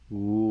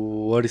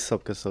What is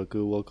up,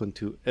 Kasoku? Welcome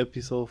to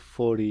episode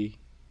 40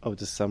 of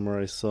the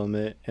Samurai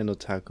Summit and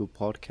Otaku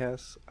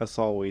podcast. As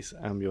always,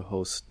 I'm your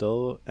host,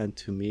 Do, and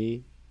to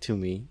me,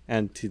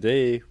 and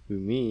today with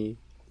me,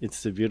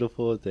 it's the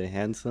beautiful, the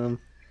handsome,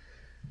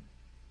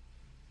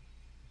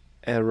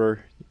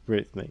 Error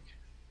Rhythmic.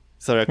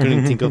 Sorry, I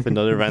couldn't think of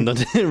another random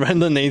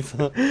name.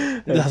 So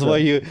that's why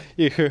you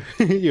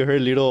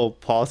heard little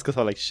pause because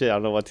I'm like, shit, I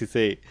don't know what to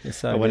say.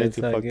 I wanted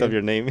to fuck up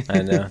your name.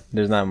 I know.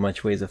 There's not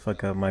much ways to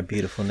fuck up my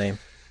beautiful name.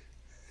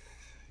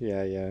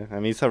 Yeah.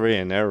 I mean, it's already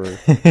an error.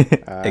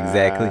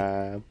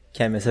 Exactly.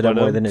 Can't mess it up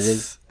more than it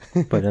is.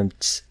 But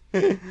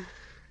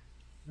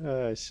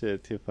oh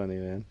shit, too funny,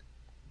 man.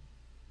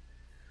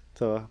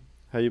 So,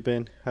 how you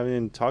been?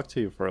 Haven't talked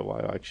to you for a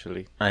while,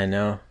 actually. I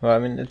know. Well, I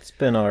mean, it's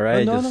been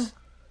alright.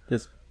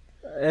 Just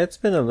it's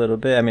been a little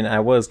bit. I mean,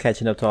 I was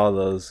catching up to all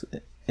those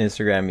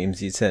Instagram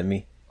memes you sent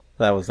me.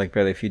 That was like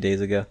barely a few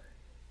days ago.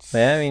 But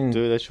yeah, I mean,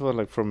 dude, that shit was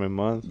like from a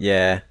month.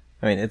 Yeah,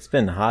 I mean, it's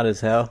been hot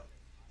as hell,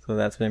 so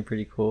that's been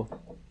pretty cool.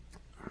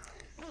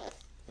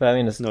 But I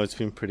mean, it's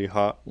been pretty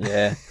hot.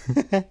 Yeah.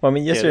 Well, I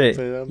mean,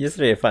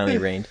 yesterday it finally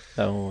rained.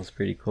 That one was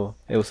pretty cool.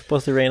 It was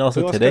supposed to rain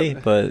also today,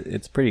 but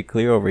it's pretty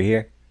clear over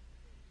here.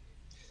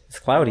 It's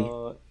cloudy,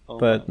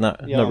 but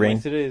no rain.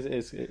 Today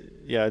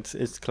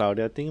it's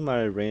cloudy. I think it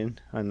might rain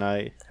at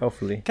night.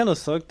 Hopefully. Kind of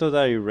sucked though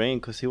that it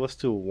rained because it was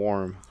too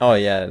warm. Oh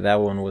yeah, that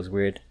one was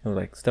weird. It was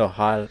like still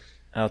hot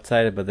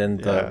outside, but then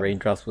the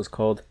raindrops was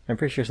cold. I'm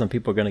pretty sure some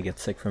people are gonna get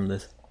sick from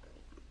this.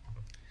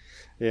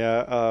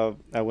 Yeah,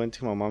 I went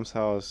to my mom's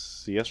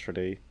house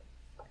yesterday,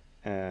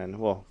 and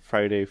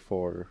Friday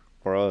for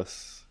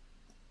us,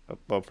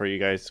 but for you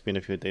guys, it's been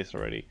a few days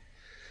already.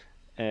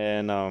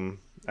 And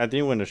I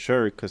didn't wear a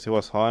shirt because it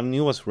was hot and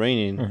it was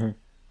raining,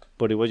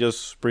 but it was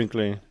just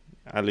sprinkling,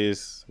 at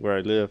least where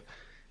I live.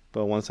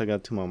 But once I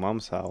got to my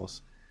mom's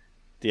house,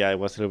 it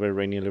was a little bit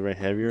rainy, a little bit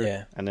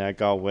heavier, and then I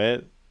got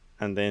wet,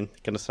 and then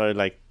kind of started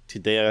like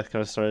today I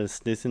kind of started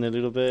sneezing a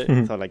little bit.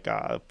 So I'm like,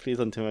 please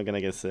don't tell me I'm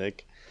gonna get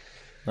sick.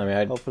 I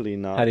mean, hopefully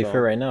not. How do you feel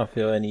right now?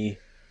 Feel any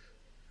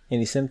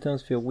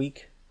symptoms? Feel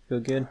weak? Feel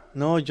good?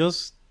 No,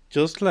 just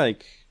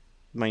like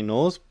my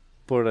nose,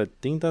 but I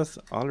think that's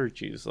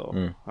allergies.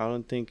 So I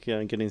don't think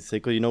I'm getting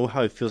sick. You know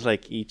how it feels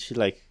like itchy,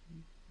 like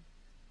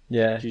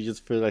you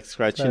just feel like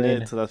scratching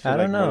it. So that's I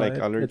don't know. More like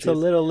allergies. It's a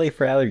little late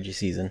for allergy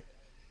season.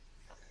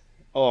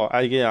 Oh,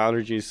 I get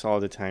allergies all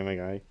the time, my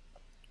guy.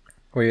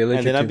 Were you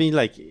allergic? And then I've been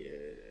like,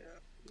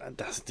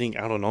 that's the thing.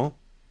 I don't know.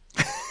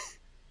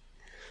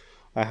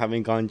 I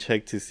haven't gone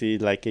checked to see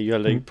like you're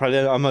allergic. Probably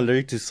I'm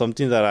allergic to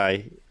something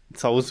that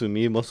it's always with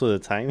me most of the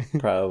time.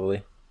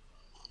 Probably.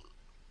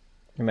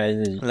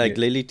 Imagine like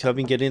lately too, I've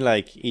been getting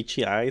like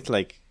itchy eyes.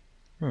 Like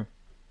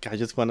I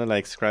just want to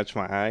like scratch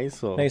my eyes.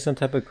 So maybe some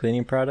type of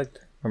cleaning product,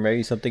 or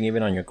maybe something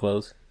even on your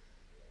clothes,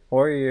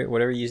 or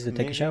whatever you use to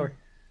take a shower.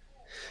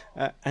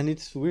 And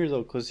it's weird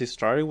though, because it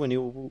started when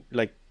you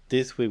like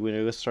this week when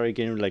it started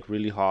getting like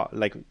really hot.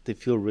 Like they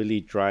feel really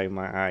dry in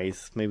my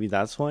eyes. Maybe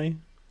that's why.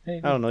 Hey,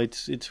 I don't know.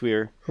 It's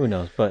weird. Who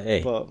knows? But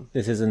hey,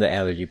 this isn't the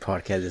allergy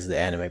podcast. This is the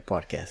anime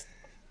podcast.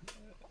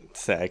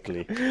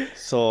 Exactly.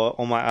 So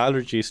on my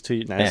allergies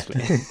too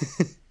nicely.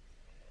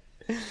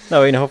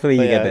 No, hopefully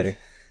you get better.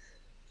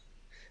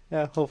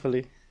 Yeah,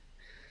 hopefully.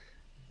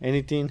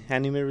 Anything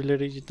anime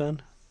related you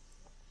done?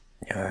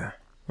 Yeah.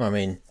 I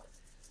mean,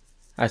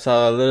 I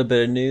saw a little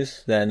bit of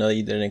news that I know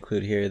you didn't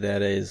include here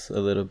that is a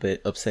little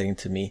bit upsetting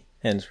to me,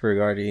 and it's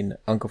regarding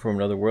Uncle from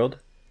Another World.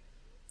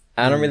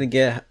 I don't really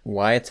get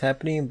why it's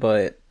happening,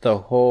 but the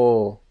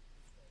whole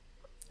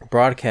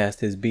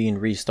broadcast is being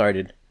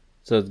restarted.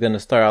 So it's going to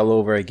start all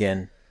over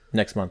again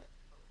next month.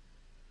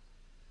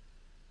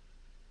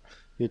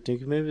 You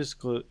think maybe it's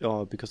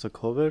because of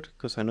COVID?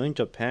 Because I know in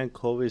Japan,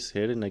 COVID is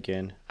hitting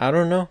again. I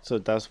don't know. So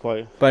that's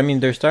why. But I mean,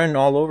 they're starting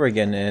all over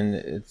again, and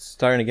it's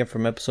starting again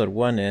from episode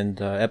 1,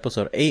 and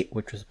episode 8,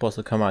 which was supposed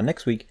to come out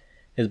next week,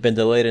 has been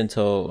delayed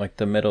until like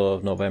the middle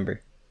of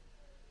November.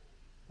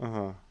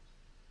 Huh.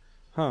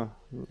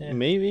 Yeah.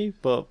 Maybe,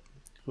 but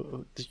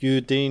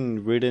you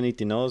didn't read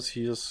anything else?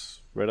 You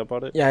just read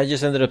about it? Yeah, I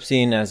just ended up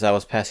seeing as I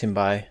was passing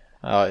by.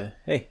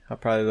 Hey, I'll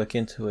probably look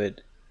into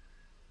it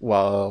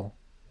while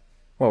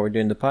we're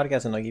doing the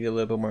podcast, and I'll give you a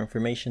little bit more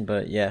information.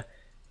 But yeah,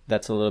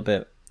 that's a little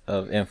bit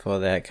of info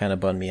that kind of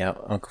bummed me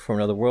out. Uncle from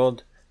Another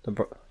World,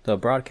 the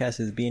broadcast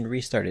is being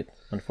restarted,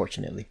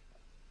 unfortunately.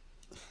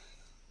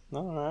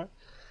 All right.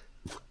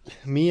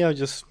 Me, I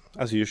just,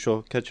 as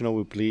usual, catching up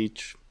with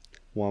Bleach,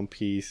 One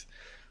Piece.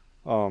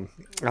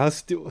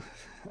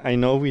 I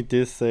know we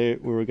did say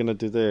we were gonna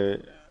do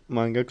the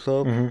manga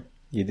club.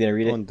 You didn't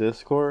read it on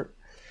Discord,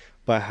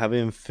 but I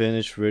haven't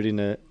finished reading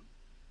it.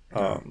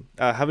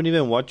 I haven't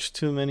even watched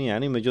too many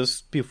anime.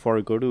 Just before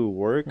I go to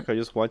work, I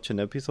just watch an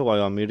episode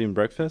while I'm eating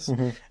breakfast,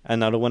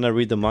 and I don't want to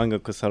read the manga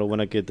because I don't want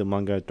to get the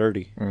manga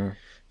dirty.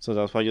 So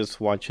that's why I just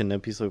watch an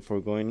episode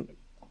before going.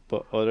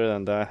 But other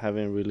than that, I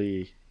haven't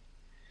really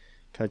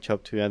catch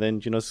up to. And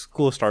then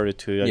school started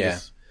too.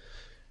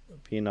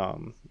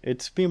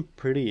 It's been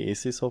pretty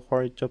easy so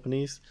far in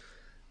Japanese.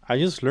 I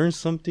just learned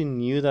something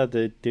new that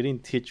they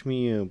didn't teach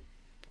me,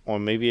 or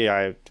maybe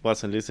I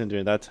wasn't listening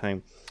during that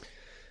time.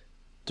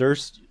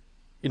 There's,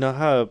 you know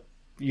how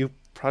you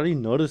probably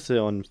notice it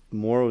on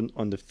more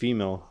on the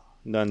female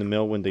than the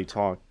male when they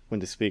talk, when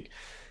they speak.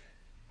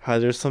 How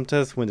there's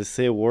sometimes when they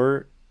say a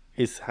word,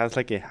 it has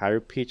like a higher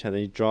pitch and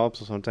then it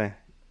drops, or sometimes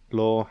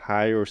low,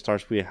 higher, or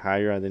starts with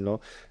higher and then low.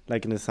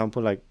 Like an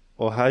example, like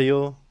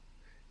Ohio,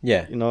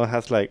 Yeah. you know, it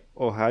has like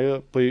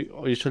Ohio, but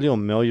usually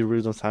on male you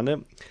really don't sound it.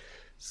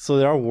 So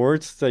there are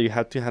words that you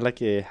have to have like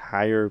a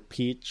higher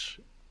pitch,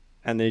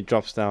 and then it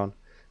drops down,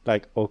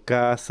 like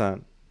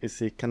Okasan.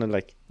 Is it kind of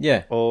like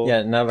Yeah.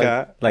 Yeah. Not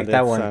like and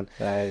that then one.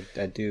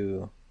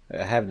 san?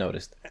 I have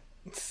noticed.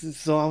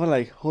 So I was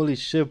like, holy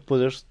shit! But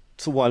there's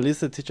so well, at least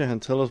the teacher can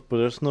tell us, but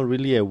there's not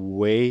really a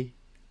way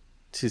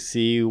to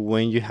see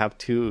when you have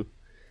to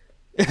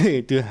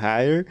do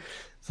higher.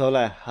 So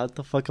like, how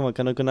the fuck am I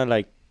gonna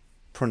like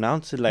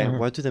pronounce it? Like,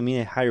 what do they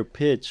mean a higher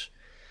pitch?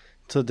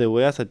 So the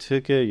way as I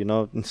took it, you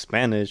know, in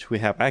Spanish we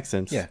have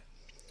accents. Yeah.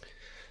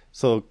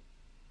 So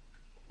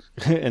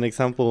an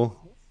example,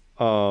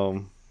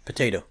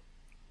 Potato.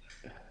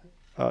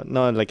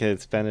 no, like in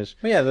Spanish.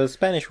 Oh, yeah, the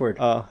Spanish word.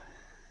 Oh,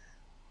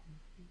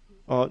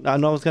 I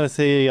know I was gonna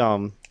say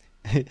an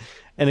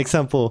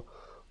example,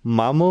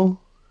 mamo.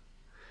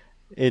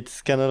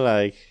 It's kind of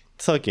like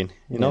sucking,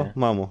 you know, Yeah.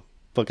 mamo.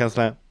 But kind of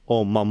like,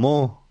 oh,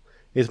 mamo.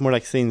 It's more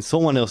like saying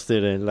someone else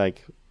did it.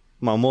 Like,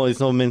 mamo is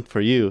not meant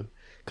for you.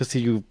 Because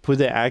if you put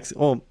the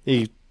accent, oh,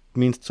 it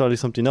means totally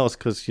something else.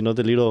 Because, you know,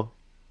 the little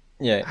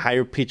Yeah.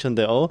 higher pitch on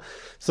the O.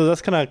 So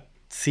that's kind of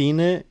seeing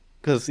it.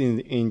 Because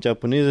in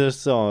Japanese,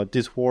 there's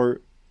this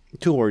word,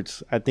 two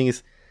words. I think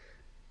it's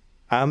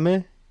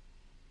ame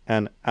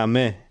and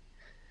ame.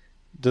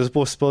 They're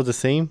both spelled the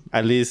same.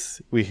 At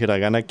least with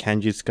hiragana,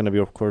 kanji is going to be,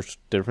 of course,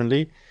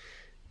 differently.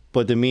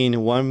 But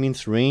one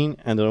means rain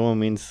and the other one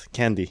means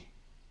candy.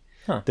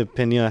 Huh.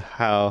 Depending on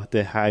how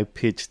the high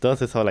pitch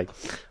does it. So like,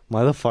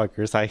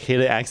 motherfuckers, I hate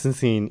the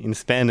accents in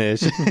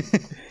Spanish.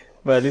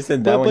 But at least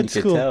in that But one you it's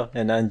could cool. tell,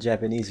 and not in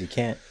Japanese you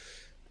can't.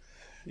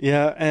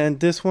 Yeah, and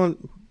this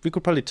one, we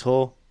could probably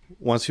tell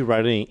once you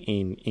write it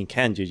in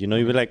kanji. You know,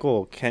 you'd be like,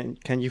 oh,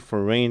 kanji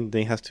for rain,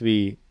 then it has to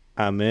be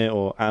ame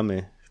or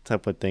ame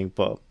type of thing.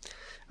 But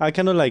I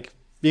kind of like,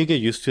 you get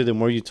used to it. The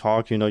more you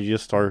talk, you know, you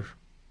just start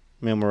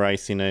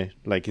memorizing it.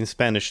 Like in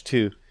Spanish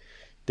too.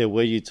 The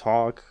way you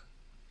talk,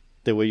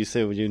 the way you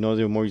say it, you know,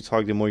 the more you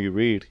talk, the more you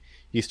read.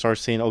 You start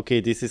saying,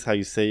 okay, this is how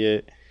you say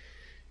it.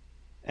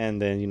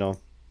 And then, you know,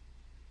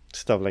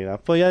 stuff like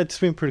that. But yeah, it's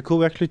been pretty cool.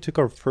 We actually took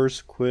our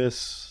first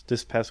quiz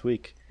this past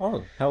week.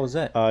 Oh, how was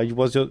that? It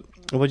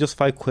was just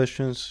 5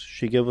 questions.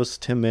 She gave us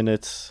 10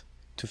 minutes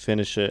to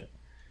finish it,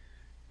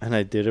 and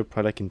I did it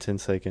probably like in 10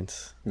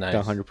 seconds. Nice.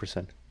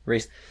 100%.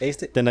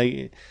 Aced it?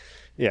 Then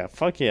yeah,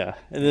 fuck yeah.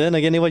 And then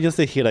again, it was just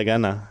a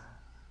hiragana.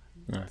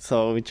 Nice.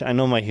 So which I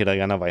know my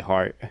hiragana by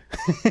heart.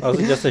 Also,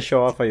 just to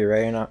show off, are you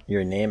writing out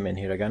your name in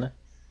hiragana?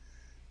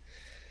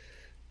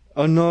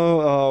 Oh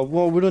no,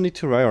 well, we don't need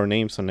to write our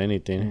names on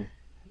anything.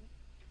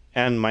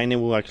 And my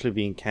name will actually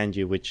be in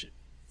kanji, which,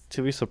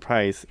 to be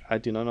surprised, I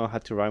do not know how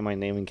to write my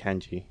name in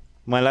kanji.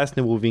 My last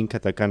name will be in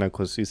katakana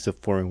because it's a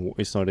foreign,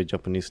 it's not a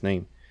Japanese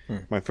name.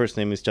 My first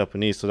name is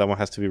Japanese, so that one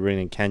has to be written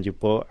in kanji.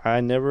 But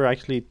I never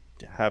actually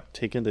have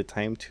taken the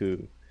time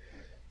to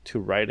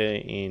write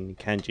it in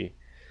kanji,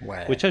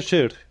 Wow. which I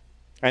should.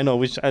 I know,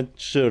 which I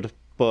should,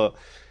 but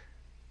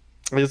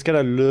I just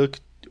gotta look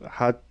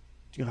how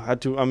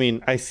to. I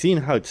mean, I seen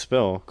how it's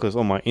spelled because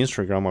on my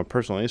Instagram, my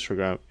personal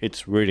Instagram,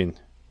 it's written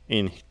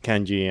in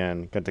kanji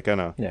and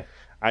katakana. Yeah.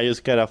 I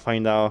just gotta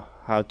find out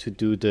how to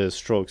do the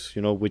strokes.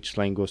 You know, which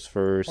line goes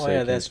first, Oh, yeah,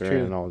 second, that's third,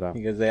 true. and all that.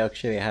 Because they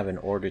actually have an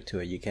order to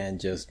it. You can't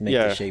just make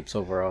Yeah. the shapes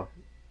overall.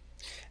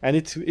 And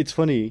it's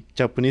funny.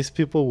 Japanese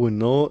people will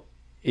know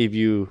if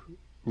you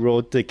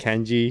wrote the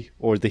kanji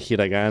or the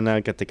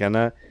hiragana,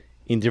 katakana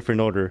in different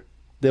order.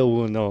 They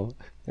will know.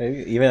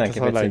 Maybe even like That's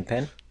if how, it's in like-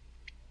 pen.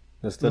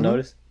 They'll still Mhm.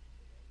 notice.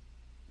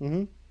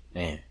 hmm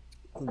Man.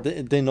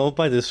 They know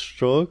by the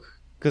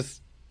stroke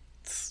because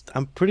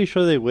I'm pretty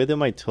sure the way they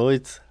might tell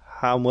it's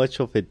how much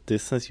of a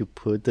distance you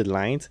put the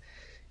lines,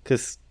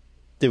 because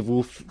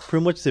pretty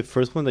much the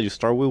first one that you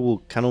start with will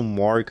kind of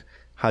mark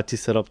how to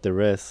set up the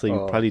rest. So you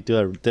Oh. probably do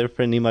it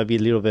different. It might be a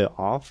little bit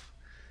off.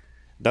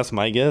 That's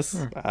my guess.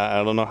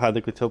 I don't know how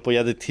they could tell, but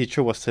yeah, the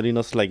teacher was telling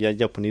us like, yeah,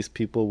 Japanese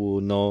people will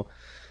know.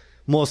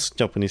 Most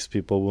Japanese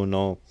people will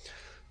know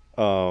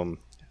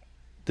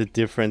the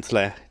difference.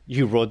 Like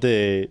you wrote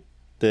the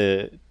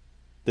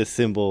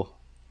symbol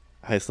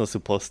how it's not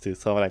supposed to.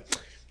 So I'm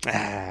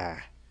like,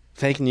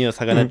 fake news.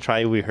 I'm gonna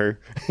try with her.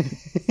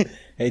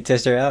 Hey,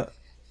 test her out.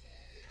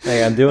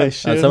 Like I'm doing.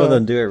 should Some of have.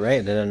 them do it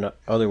right, then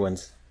other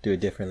ones do it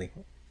differently.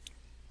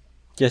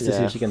 Just to see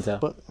Yeah, if she can tell.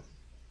 But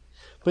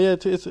yeah,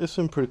 it's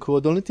been pretty cool.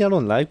 The only thing I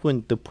don't like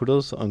when they put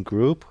us on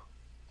group,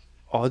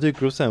 all the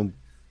groups I'm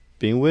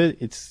been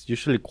with, it's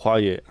usually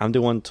quiet. I'm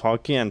the one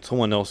talking, and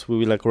someone else will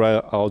be like,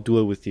 "Right, I'll do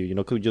it with you." You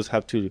know, 'cause we just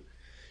have to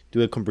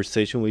do a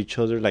conversation with each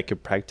other, like a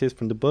practice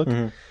from the book.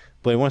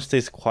 But everyone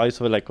stays quiet,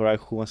 so we're like, "All right,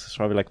 who wants to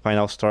start?" We're like, "Fine,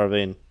 I'll start."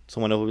 And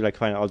someone will be like,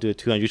 fine, I'll do it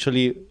too. And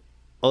usually,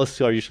 us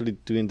two are usually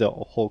doing the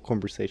whole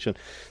conversation,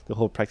 the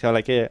whole practice. I'm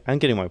like, yeah, I'm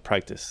getting my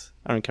practice.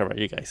 I don't care about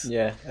you guys.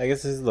 Yeah, I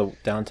guess this is the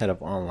downside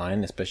of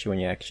online, especially when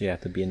you actually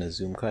have to be in a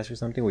Zoom class or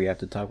something where you have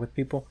to talk with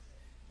people.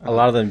 A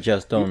lot of them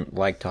just don't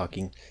like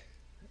talking.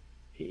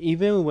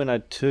 Even when I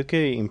took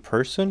it in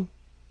person,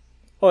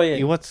 Oh yeah,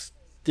 it was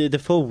they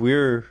felt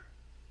weird.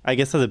 I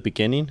guess at the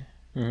beginning,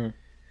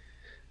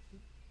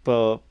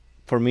 but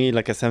for me,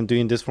 like I said, I'm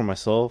doing this for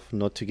myself,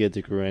 not to get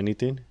a degree or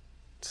anything.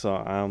 So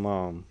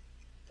I'm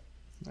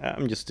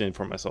just doing it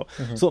for myself.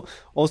 So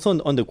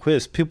also on the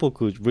quiz, people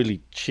could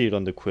really cheat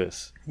on the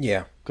quiz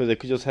yeah, because they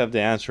could just have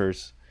the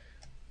answers.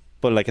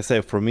 But like I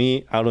said, for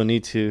me, I don't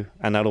need to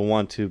and I don't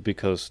want to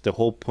because the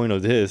whole point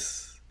of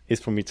this is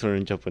for me to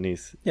learn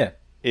Japanese. yeah.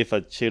 If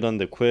I cheat on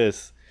the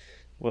quiz,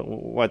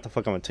 what the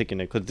fuck am I taking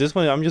it? Because this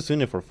one, I'm just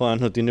doing it for fun. I'm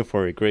not doing it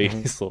for a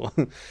grade. So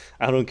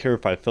I don't care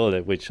if I fail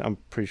it, which I'm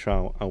pretty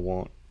sure I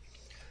won't.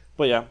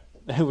 But yeah,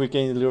 we're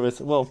getting a little bit,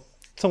 well,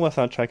 somewhat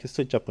soundtrack. It's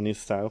still Japanese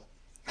style.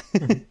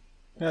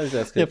 Oh,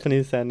 that's good.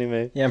 Japanese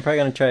anime. Yeah, I'm probably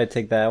gonna try to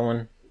take that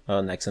one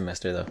next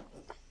semester though.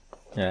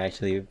 Yeah,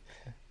 actually,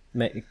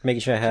 making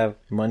sure I have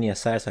money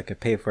aside so I could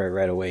pay for it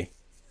right away.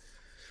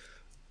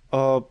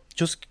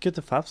 Just get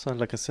the FAFSA,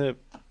 like I said.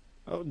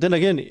 Then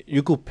again,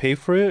 you could pay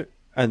for it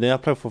and then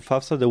apply for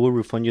FAFSA. They will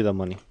refund you that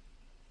money.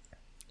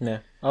 Yeah,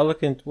 I'll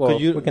look into. Well,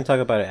 we can talk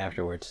about it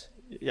afterwards.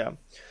 Yeah,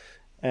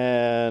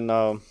 and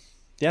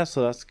yeah,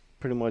 so that's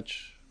pretty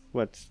much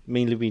what's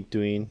mainly been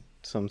doing.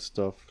 Some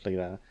stuff like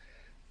that,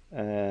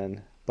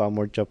 and buy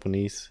more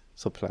Japanese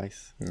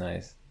supplies.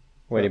 Nice.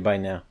 What do you buy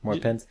now? More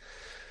pens?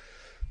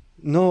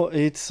 No,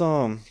 it's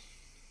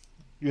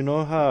you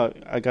know how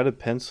I got a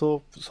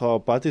pencil, so I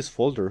bought this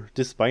folder,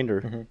 this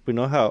binder. You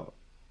know how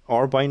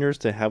our binders,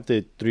 they have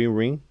the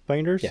 3-ring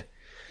binders? Yeah.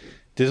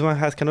 This one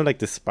has kind of like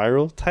the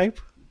spiral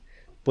type,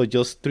 but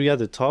just 3 at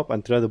the top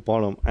and 3 at the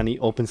bottom, and it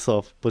opens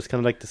up, but it's kind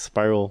of like the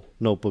spiral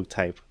notebook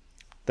type.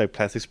 That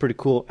plastic's pretty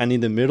cool, and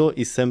in the middle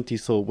it's empty,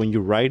 so when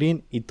you're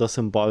writing, it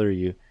doesn't bother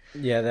you.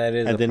 Yeah, that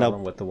is And a then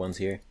problem with the ones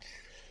here.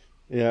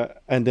 Yeah,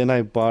 and then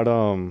I bought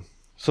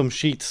some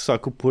sheets so I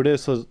could put it.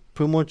 So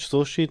pretty much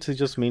those sheets is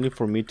just mainly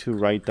for me to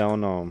write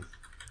down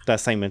the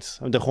assignments,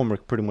 the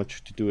homework, pretty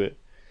much to do it.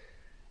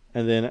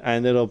 And then I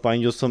ended up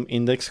buying just some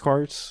index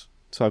cards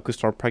so I could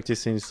start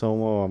practicing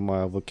some of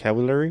my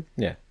vocabulary.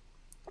 Yeah.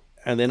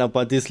 And then I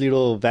bought this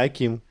little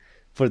vacuum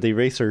for the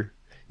eraser.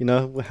 You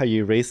know how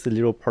you erase the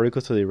little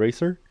particles of the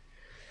eraser?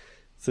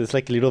 So it's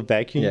like a little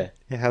vacuum. Yeah.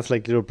 It has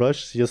like little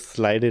brush. You just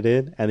slide it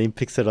in and then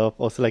picks it up.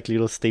 Also like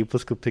little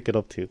staples could pick it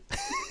up too.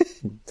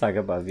 Talk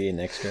about being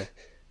extra.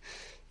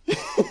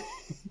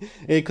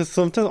 Because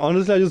sometimes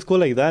honestly I just go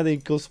like that and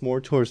it goes more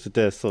towards the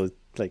desk. So it's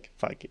like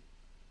fuck it.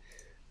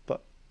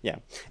 But yeah.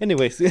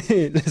 Anyways,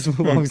 let's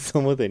move on with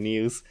some of the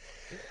news.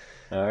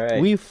 All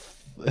right.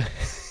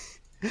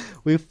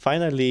 We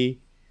finally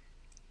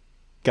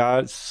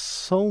got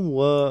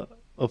somewhat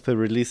of a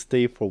release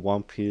date for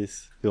One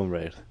Piece Film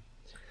Red.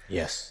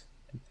 Yes.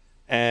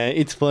 And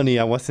it's funny,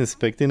 I wasn't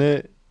expecting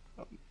it,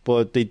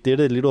 but they did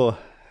a little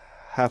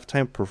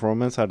halftime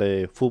performance at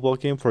a football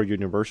game for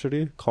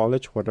university,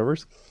 college, whatever,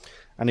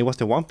 and it was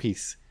the One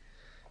Piece.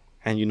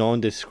 And you know,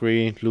 on the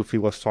screen, Luffy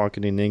was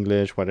talking in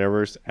English,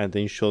 whatever, and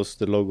then shows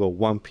the logo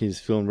One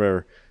Piece Film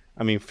Red.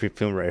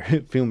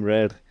 Film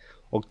Red,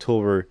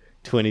 October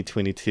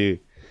 2022.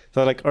 So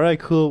I'm like, all right,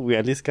 cool. We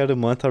at least got a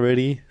month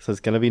already, so it's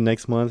gonna be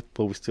next month,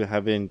 but we still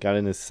haven't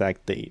gotten an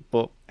exact date.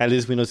 But at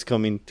least we know it's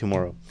coming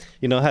tomorrow.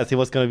 You know, as it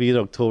was gonna be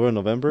either October or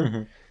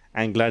November.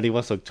 I'm glad it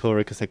was October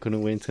because I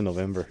couldn't wait until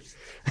November.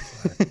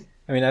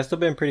 I mean, I've still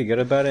been pretty good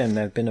about it, and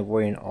I've been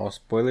avoiding all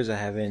spoilers. I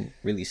haven't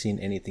really seen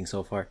anything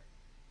so far.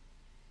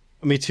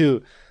 Me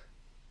too.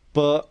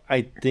 But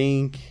I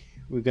think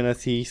we're gonna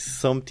see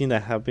something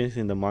that happens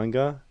in the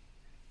manga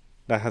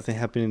that hasn't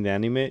happened in the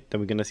anime that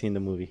we're gonna see in the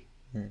movie.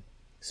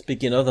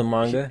 Speaking of the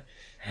manga,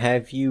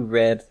 have you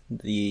read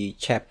the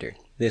chapter,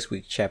 this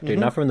week's chapter?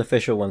 Not from the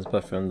official ones,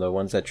 but from the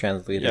ones that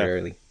translated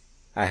early.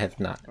 I have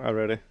not. I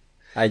read it.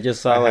 I just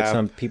saw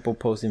some people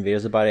posting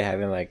videos about it,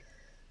 having like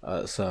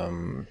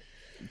some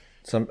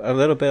a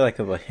little bit like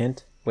of a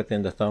hint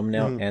within the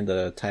thumbnail and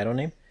the title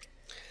name.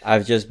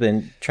 I've just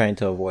been trying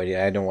to avoid it.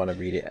 I don't want to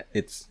read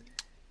it.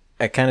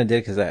 I kind of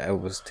did because I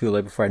was too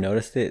late before I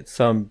noticed it.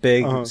 Some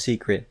big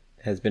secret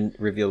has been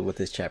revealed with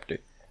this chapter.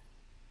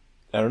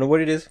 I don't know what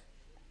it is.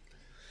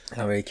 I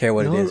don't really care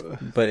what it is,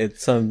 but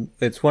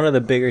it's one of the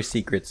bigger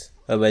secrets,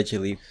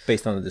 allegedly,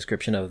 based on the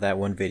description of that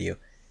one video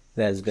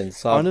that has been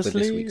solved with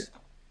this week's.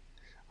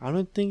 I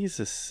don't think it's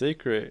a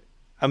secret.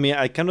 I mean,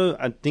 I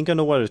think I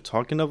know what they're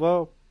talking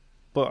about,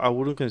 but I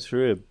wouldn't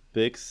consider it a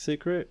big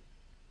secret.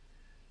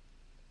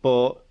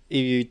 But if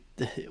you,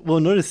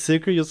 not a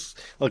secret,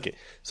 okay.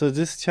 So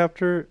this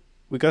chapter,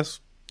 we got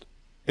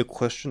a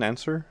question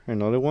answer,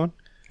 another one.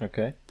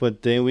 Okay.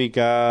 But then we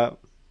got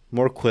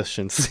more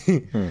questions.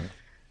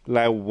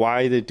 Like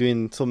why they're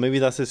doing, so maybe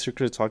that's the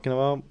secret they're talking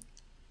about.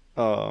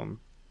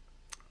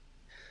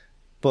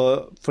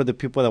 But for the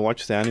people that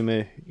watch the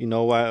anime, you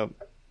know what?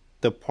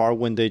 the part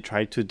when they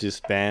try to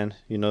disband,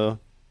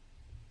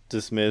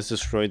 dismiss,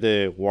 destroy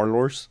the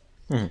warlords.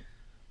 Mhm.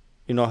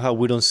 You know how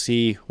we don't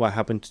see what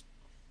happened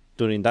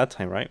during that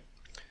time, right?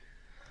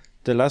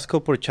 The last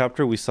couple of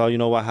chapters we saw,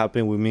 what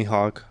happened with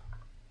Mihawk,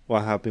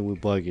 what happened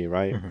with Buggy,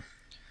 right? Mhm.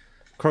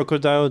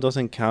 Crocodile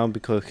doesn't count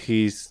because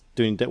he's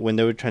doing that when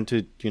they were trying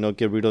to,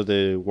 get rid of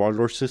the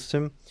warlord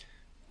system.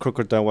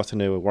 Crocodile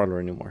wasn't a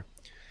warlord anymore.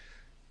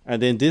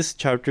 And then this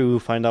chapter we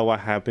find out what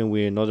happened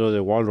with another of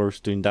the warlords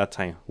during that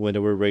time when they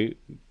were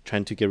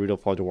trying to get rid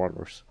of all the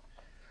warlords.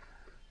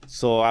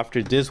 So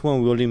after this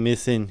one, we're only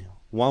missing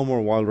one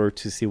more warlord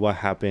to see what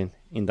happened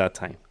in that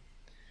time.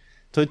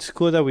 So it's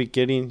cool that we're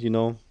getting,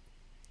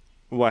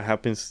 what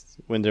happens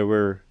when they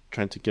were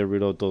trying to get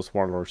rid of those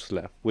warlords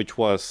left, which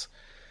was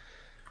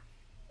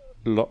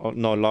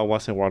Law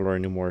wasn't warlord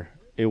anymore.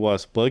 It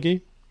was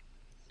Buggy,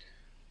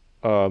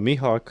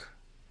 Mihawk,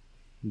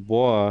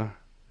 Boa,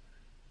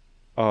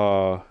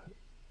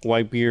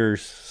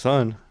 Whitebeard's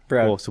son,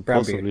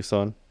 supposedly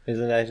son.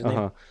 Isn't that his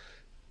name?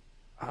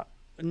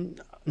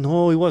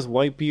 No, it was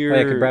Whitebeard. Oh,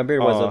 yeah,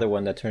 Brownbeard was the other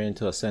one that turned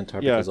into a centaur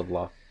because of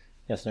Law.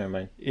 Yes, never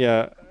mind.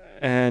 Yeah,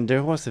 and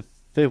there was a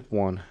fifth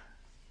one.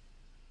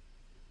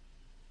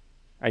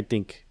 I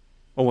think.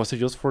 Or was it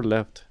just 4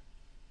 left?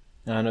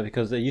 I don't know,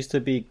 because there used to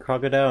be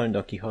Crocodile and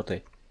Don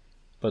Quixote,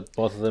 but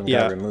both of them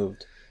got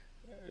removed.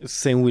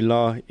 Same with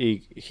Law.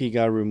 He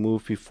got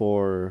removed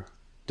before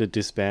the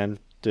disband,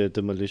 the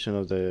demolition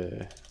of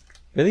the...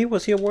 Really?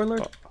 Was he a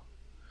warlord?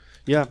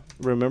 Yeah,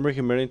 remember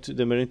they made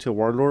into a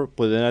warlord,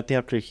 but then I think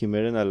after he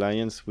made an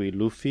alliance with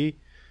Luffy,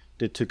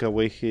 they took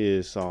away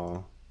his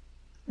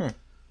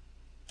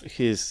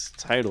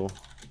title.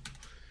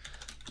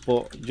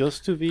 But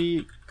just to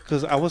be...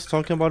 Because I was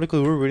talking about it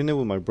because we were reading it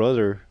with my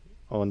brother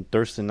on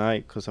Thursday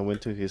night because I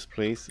went to his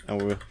place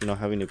and we were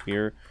having a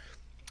beer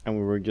and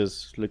we were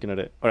just looking at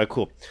it. All right,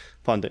 cool.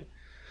 Found it.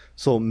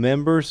 So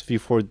members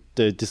before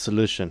the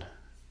dissolution.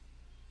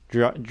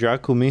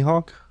 Draco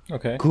Mihawk.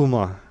 Okay.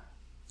 Kuma.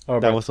 Oh,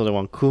 that was the other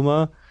one.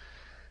 Kuma,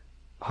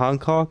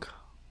 Hancock,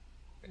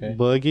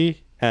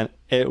 Buggy, and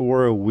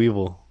Edward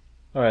Weevil.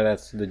 All right,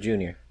 that's the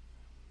junior.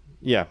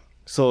 Yeah.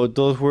 So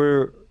those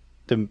were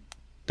the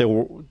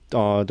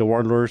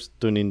warlords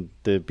during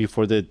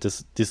before the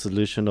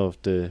dissolution of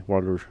the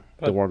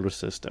warlord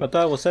system. I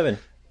thought it was 7.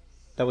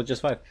 That was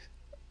just 5.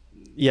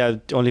 Yeah,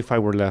 only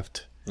 5 were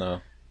left.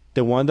 No.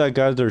 The one that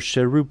got their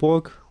shit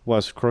revoked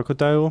was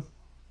Crocodile,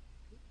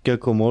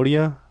 Gecko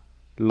Moria,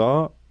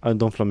 Law, and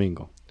Don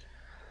Flamingo.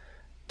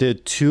 The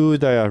 2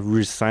 that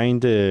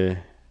resigned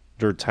their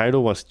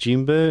title was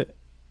Jinbe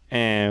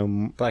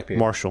and Blackbeard.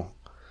 Marshall.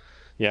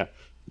 Yeah.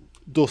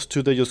 Those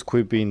 2 that just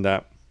quit being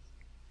that.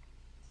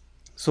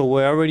 So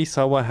we already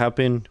saw what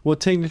happened. Well,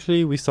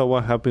 technically, we saw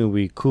what happened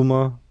with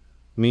Kuma,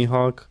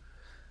 Mihawk,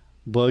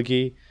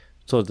 Buggy.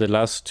 So the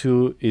last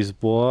 2 is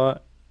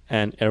Boa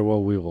and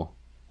Edward Weevil.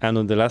 And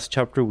on the last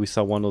chapter, we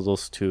saw one of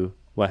those 2,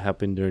 what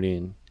happened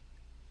during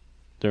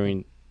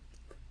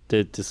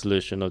the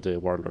dissolution of the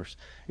warlords.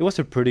 It was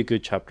a pretty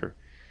good chapter.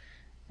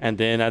 And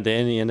then at the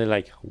end, it ended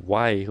like,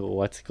 why?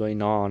 What's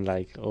going on?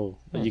 Like,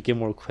 you get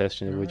more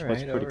questions, which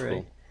was pretty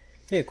cool.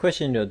 Hey,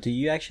 question though, do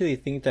you actually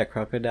think that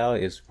Crocodile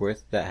is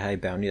worth that high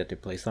bounty that they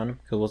placed on him?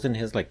 Because wasn't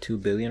his like 2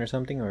 billion or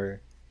something,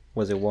 or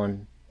was it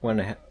one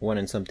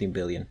and something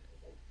billion?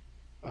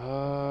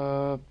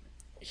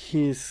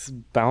 His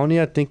bounty,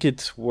 I think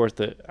it's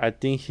worth it. I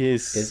think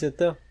his... Is it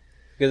though?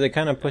 Because it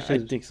kind of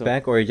pushes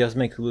back, or it just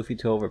makes Luffy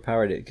too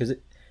overpowered. Because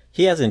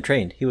he hasn't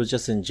trained. He was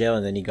just in jail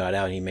and then he got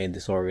out and he made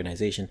this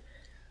organization.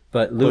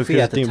 But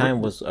Luffy at the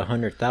time was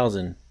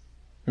 100,000.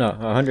 No,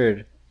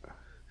 100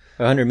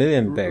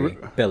 million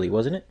belly,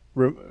 wasn't it?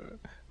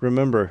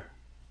 Remember,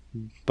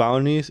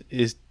 bounties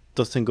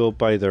doesn't go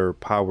by their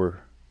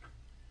power.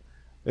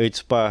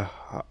 It's by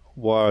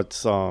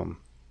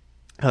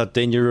how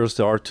dangerous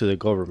they are to the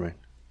government.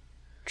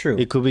 True.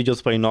 It could be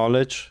just by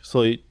knowledge.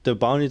 So the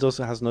bounty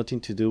has nothing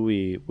to do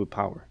with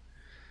power.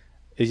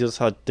 It's just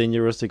how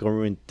dangerous the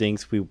government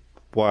thinks they've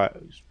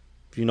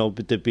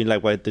been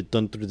like what they've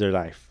done through their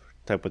life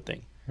type of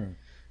thing.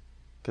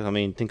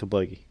 Because think of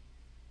Buggy.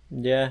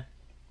 Yeah.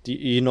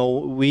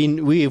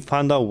 We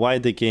found out why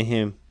they gave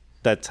him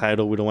that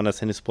title. We don't want to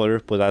send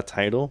spoilers, but that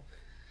title,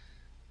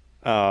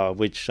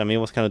 which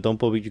was kind of dumb,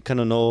 but you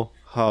kind of know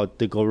how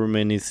the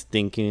government is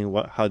thinking,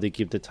 how they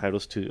give the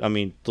titles to,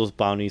 those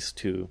bounties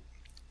to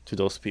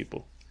those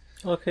people.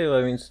 Okay,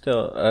 well,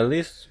 still, at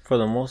least for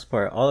the most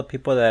part, all the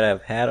people that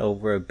have had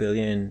over 1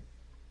 billion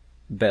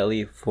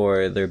belly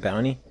for their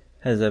bounty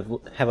have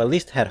at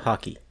least had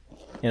hockey.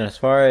 And as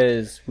far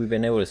as we've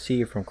been able to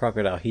see from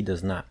Crocodile, he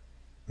does not.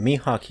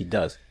 Mihawk, he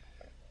does.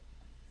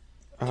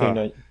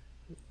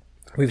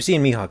 We've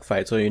seen Mihawk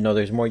fight, so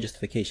there's more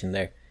justification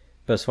there.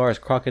 But as far as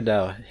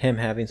Crocodile, him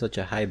having such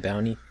a high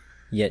bounty,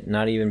 yet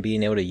not even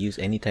being able to use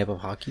any type of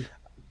hockey.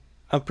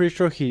 I'm pretty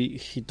sure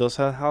he does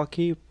have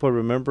hockey, but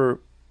remember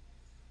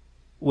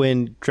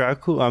when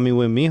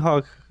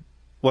Mihawk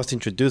was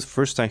introduced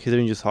first time, he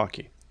didn't use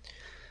hockey.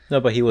 No,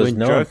 but he was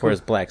known for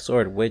his black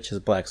sword, which his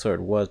black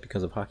sword was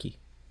because of hockey.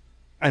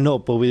 I know,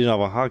 but we didn't have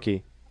a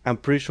hockey. I'm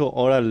pretty sure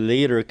Oda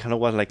later kind of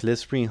was like,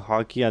 let's bring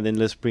hockey and then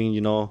let's bring,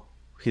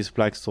 his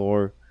black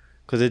sword.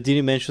 Because they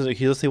didn't mention,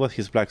 he doesn't say what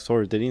his black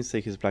sword. They didn't say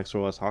his black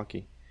sword was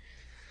hockey.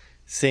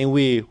 Same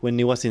way when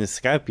he was in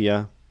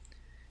Skypia,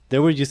 they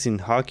were using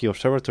hockey,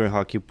 observatory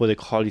hockey, but they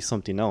call it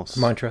something else.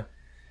 Mantra.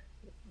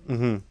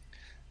 Mm-hmm.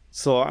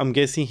 So I'm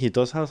guessing he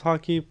does have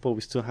hockey, but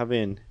we still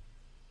haven't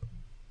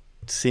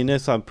seen it.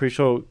 So I'm pretty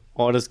sure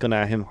Oda's gonna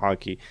add him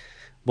hockey.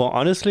 But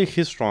honestly,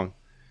 he's strong.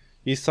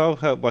 You saw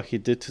what he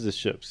did to the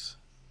ships.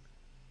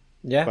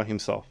 Yeah. By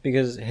himself.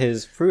 Because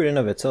his fruit in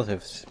of itself,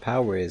 his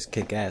power is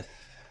kick-ass.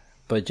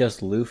 But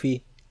just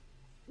Luffy,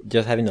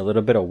 just having a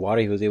little bit of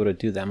water, he was able to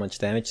do that much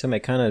damage. So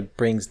it kind of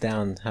brings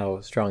down how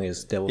strong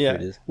his devil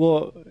fruit is.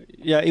 Well,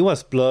 yeah, it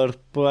was blood,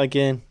 but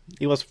again,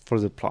 it was for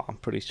the plot, I'm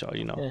pretty sure,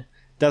 Yeah.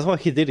 That's why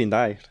he didn't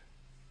die.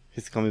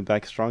 He's coming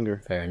back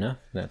stronger. Fair enough.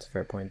 That's a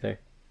fair point there.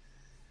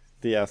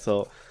 Yeah,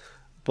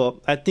 but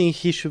I think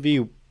he should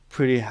be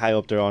pretty high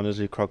up there,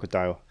 honestly,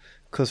 Crocodile.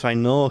 Because I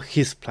know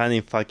he's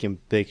planning fucking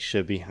big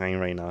shit behind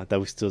right now that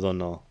we still don't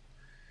know.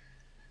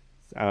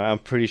 I'm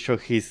pretty sure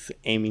he's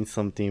aiming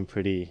something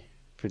pretty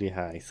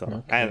high.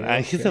 So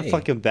and he's a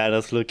fucking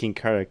badass looking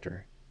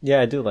character.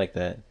 Yeah, I do like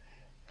that.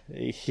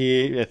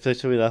 He,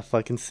 especially with that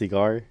fucking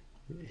cigar,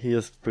 he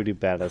is pretty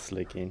badass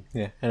looking.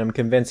 Yeah, and I'm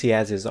convinced he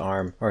has his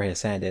arm or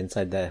his hand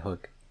inside that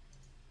hook.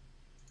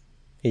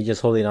 He's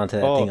just holding on to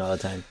that thing all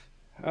the time.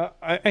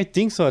 I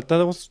think so. I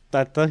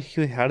thought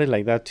he had it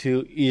like that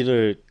too.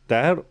 Either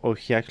that or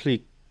he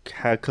actually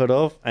had cut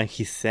off and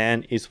his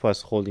hand is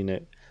what's holding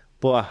it.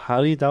 But I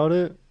highly doubt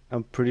it.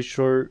 I'm pretty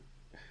sure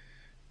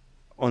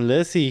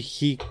unless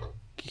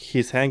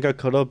his hand got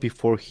cut off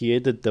before he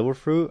ate the devil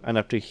fruit, and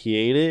after he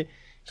ate it,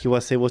 he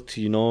was able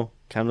to,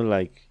 kind of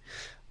like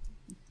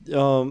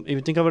if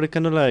you think about it,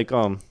 kind of like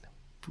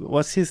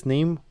what's his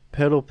name?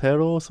 Pero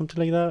or something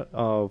like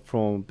that.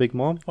 From Big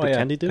Mom, the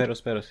candy dude.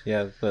 Peros.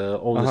 Yeah, the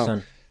oldest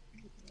son.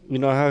 You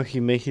know how he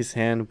made his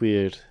hand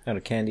with out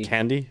of candy.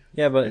 Candy.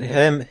 Yeah, but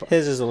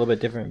his is a little bit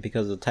different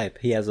because of the type.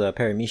 He has a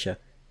paramecia,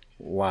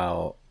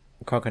 while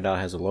Crocodile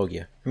has a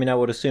Logia. I mean, I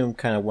would assume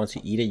kind of once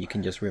you eat it, you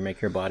can just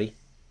remake your body.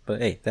 But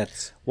hey,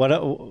 that's what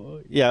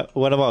about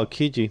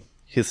Kiji?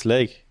 His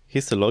leg,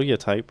 he's the Logia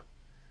type,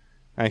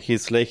 and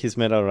his leg is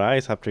made out of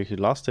ice after he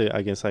lost it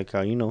against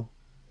Akainu.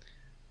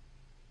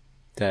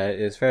 That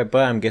is fair,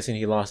 but I'm guessing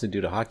he lost it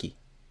due to hockey.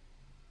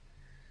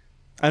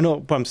 I know,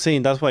 but I'm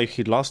saying that's why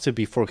he lost it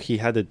before he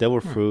had the devil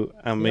fruit,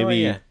 and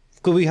maybe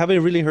because we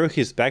haven't really heard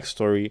his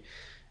backstory.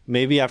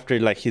 Maybe after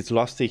like he's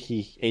lost it,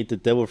 he ate the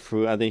devil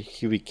fruit, and then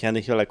he became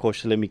like, oh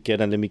shit, let me get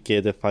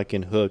the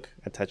fucking hook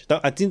attached.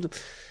 I think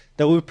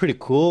that would be pretty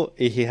cool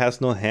if he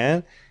has no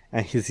hand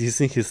and he's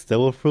using his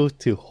devil fruit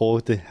to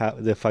hold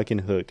the fucking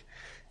hook.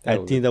 I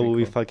think that would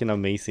be fucking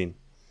amazing.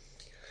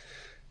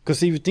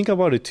 Because if you think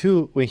about it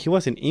too, when he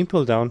was in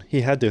Impel Down,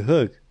 he had the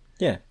hook.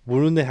 Yeah.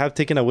 Wouldn't they have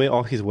taken away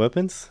all his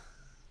weapons?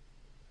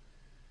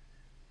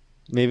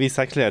 Maybe it's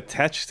actually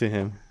attached to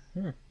him.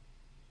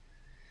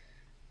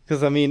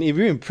 Because, I mean, if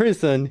you're in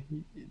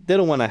prison, they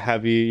don't want to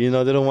have you,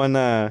 they don't want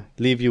to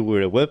leave you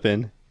with a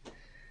weapon.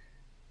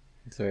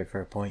 That's a very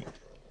fair point.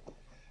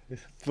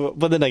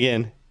 But then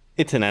again,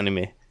 it's an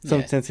anime.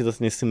 Sometimes it just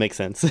needs to make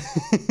sense.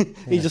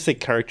 It's just a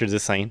character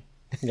design.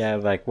 Yeah,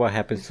 like what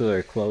happens to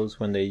their clothes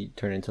when they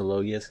turn into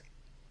Logias?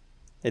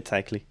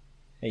 Exactly.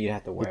 And you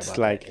have to worry it's about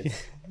like...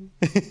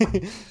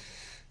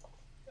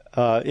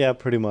 that. Yeah,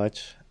 pretty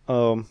much.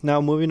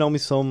 Now, moving on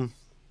with some...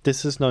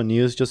 This is not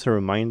news, just a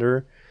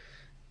reminder.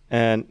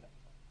 And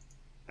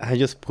I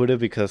just put it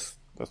because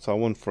so I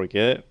won't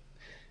forget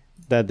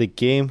that the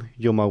game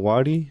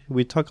Yomawari,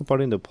 we talked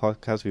about it in the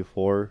podcast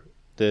before,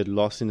 the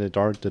Lost in the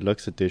Dark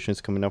Deluxe Edition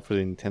is coming out for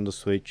the Nintendo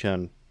Switch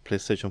and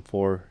PlayStation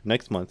 4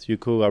 next month. You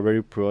could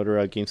already pre-order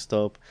at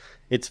GameStop.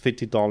 It's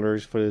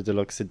 $50 for the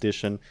Deluxe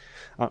Edition.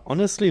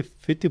 Honestly,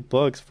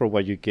 $50 for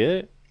what you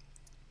get,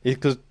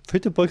 because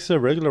 $50 is a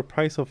regular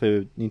price of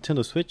a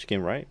Nintendo Switch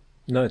game, right?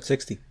 No, it's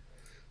 $60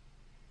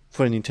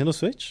 for a Nintendo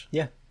Switch.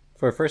 Yeah.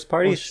 For a first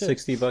party,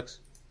 $60.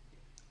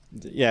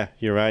 Yeah,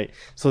 you're right.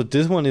 So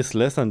this one is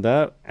less than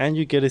that, and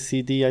you get a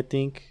CD, I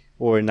think,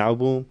 or an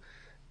album,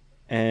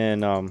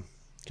 and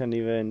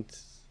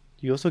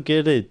you also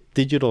get a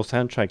digital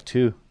soundtrack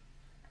too,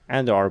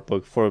 and the art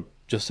book for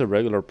just a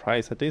regular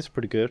price. I think it's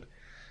pretty good.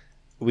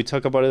 We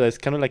talk about it as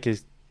kind of like a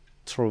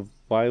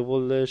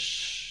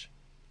survivalish,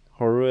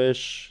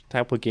 horror-ish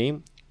type of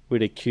game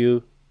with a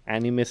cute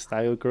anime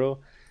style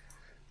girl.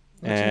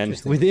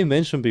 And we didn't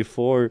mention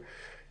before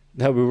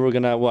that we were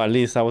gonna, well, at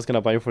least I was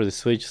gonna buy it for the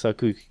Switch so I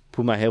could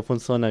put my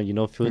headphones on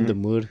and, feel in the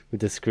mood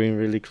with the screen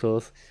really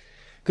close.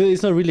 Because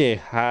it's not really a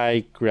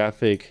high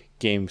graphic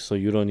game, so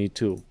you don't need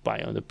to buy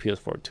on the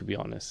PS4, to be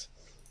honest.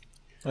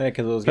 Oh, yeah,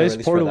 because those get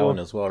released for that one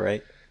as well,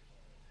 right?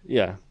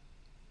 Yeah.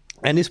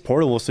 And it's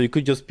portable, so you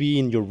could just be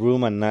in your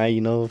room at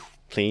night,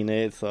 playing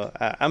it. So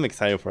I'm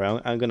excited for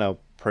it. I'm gonna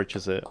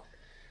purchase it.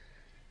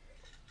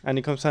 And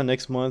it comes out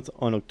next month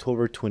on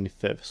October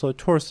 25th. So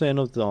towards the end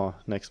of the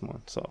next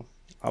month. So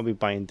I'll be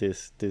buying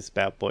this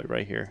bad boy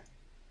right here.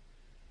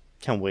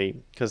 Can't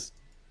wait. Because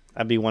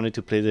I've been wanting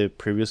to play the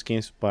previous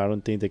games, but I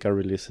don't think they got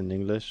released in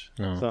English.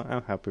 No. So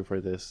I'm happy for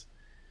this.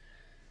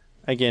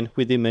 Again,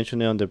 we did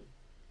mention it on the.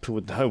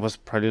 That was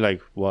probably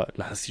like what,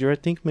 last year, I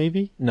think,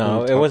 maybe.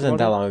 No, it wasn't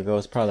that long ago. It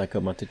was probably like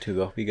a month or two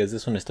ago, because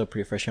this one is still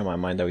pretty fresh in my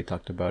mind that we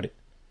talked about it.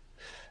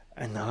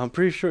 And I'm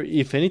pretty sure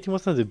if anything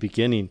was at the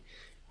beginning,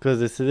 because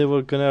they said they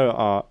were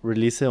gonna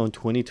release it on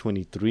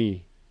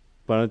 2023,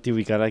 but I don't think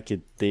we got like a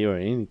day or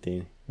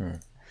anything. Damn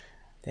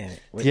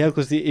it. Yeah,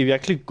 because if you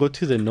actually go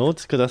to the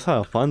notes, because that's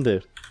how I found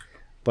it,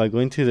 by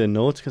going to the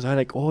notes, because I was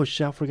like, oh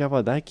shit, I forgot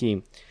about that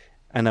game,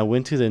 and I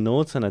went to the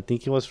notes, and I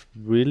think it was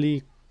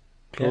really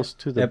close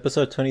to the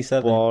episode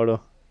 27. bottom.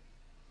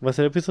 Was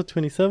it episode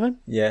 27?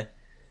 Yeah.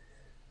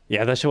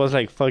 Yeah, that shit was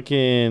like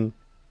fucking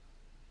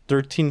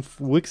 13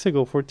 weeks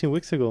ago, 14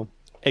 weeks ago,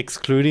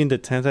 excluding the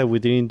times that we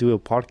didn't do a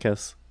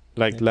podcast.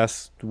 Like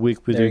last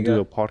week, we There didn't you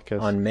do a go.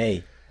 podcast. On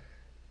May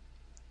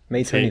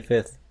Okay.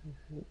 25th.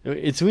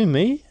 It's in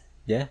May?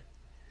 Yeah.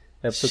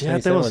 Episode Shit,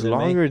 that 27 was in May.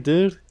 longer,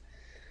 dude.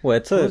 Well,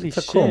 it's a Holy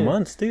cool shit.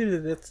 month,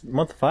 dude. It's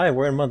month 5.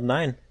 We're in month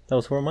 9. That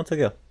was 4 months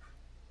ago.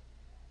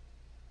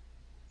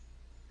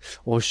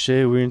 Oh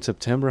shit, we're in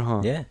September,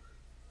 huh? Yeah.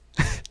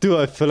 Dude,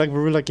 I feel like we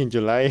were like in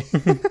July.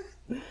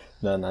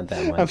 No, not that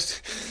I'm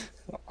much.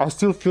 I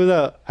still feel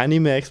that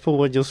Anime Expo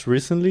was just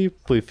recently,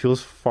 but it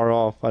feels far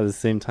off at the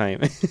same time.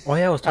 Oh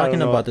yeah, I was I don't talking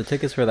know. about the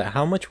tickets for that.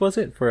 How much was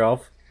it for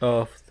off?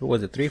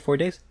 Was it 3-4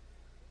 days?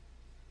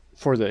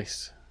 4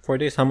 days. 4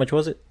 days. How much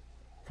was it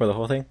for the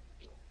whole thing?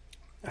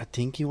 I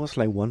think it was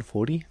like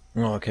 140.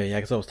 Oh, okay, yeah,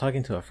 because I was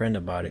talking to a friend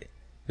about it.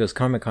 Because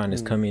Comic Con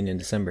is coming in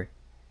December.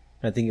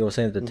 I think he was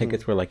saying that the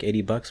tickets were like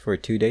 $80 for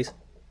 2 days.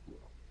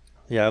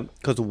 Yeah,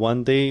 because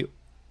one day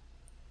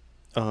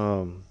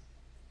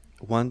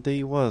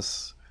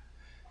was,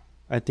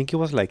 I think it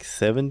was like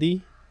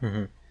 70.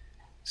 Mm-hmm.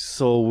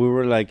 So we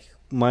were like,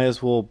 might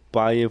as well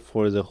buy it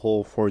for the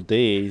whole 4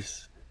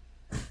 days.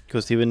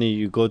 Because even if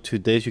you go 2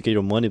 days, you get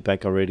your money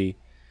back already.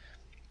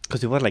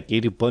 Because it was like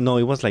 80 bucks. No,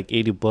 it was like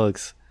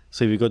 $80.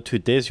 So if you go 2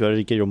 days, you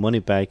already get your money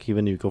back.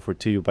 Even if you go for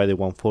 2, you buy the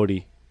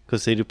 140.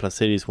 Because 80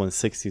 plus 80 is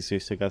 160, so you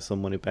still got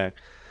some money back.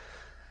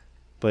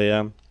 But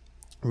yeah,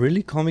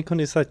 really, Comic Con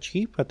is that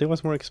cheap? I think it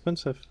was more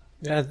expensive.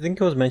 Yeah, I think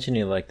it was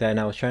mentioning it like that,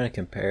 and I was trying to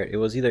compare it. It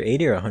was either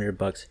 80 or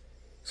 $100.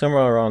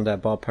 Somewhere around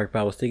that ballpark, but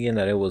I was thinking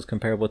that it was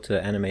comparable to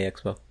Anime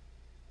Expo.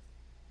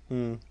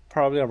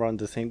 Probably around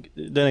the same.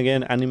 Then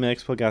again, Anime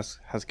Expo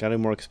has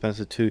gotten more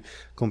expensive too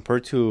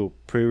compared to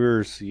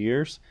previous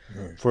years.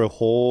 For a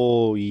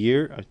whole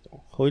year,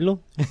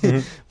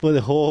 for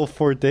the whole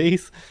 4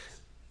 days,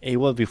 it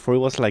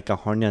was like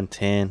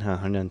 110,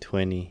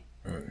 120.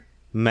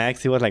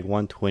 Max, it was like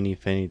 120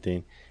 if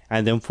anything,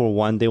 and then for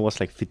 1 day it was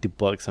like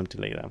 $50, something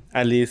like that.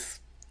 At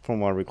least from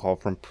what I recall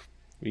from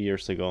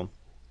years ago.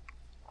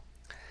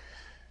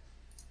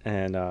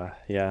 And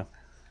yeah.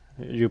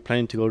 You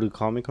planning to go to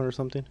Comic Con or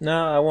something?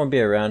 No, I won't be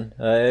around.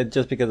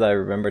 Just because I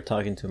remember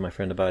talking to my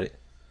friend about it.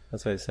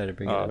 That's why I decided to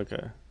bring it up.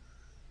 Okay.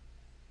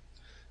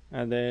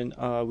 And then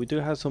we do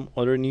have some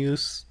other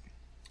news.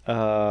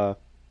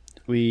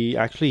 We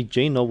actually,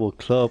 J Novel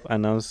Club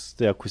announced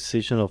the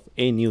acquisition of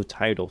 8 new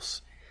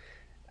titles.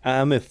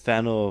 I'm a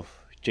fan of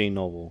J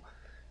Novel.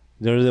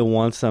 They're the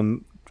ones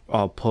that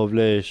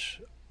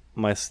publish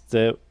my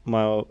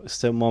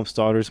stepmom's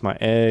daughters, my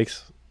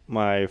ex,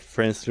 my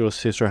friend's little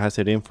sister has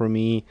it in for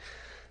me,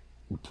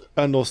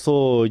 and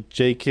also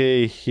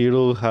JK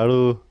Hiro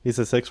Haru is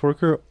a sex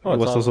worker. Oh, It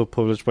was it's also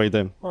published by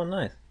them. Oh,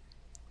 nice.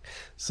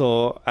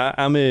 So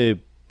I'm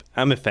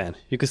a fan.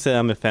 You could say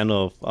I'm a fan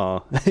of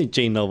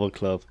J Novel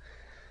Club.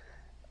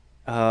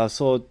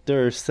 So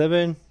there are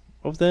 7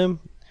 of them.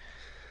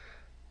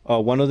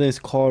 One of them is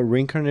called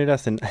Reincarnate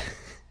as an.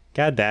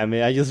 God damn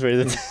it! I just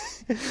read it.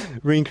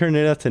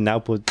 Reincarnate as an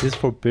apple. This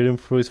forbidden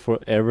fruit is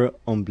forever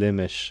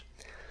unblemished.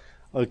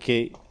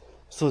 Okay,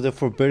 so the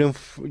forbidden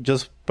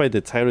just by the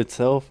title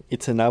itself,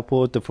 it's an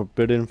apple. The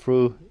forbidden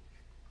fruit.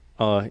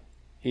 From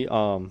you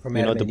Adam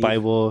know, the and Eve.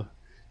 Bible,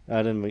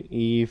 Adam and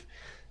Eve.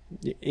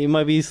 It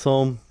might be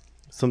something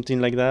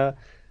like that.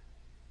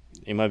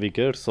 It might be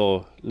good.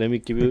 So let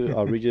me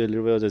I'll read you a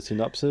little bit of the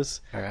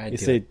synopsis. All right. It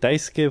says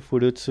Daisuke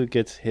Furutsu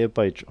gets hit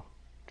by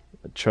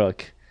a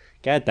truck.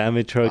 God damn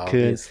it, truck.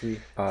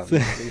 Obviously.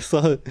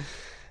 So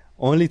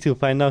only to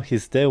find out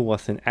his death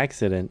was an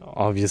accident,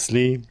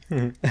 obviously.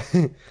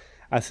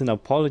 As an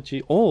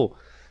apology. Oh,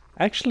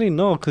 actually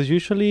no, because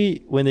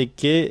usually when they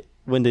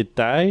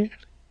die,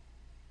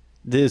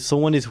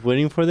 someone is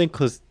waiting for them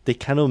because they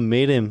kind of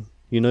made him.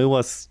 You know, it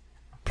was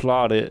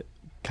plotted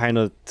kind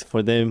of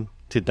for them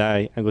to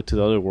die and go to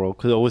the other world,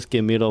 because they always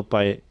get made up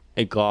by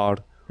a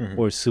god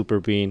or super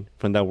being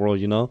from that world,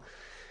 you know.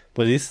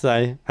 But this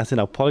time, as an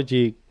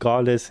apology,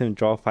 God lets him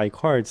draw 5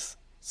 cards.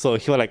 So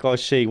he was like, oh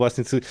shit, he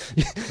wasn't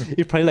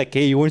he probably like,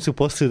 hey, you weren't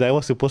supposed to die, I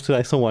was supposed to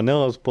die someone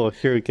else, but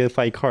here, get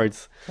 5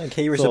 cards.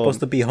 Okay, you were So-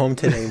 supposed to be home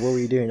today. What were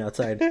you doing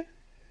outside?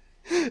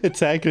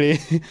 Exactly.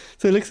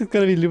 So it looks like it's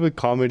gonna be a little bit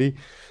comedy.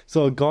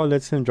 So God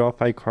lets him draw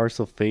 5 cards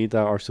of fate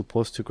that are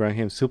supposed to grant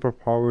him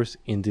superpowers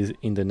in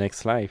the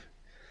next life.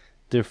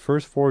 The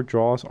first four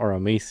draws are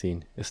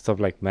amazing, stuff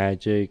like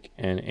magic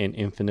and an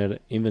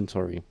infinite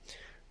inventory.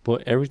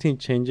 But everything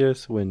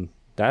changes when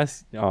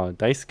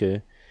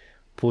Daisuke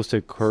pulls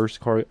the curse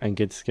card and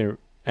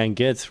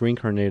gets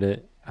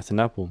reincarnated as an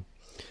apple.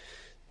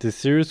 The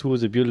series will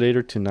debut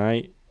later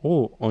tonight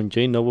on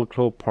J Novel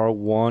Club Part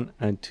 1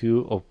 and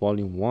 2 of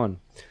Volume 1.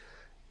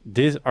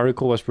 This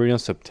article was written on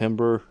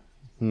September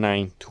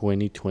 9,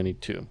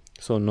 2022.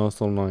 So not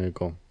so long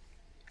ago.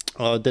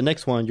 The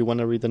next one, you want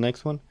to read the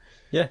next one?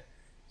 Yeah.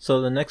 So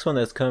the next one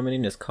that's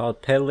coming is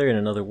called Peddler in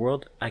Another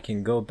World. I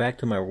can go back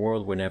to my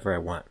world whenever I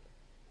want.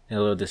 And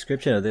a little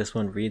description of this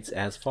one reads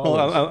as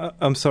follows.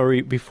 I'm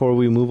sorry. Before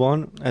we move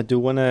on, I do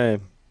want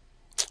to...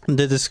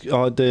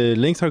 The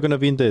links are going to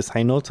be in the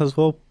side notes as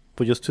well.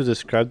 But just to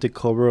describe the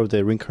cover of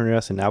the Reincarnated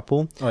as an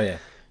Apple. Oh, yeah.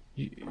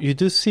 You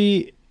do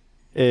see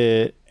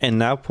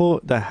an apple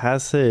that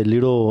has a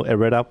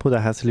red apple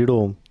that has a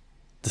little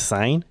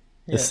design,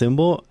 a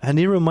symbol. And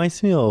it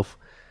reminds me of...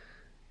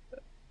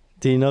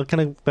 Do you know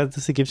kind of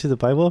fantasy gives you the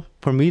Bible?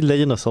 For me,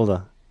 Legend of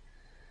Zelda.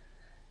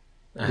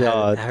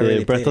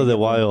 The Breath of the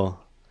Wild.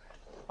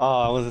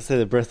 Oh, I was to say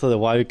the Breath of the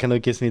Wild kind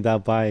of gives me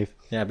that vibe.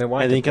 Yeah, I've been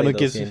wanting to play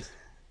those games.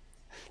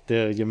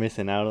 Dude, you're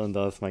missing out on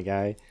those, my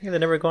guy. Yeah, they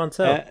never go on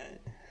sale.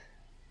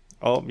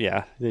 Oh,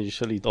 yeah, they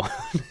usually don't.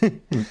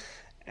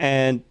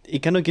 And it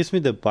kind of gives me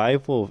the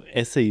vibe of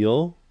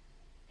SAO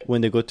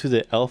when they go to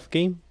the elf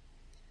game.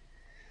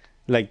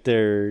 Like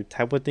their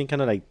type of thing,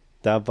 kind of like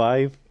that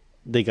vibe.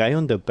 The guy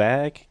on the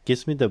back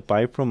gives me the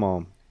vibe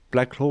from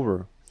Black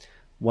Clover.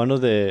 One of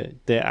the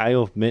Eye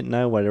of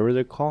Midnight, whatever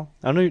they're called.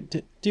 I don't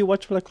know. Do you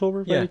watch Black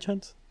Clover by any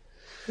chance?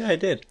 Yeah, I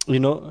did. You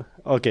know,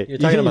 okay. You're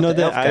talking about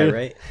the elf guy,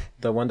 right?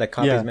 The one that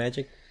copies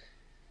magic?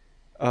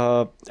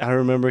 I don't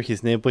remember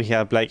his name, but he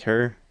had black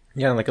hair.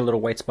 Yeah, like a little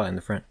white spot in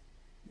the front.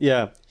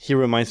 Yeah, he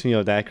reminds me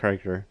of that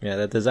character. Yeah,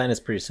 the design is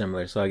pretty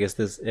similar. So I guess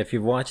if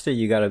you've watched it,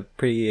 you got a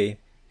pretty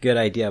good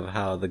idea of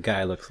how the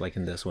guy looks like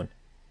in this one.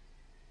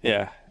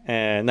 Yeah.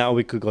 And now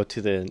we could go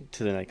to the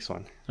next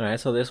one.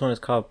 Alright, so this one is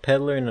called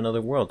Peddler in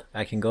Another World.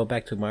 I can go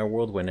back to my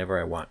world whenever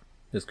I want.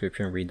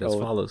 Description reads as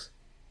follows.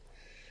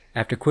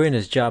 After quitting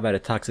his job at a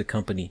toxic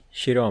company,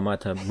 Shiro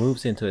Amata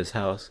moves into his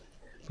house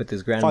with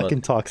his grandmother.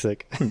 Fucking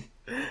toxic.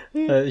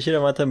 Shiro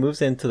Amata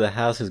moves into the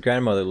house his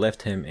grandmother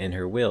left him in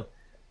her will.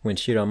 When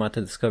Shiro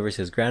Amata discovers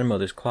his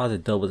grandmother's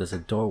closet doubles as a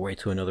doorway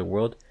to another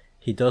world,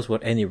 he does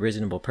what any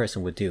reasonable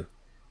person would do.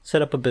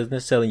 Set up a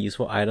business selling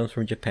useful items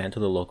from Japan to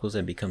the locals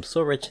and becomes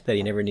so rich that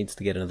he never needs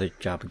to get another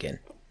job again.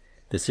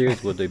 The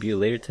series will debut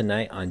later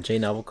tonight on J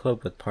Novel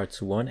Club with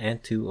parts 1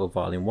 and 2 of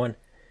Volume 1.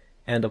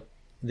 And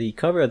the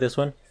cover of this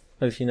one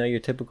looks, your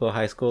typical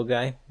high school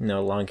guy,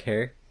 long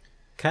hair.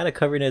 Kind of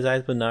covering his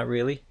eyes, but not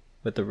really.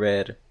 With the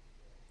red,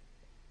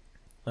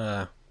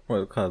 what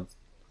is it called?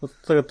 What's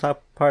the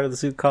top part of the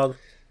suit called?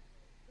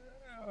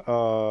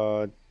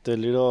 The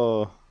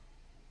little,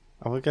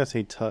 I was gonna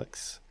say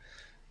tux.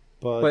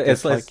 But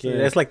it's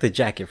like the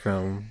jacket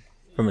from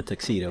a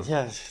tuxedo.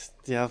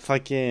 Yeah,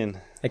 fucking.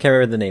 I can't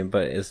remember the name,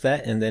 but it's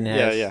that, and then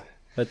has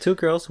two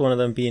girls, one of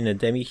them being a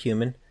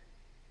demi-human,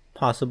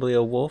 possibly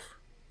a wolf,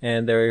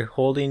 and they're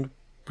holding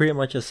pretty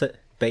much a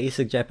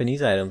basic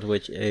Japanese items,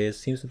 which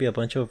seems to be a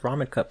bunch of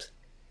ramen cups,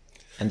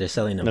 and they're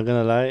selling them. Not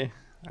gonna lie,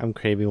 I'm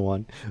craving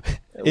one.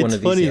 It's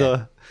funny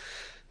though.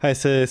 I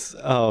says,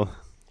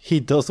 he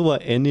does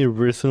what any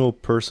reasonable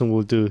person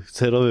will do: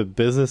 set up a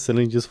business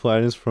selling useful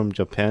items from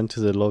Japan to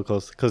the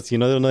locals, because they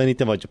don't know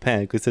anything about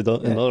Japan because they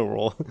don't another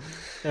world.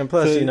 And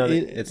plus,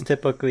 it's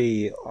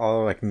typically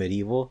all like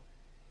medieval.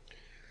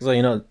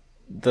 So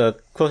the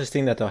closest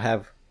thing that they'll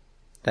have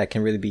that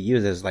can really be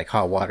used is like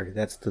hot water.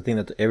 That's the thing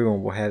that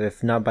everyone will have.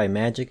 If not by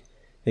magic,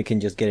 they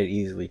can just get it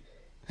easily.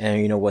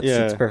 And what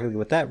sits perfectly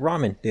with that?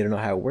 Ramen. They don't know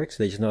how it works.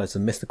 They just know it's a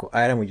mystical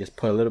item. We just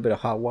put a little bit of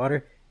hot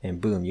water, and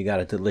boom, you got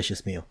a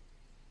delicious meal.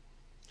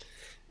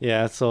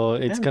 Yeah, so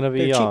it's gonna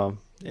be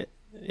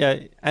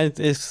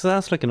it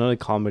sounds like another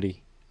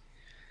comedy.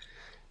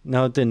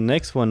 Now the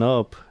next one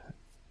up,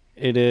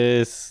 it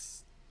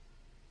is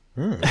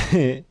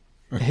it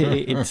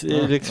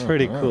looks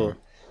pretty cool.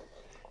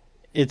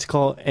 It's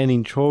called An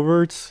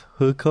Introvert's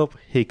Hookup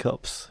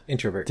Hiccups.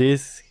 Introvert.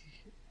 This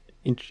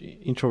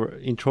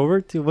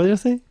introvert. What did you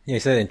say? Yeah, you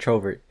said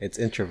introvert. It's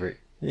introvert.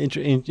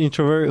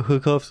 Introvert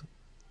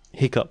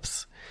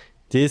hiccups.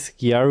 This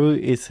Gyaru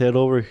is head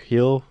over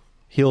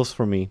heels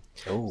for me.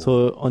 Oh.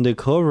 So on the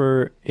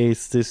cover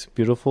is this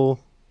beautiful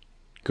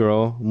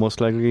girl,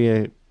 most likely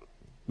it's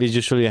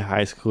usually a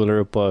high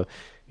schooler, but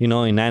in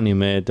anime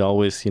they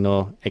always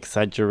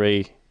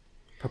exaggerate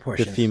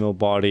proportions. The female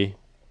body.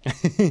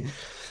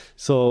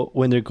 So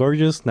when the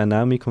gorgeous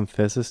Nanami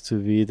confesses to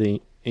be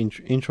the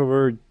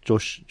introvert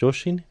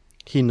Joshin,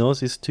 he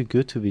knows it's too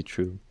good to be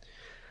true.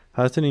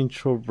 How's an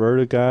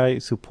introverted guy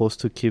supposed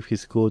to keep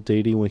his cool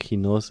dating when he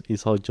knows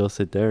it's all just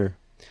a dare?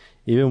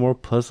 Even more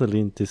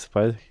puzzling,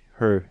 despite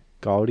her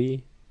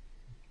gaudy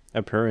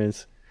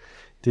appearance,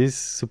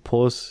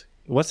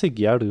 what's a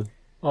gyaru?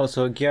 Oh,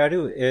 so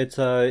gyaru, it's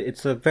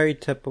a very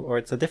typical, or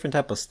it's a different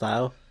type of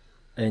style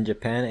in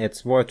Japan.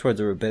 It's more towards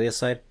the rebellious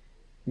side.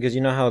 Because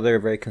you know how they're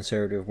very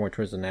conservative, more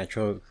towards the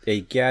natural.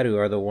 A gyaru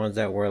are the ones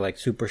that wear like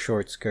super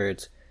short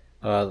skirts,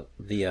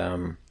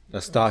 the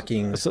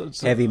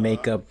stockings, heavy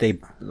makeup. They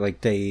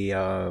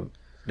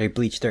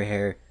bleach their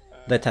hair,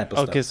 that type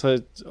of Okay,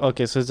 stuff. so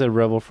it's a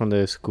rebel from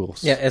the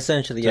schools. Yeah,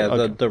 essentially, yeah,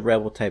 Okay. the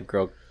rebel type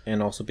girl,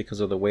 and also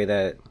because of the way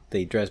that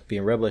they dress,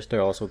 being rebellish,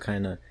 they're also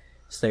kind of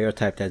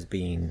stereotyped as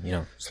being,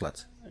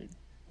 sluts.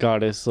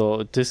 Got it.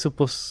 So this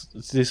supposed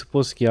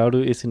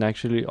Gyaru isn't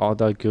actually all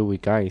that good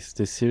with guys.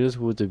 The series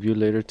will debut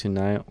later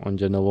tonight on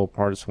Genovo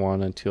Parts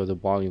 1 and 2 of the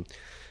volume.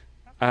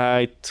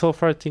 So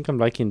far I think I'm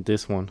liking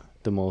this one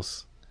the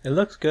most. It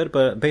looks good,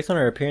 but based on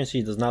her appearance,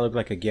 she does not look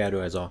like a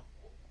gyaru at all.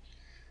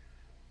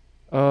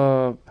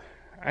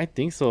 I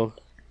think so.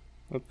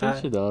 I think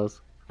she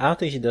does. I don't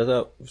think she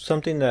does.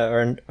 Something that,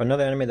 or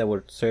another anime that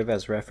would serve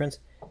as reference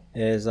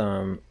is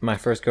My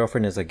First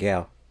Girlfriend is a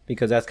Gal.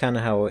 Because that's kind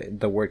of how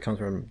the word comes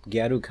from.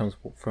 Gyaru comes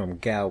from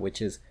gal,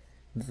 which is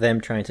them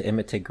trying to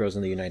imitate girls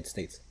in the United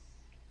States.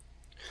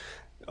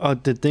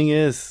 The thing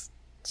is,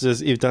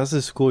 just if that's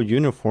a school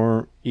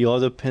uniform, it all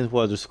depends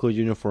what the school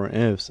uniform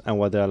is and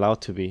what they're allowed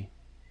to be.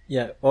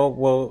 Yeah,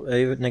 well,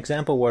 an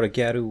example what a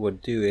gyaru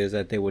would do is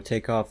that they would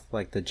take off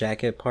like the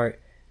jacket part.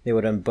 They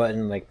would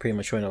unbutton, like pretty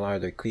much showing a lot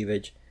of their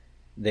cleavage.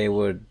 They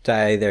would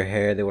dye their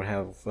hair. They would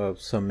have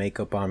some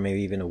makeup on,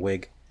 maybe even a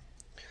wig.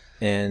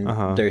 And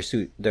their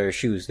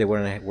shoes, they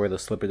wouldn't wear the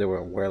slippers. They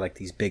would wear like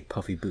these big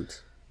puffy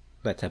boots,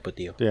 that type of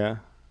deal. Yeah.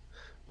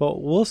 Well,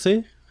 we'll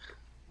see.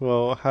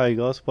 Well, how it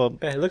goes, but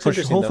yeah, it looks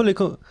interesting. Hopefully,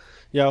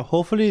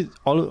 hopefully,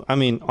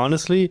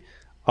 honestly,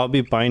 I'll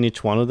be buying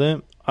each one of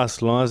them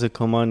as long as they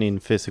come out in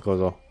physical,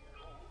 though.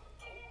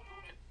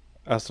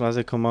 As long as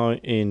they come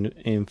out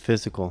in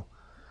physical.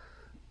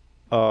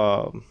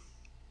 Yeah.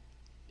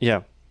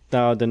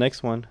 Now the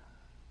next one.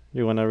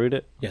 You wanna read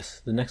it?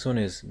 Yes. The next one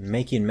is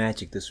Making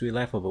Magic: The Sweet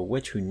Life of a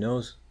Witch Who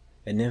Knows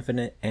an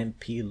Infinite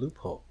MP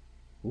Loophole.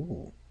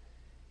 Ooh.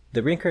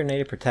 The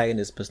reincarnated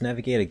protagonist must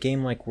navigate a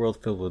game-like world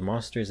filled with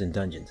monsters and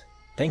dungeons.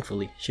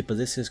 Thankfully, she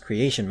possesses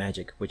creation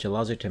magic, which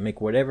allows her to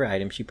make whatever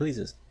item she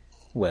pleases.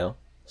 Well,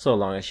 so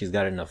long as she's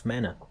got enough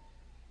mana.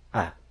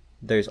 Ah,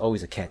 there's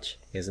always a catch,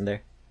 isn't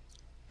there?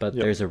 But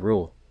Yep. there's a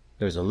rule.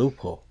 There's a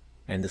loophole.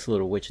 And this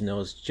little witch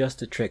knows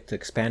just a trick to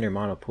expand her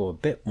mana pool a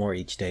bit more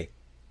each day.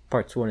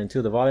 Parts 1 and 2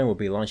 of the volume will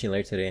be launching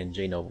later today in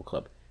J Novel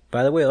Club.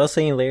 By the way, us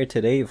saying later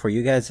today, for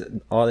you guys,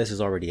 all this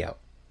is already out.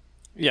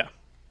 Yeah.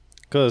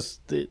 Because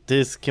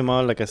this came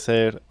out, like I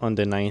said, on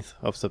the 9th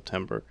of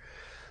September.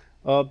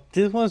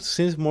 This one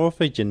seems more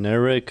of a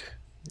generic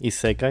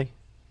isekai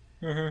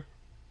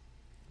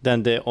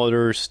than the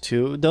others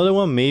two. The other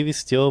one maybe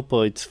still,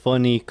 but it's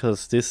funny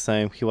because this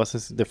time he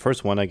wasn't the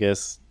first one. I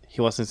guess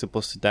he wasn't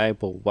supposed to die,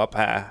 but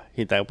wapa,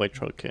 he died by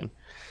choking.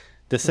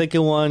 The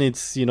second one, it's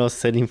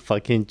set in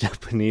fucking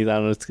Japanese. I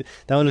don't know.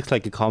 That one looks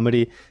like a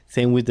comedy.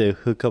 Same with the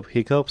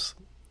hiccups.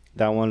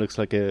 That one looks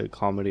like a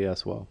comedy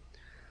as well.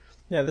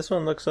 Yeah, this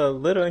one looks a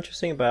little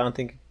interesting, but I don't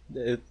think,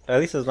 at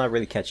least it's not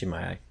really catching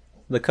my eye.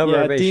 The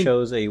cover of it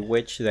shows a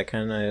witch that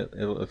kind of,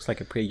 it looks like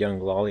a pretty young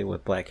lolly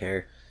with black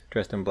hair,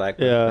 dressed in black,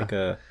 with like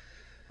a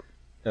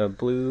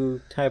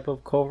blue type of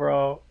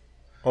overall,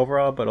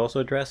 but also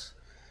a dress.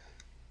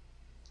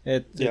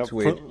 It's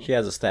weird. She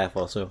has a staff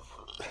also.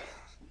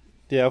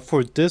 Yeah,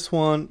 for this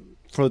one,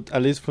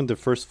 at least from the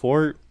first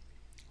 4,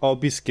 I'll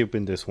be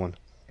skipping this one.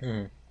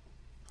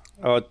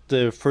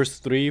 The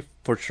first 3,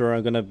 for sure,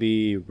 I'm gonna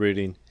be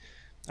reading.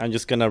 I'm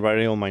just gonna write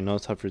it on my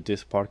notes after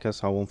this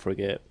podcast, so I won't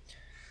forget.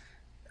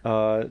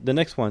 The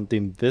next one, The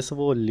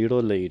Invisible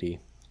Little Lady.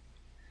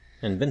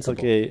 Invincible.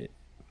 Okay.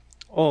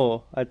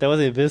 Oh, that was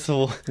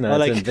invisible. No,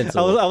 it's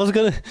invincible. I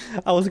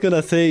was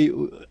gonna say,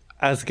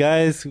 as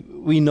guys,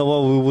 we know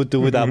what we would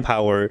do with that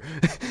power,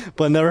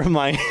 but never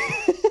mind.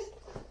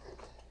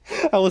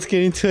 I was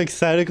getting too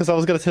excited because I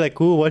was gonna say like,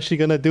 "Ooh, what's she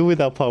gonna do with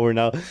that power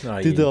now?"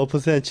 Do the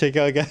opposite and check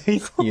out,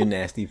 guys. You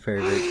nasty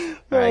pervert!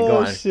 All right, go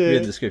on. Shit.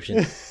 Read the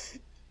description.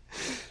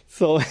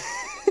 So,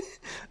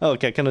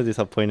 okay, kind of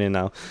disappointed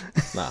now.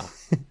 Nah.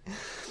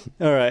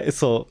 All right,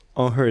 so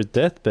on her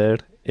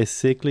deathbed, a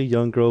sickly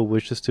young girl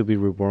wishes to be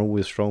reborn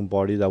with a strong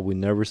body that will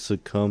never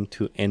succumb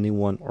to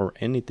anyone or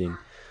anything.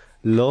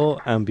 Lo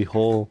and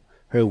behold,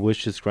 her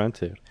wish is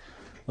granted.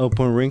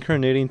 Upon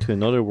reincarnating to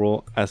another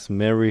world as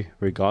Mary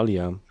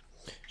Regalia,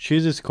 she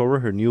discovered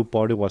her new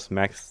body was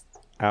maxed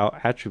out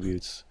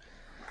attributes,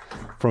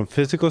 from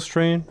physical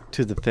strength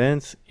to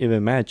defense,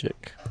 even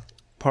magic.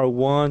 Part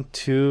 1,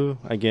 2,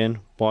 again,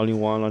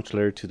 Volume 1 launched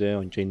later today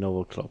on J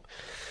Novel Club.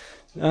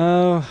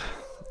 I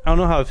don't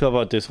know how I feel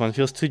about this one. It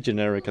feels too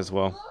generic as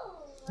well.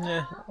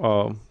 Yeah.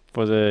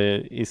 For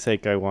the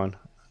Isekai one.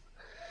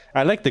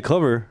 I like the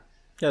cover.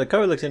 Yeah, the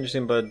cover looks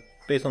interesting, but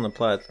based on the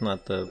plot, it's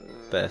not the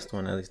best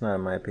one, at least not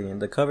in my opinion.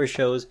 The cover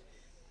shows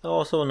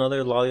also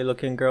another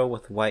lolly-looking girl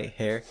with white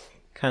hair,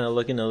 kind of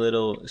looking a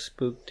little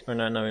spooked or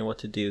not knowing what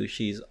to do.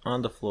 She's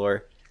on the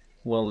floor,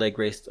 one leg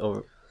raised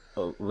over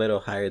a little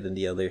higher than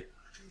the other,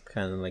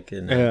 kind of like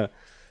in a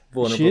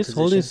vulnerable She is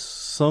position. holding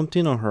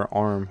something on her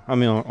arm. I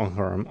mean,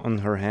 on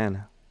her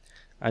hand.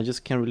 I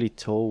just can't really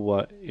tell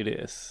what it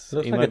is. It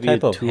looks It like might a be a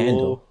type of tool,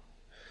 handle.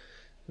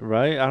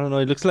 right? I don't know.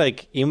 It looks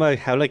like it might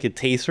have like a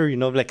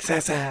taser, like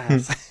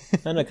sass.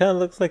 And it kind of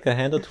looks like a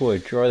handle to a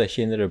drawer that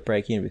she ended up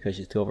breaking because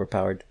she's too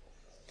overpowered.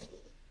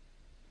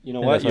 You know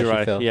And what? that's why You're she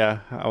right. fell. Yeah,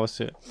 I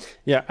was.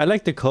 Yeah, I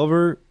like the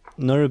cover.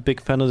 Not a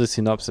big fan of the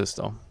synopsis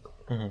though.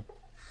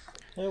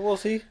 We'll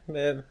see.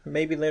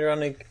 Maybe later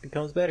on it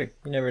becomes better.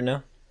 You never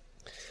know.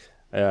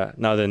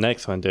 Now the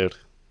next one, dude.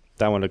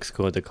 That one looks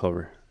cool. The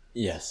cover.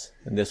 Yes,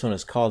 and this one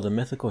is called The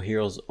Mythical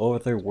Heroes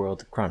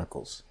Otherworld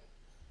Chronicles.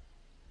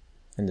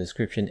 And the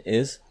description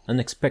is,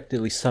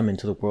 unexpectedly summoned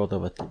to the world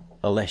of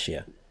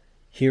Alesia,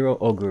 hero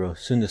Oguro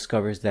soon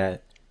discovers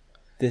that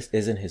this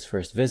isn't his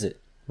first visit.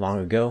 Long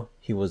ago,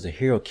 he was the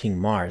hero King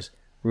Mars,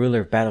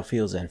 ruler of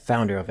battlefields and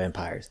founder of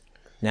empires.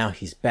 Now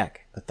he's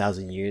back,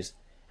 1,000 years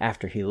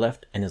after he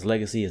left, and his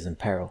legacy is in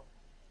peril.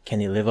 Can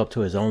he live up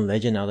to his own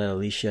legend now that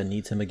Alicia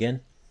needs him again?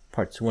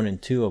 Parts 1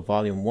 and 2 of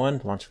Volume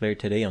 1 launched later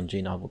today on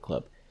J Novel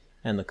Club.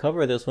 And the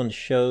cover of this one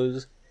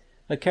shows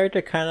a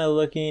character kind of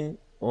looking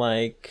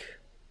like...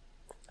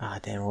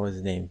 what was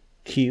his name?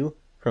 Q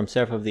from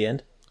Seraph of the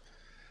End.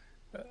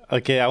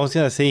 Okay, I was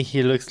gonna say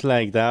he looks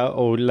like that,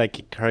 or like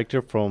a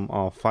character from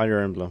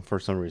Fire Emblem for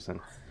some reason.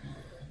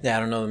 Yeah,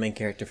 I don't know the main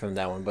character from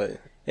that one, but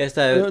it's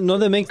that... Not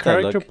the main that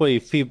character, look. but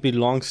if he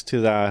belongs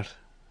to that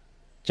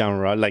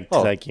genre, like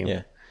to that game.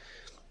 Yeah.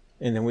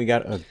 And then we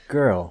got a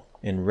girl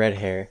in red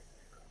hair.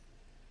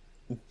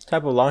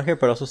 Type of long hair,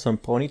 but also some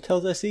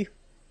ponytails I see.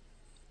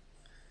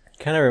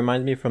 Kind of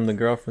reminds me from the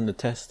girl from the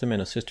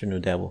Testament of Sister No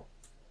Devil.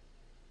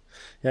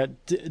 Yeah,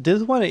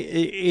 this one,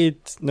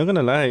 it's not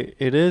gonna lie,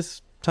 it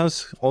is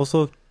sounds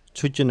also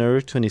too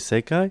generic to an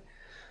isekai,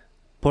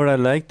 but I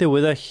like the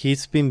way that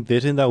he's been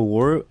bitten that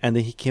world and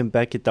then he came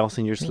back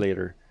 1,000 years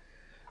later.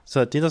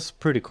 So I think that's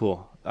pretty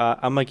cool.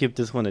 I might give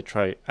this one a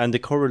try, and the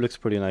cover looks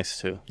pretty nice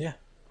too. Yeah.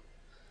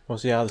 We'll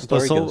see how the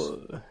But story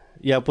goes.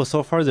 yeah, but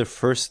so far the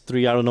first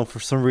three, I don't know, for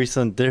some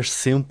reason they're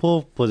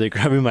simple, but they're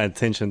grabbing my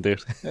attention,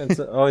 dude. It's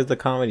always the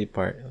comedy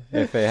part.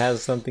 If it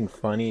has something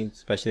funny,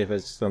 especially if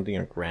it's something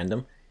like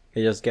random,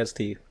 it just gets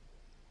to you.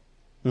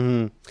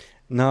 Hmm.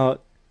 Now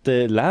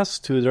the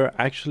last two, they're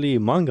actually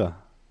manga.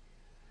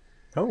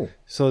 Oh.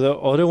 So the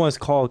other one's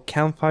called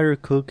Campfire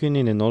Cooking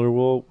in Another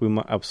World with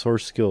My Absurd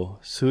Skill,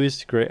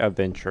 Sui's Great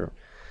Adventure.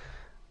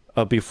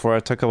 Before I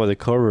talk about the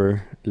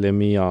cover, let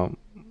me I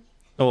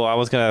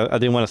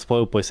didn't want to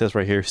spoil it, but it says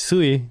right here,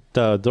 Sui,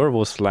 the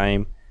adorable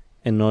slime,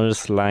 another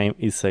slime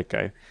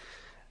isekai.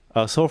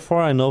 So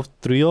far I know of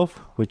three of,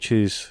 which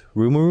is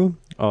Rumuru,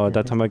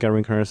 that time I got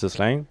reincarnated as a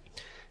slime.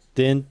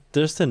 Then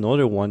there's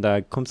another one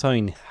that comes out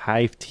in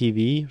Hive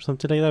TV or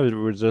something like that,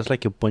 where there's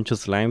like a bunch of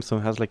slime.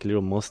 Someone has like a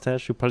little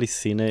mustache. You've probably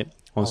seen it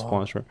on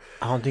Sponsor.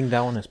 I don't think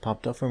that one has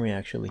popped up for me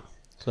actually.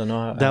 So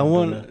no. That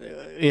one,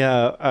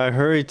 yeah, I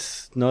heard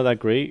it's not that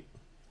great.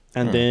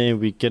 And then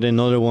we get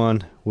another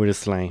one with a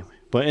slime.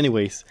 But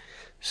anyways,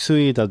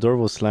 Sui, the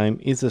adorable slime,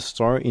 is a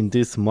star in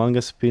this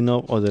manga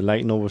spin-off of the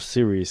light novel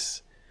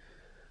series.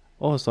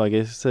 Oh, so I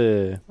guess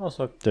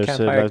Also, there's a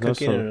Campfire light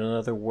Cooking novel. in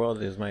Another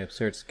World is My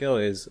Absurd Skill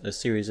is a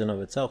series in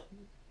of itself.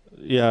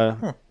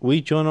 Yeah,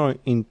 we join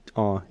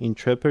our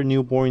intrepid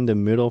newborn in the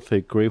middle of a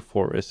great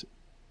forest.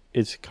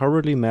 Its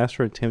cowardly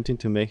master attempting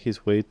to make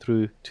his way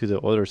through to the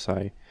other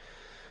side.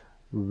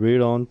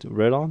 Read on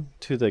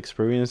to the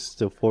experience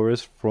the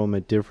forest from a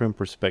different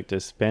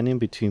perspective, spanning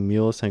between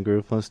mules and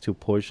griffins to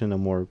poison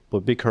and more.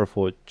 But be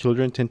careful,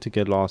 children tend to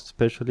get lost,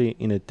 especially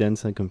in a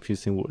dense and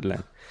confusing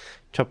woodland.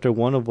 Chapter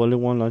 1 of Volume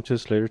 1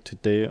 launches later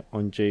today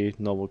on J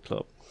Novel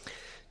Club.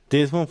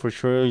 This one for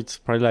sure, it's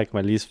probably like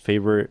my least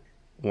favorite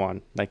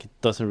one. Like, it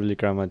doesn't really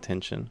grab my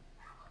attention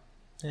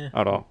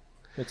at all.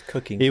 It's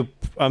cooking.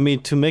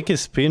 To make a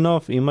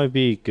spin-off, it might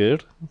be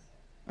good.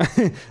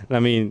 I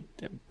mean,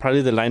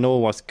 probably the line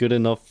novel was good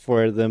enough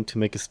for them to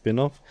make a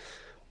spin-off.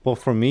 But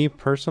for me,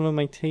 personally,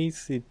 my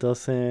taste, it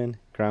doesn't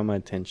grab my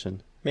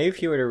attention. Maybe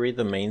if you were to read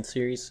the main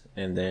series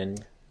and then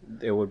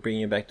it would bring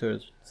you back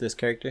to this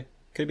character.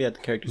 Could be that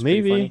the character's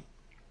pretty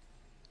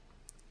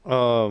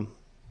funny.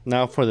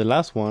 Now for the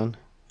last one,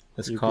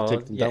 It's you called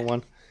could take that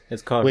one.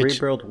 It's called Which-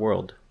 Rebuild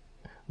World.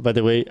 By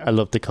the way, I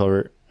love the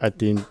cover. I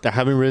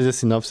haven't read the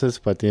synopsis,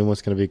 but I think it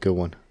was gonna be a good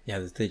one. Yeah,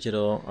 this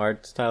digital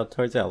art style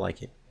towards it, I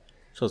like it.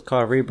 So it's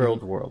called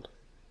Rebuild World.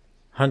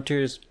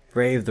 Hunters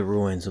brave the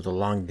ruins of the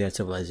long dead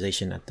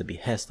civilization at the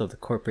behest of the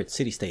corporate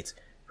city-states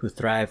who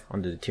thrive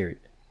on the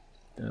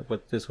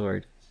what's this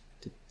word?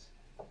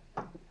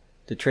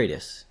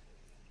 Detritus.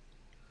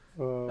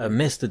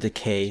 Amidst the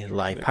decay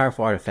lie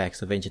powerful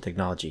artifacts of ancient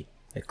technology,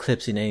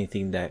 eclipsing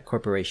anything that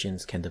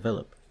corporations can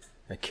develop.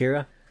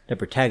 Akira, the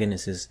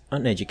protagonist, is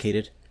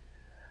uneducated,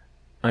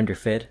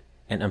 underfed,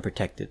 and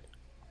unprotected.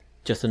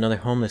 Just another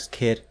homeless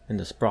kid in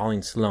the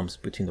sprawling slums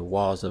between the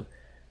walls of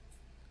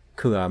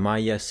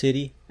Kuamaya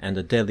City and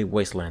the deadly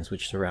wastelands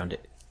which surround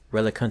it.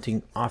 Relic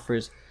hunting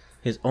offers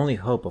his only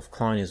hope of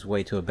clawing his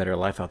way to a better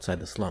life outside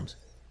the slums.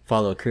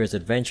 Follow Akira's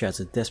adventure as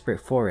a desperate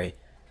foray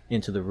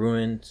into the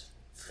ruin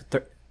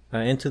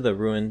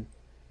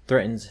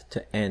threatens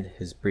to end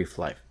his brief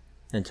life.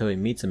 until he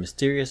meets a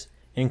mysterious,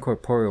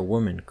 incorporeal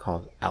woman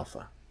called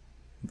Alpha.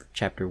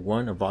 Chapter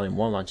 1 of Volume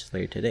 1 launches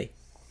later today.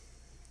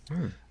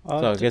 So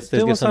I guess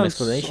this gives some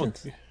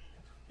explanations.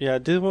 Yeah,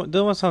 this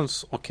one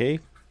sounds okay.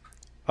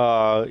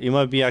 It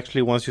might be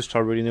actually, once you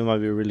start reading it, might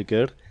be really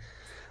good.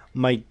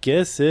 My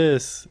guess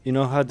is, you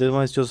know how this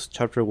one is just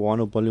chapter 1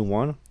 of volume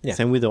 1? Yeah.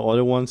 Same with the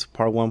other ones,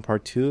 part 1,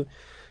 part 2.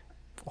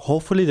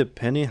 Hopefully,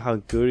 depending how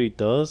good it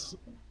does,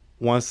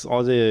 once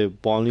all the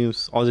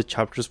volumes, all the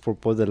chapters for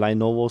both the light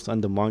novels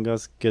and the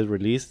mangas get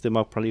released, they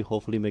might probably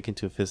hopefully make it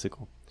into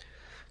physical.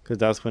 Because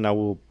that's when I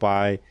will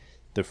buy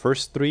the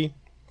first 3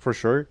 for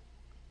sure.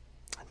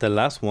 The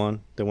last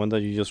one, the one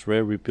that you just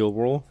read, Rebuild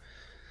World.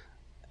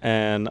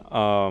 And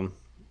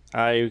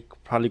I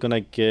probably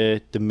gonna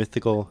get the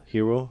Mythical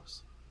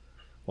Heroes,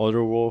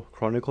 Otherworld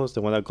Chronicles,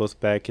 the one that goes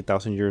back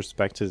 1,000 years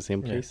back to the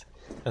same place.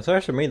 As far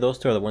as for me, those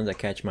two are the ones that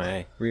catch my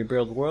eye.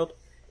 Rebuild World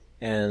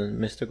and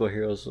Mystical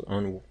Heroes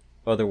on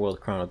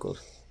Otherworld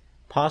Chronicles.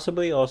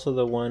 Possibly also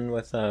the one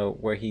with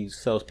where he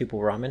sells people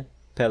ramen,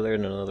 Peddler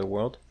in Another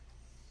World.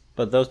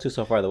 But those two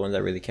so far are the ones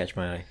that really catch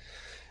my eye.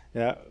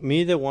 Yeah,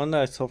 me, the one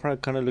that so far I'm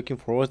kind of looking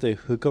forward to,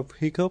 the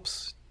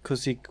Hiccups,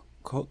 because it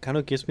kind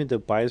of gives me the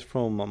vibes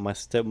from my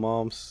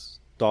stepmom's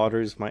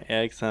daughters, my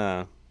ex,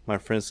 my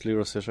friend's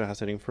little sister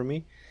has it in for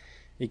me.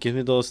 It gives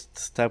me those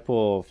type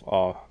of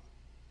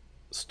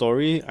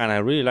story, and I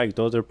really like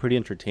those. They're pretty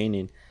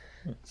entertaining.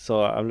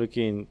 So I'm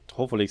looking,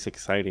 hopefully it's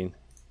exciting,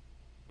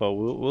 but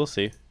we'll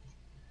see.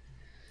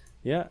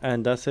 Yeah,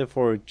 and that's it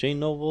for J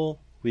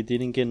Novel. We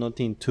didn't get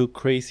nothing too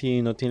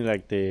crazy, nothing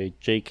like the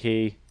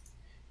JK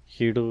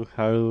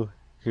Haru.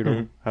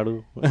 You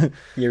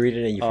read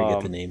it and you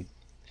forget the name.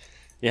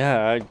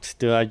 Yeah,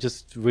 I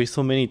just read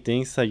so many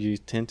things that you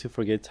tend to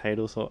forget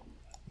titles. So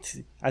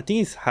I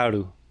think it's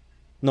Haru.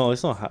 No,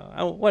 it's not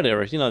Haru.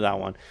 Whatever, you know that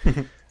one.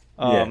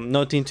 Yeah.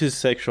 Nothing too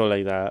sexual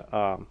like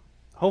that.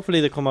 Hopefully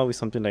they come out with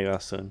something like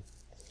that soon.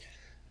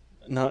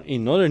 Now,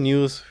 in other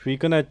news, we're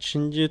gonna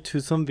change it to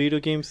some video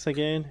games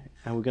again,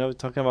 and we're gonna be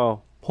talking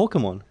about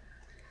Pokemon.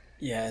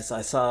 Yes,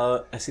 I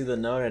see the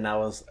note and I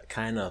was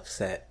kind of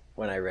upset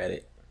when I read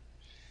it.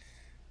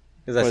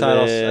 Because I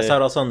saw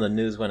it also on the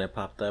news when it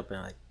popped up, and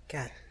I'm like,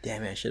 God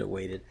damn it, I should have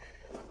waited.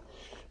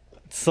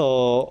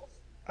 So,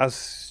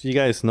 as you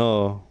guys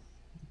know,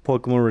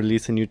 Pokemon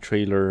released a new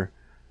trailer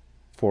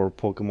for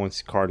Pokemon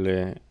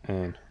Scarlet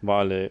and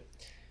Violet.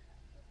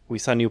 We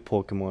saw new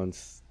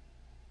Pokemons,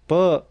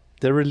 but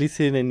they're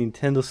releasing a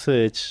Nintendo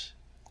Switch.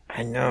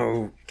 I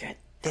know. God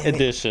damn it.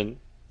 Edition.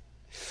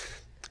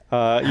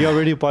 You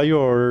already bought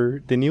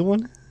the new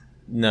one?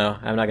 No,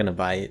 I'm not gonna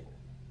buy it.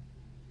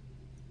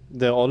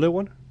 The older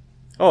one?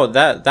 Oh,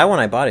 that one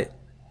I bought it.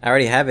 I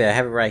already have it. I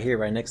have it right here,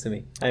 right next to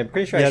me. I'm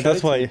pretty sure I showed it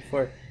to you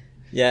before.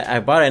 Yeah, I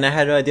bought it, and I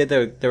had no idea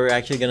they were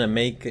actually gonna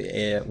make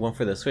one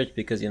for the Switch,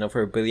 because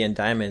for Brilliant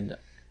Diamond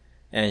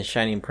and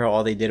Shining Pearl,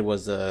 all they did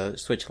was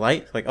Switch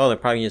Lite. Like, oh, they're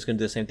probably just gonna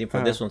do the same thing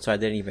for this one, so I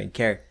didn't even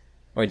care,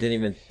 or I didn't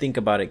even think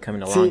about it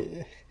coming along.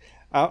 See,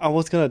 I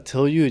was gonna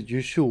tell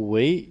you should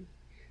wait,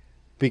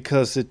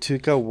 because it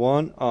took out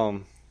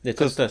one.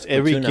 Because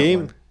every game.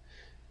 One.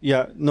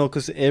 Yeah, no,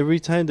 because every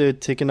time they're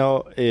taking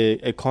out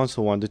a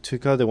console one, they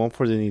took out the one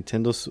for the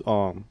Nintendo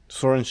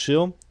Sword and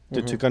Shield.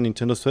 They took out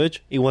Nintendo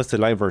Switch. It was the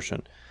live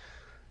version.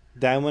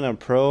 Diamond and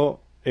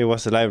Pro, it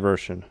was the live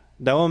version.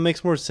 That one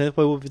makes more sense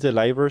why it would be the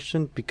live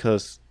version,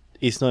 because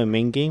it's not a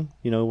main game.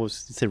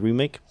 It's a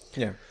remake.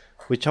 Yeah.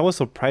 Which I was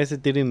surprised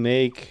it didn't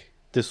make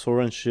the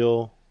Sword and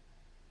Shield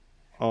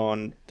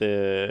on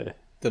the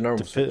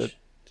normal Switch.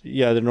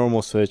 Yeah, the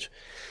normal Switch.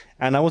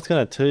 And I was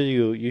gonna tell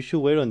you, you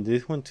should wait on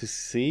this one to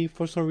see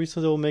for some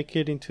reason they'll make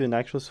it into an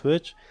actual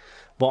Switch.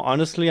 But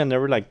honestly, I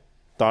never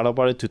thought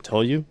about it to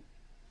tell you.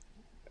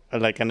 I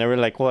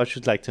never I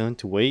should tell him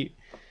to wait.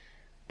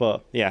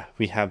 But yeah,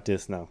 we have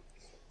this now.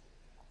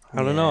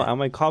 I don't know. I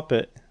might cop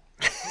it.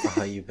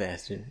 Oh, you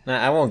bastard! Nah,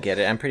 I won't get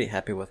it. I'm pretty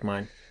happy with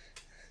mine.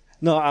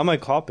 No, I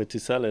might cop it to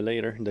sell it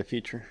later in the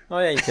future. Oh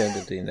yeah, you could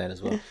end up doing that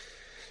as well.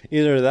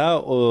 Either that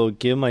or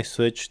give my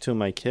Switch to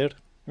my kid.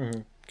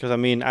 Because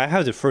I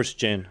have the first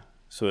gen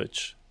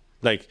Switch,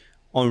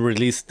 on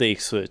release day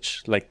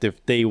Switch, the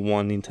day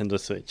one Nintendo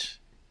Switch.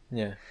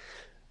 Yeah.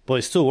 But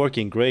it's still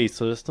working great,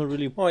 so there's not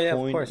really point.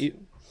 Of course.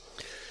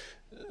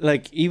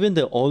 Even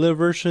the older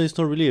version is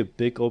not really a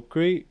big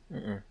upgrade.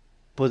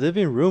 But there've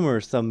been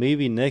rumors that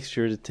maybe next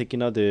year they're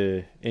taking out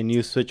a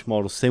new Switch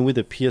model. Same with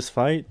the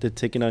PS5, they're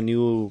taking out a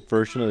new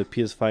version of the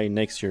PS5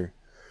 next year.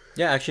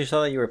 Yeah, I actually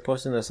saw that you were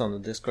posting this on the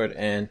Discord,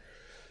 and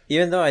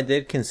even though I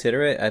did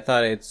consider it, I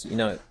thought it's,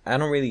 I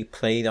don't really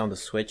play it on the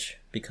Switch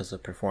because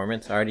of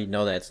performance. I already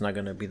know that it's not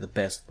going to be the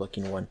best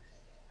looking one.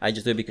 I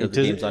just do it because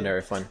the games on there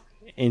are fun.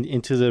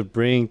 Into the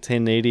bring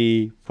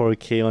 1080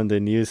 4K on the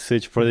new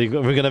Switch, we're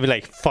going to be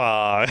like,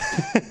 fuck.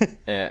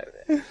 Yeah.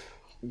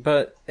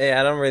 But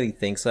I don't really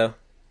think so.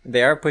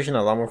 They are pushing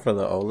a lot more for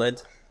the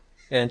OLED.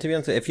 And to be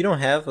honest, if you don't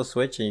have a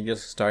Switch and you're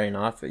just starting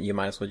off, you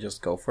might as well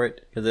just go for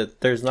it. Because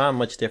there's not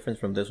much difference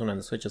from this one and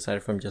the Switch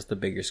aside from just the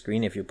bigger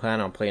screen if you plan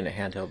on playing a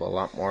handheld a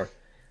lot more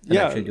than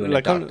actually doing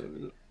a dock.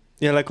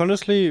 Yeah, like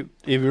honestly,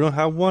 if you don't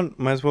have one,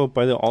 might as well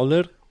buy the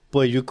OLED.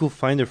 But you could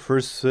find the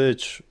first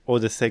Switch or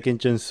the second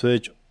gen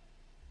Switch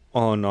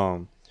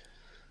on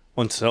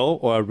sale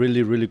or a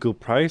really really good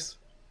price.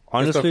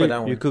 Let's go for Honestly,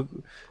 that you one.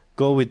 could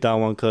go with that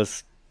one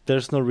because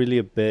there's not really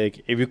a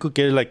big. If you could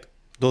get like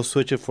those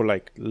switches for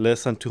like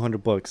less than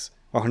 $200,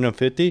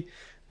 150,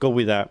 go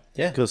with that.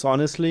 Yeah. Because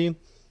honestly,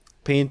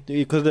 paying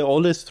because the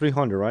OLED is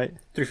 300, right?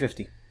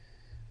 350.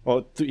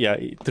 Oh, yeah,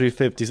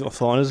 350. So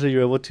honestly,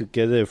 you're able to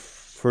get the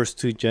first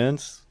two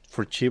gens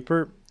for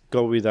cheaper.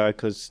 Go with that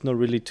because it's not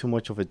really too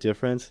much of a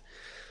difference.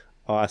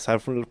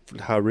 Aside from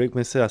how Rick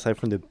said, aside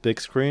from the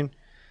big screen,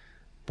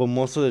 but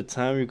most of the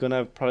time you're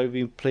gonna probably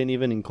be playing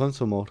even in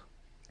console mode,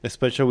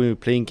 especially when you're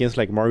playing games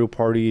like Mario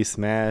Party,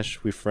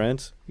 Smash with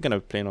friends. You're gonna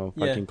be playing on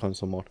Yeah. fucking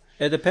console mode.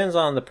 It depends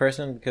on the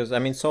person because I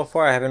mean, so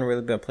far I haven't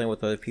really been playing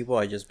with other people.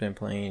 I just been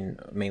playing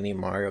mainly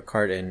Mario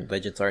Kart and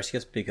Legends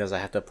Arceus because I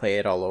have to play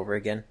it all over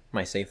again.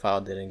 My save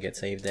file didn't get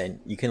saved, and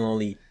you can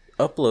only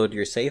upload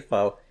your save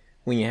file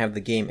when you have the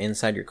game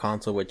inside your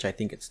console, which I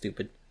think it's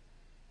stupid.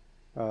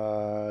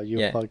 You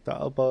Yeah. fucked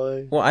up,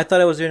 boy. Well, I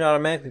thought it was doing it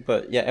automatically,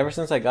 but yeah, ever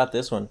since I got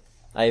this one,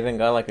 I even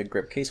got like a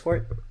grip case for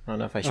it. I don't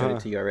know if I showed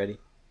it to you already.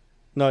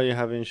 No, you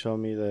haven't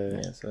shown me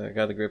the. Yeah, so I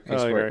got the grip case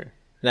Oh, for right. it,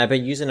 and I've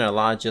been using it a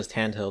lot just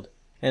handheld,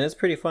 and it's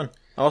pretty fun.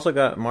 I also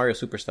got Mario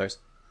Superstars.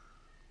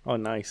 Oh,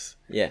 nice.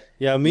 Yeah,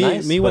 Yeah, me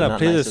Nice, me when but I not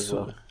play nice this. as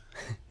well.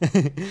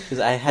 Because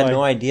I had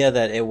no idea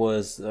that it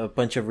was a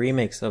bunch of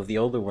remakes of the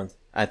older ones.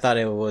 I thought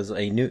it was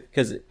a new,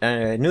 because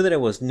I knew that it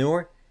was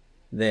newer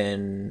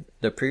than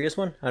the previous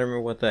one. I don't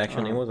remember what the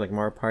actual name was, like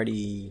Mario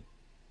Party.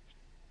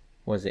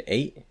 Was it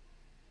 8?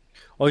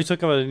 Oh, you're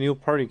talking about the new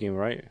party game,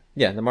 right?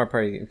 Yeah, the Mario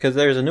Party, because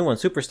there's a new one,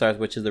 Superstars,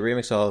 which is the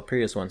remix of all the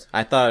previous ones.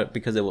 I thought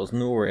because it was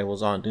newer, it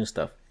was all new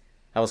stuff.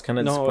 I was kind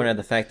of No. disappointed at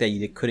the fact that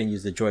you couldn't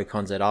use the Joy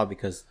Cons at all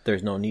because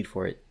there's no need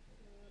for it.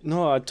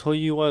 No, I told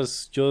you it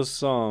was just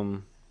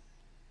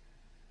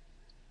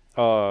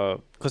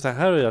because I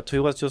had it. I told you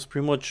it was just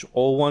pretty much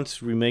old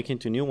ones remake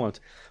into new ones,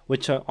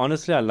 which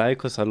honestly I like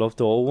because I love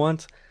the old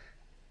ones.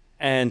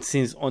 And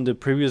since on the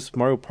previous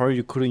Mario Party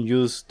you couldn't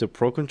use the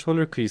Pro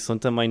controller because you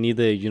sometimes might need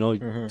the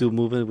do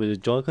movement with the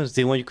Joy-Cons,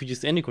 this one you could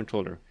use any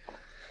controller.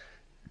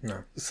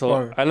 No. So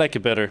Well- I like it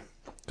better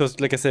because,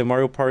 like I said,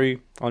 Mario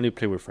Party I only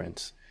play with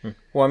friends.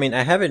 Well, I mean,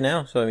 I have it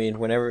now, so I mean,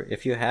 whenever,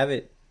 if you have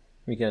it,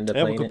 we can end up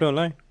Yeah, we playing could it. play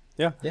online.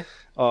 Yeah. Yeah.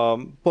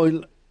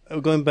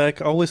 But going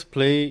back, I always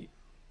play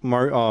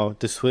Mario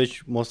the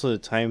Switch most of the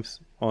times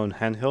on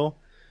handheld,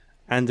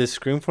 and the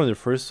screen from the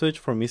first Switch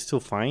for me is still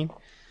fine.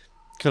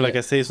 Cause like Yeah.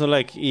 I say, it's not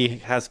like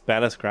it has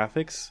badass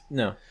graphics.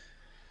 No.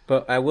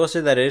 But I will say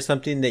that it is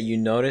something that you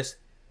notice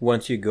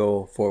once you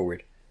go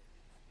forward.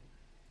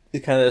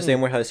 It's kind of the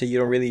same way how I say you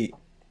don't really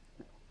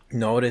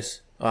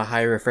notice a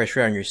high refresh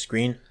rate on your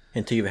screen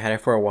until you've had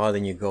it for a while,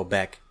 then you go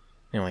back.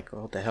 And you're like,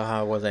 what the hell,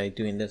 how was I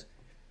doing this?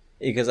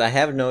 Because I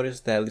have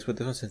noticed that, at least with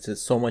this one, since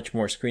it's so much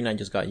more screen, I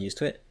just got used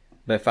to it.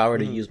 But if I were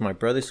to use my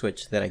brother's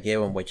Switch that I gave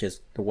him, which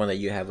is the one that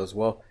you have as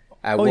well,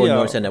 I will yeah.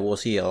 notice that I will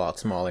see it a lot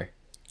smaller.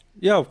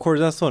 Yeah, of course,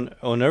 that's on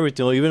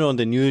everything. Or even on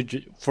the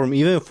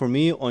even for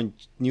me on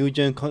new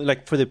gen,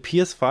 like for the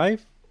PS5.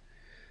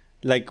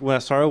 Like when I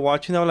started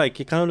watching that, like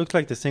it kind of looks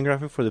like the same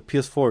graphic for the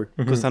PS4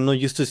 because I'm not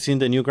used to seeing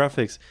the new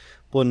graphics.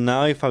 But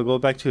now, if I go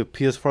back to a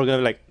PS4, I'm gonna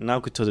be like, now I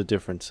could tell the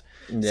difference.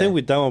 Yeah. Same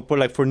with that one, but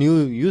like for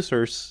new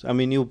users, I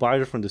mean, new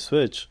buyers from the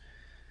Switch,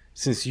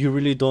 since you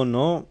really don't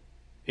know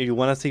if you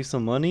want to save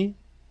some money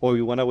or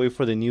you want to wait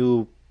for the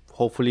new,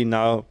 hopefully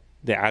now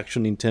the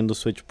actual Nintendo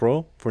Switch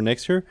Pro for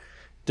next year,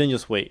 then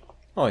just wait.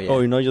 Oh, yeah.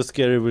 Or just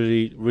get it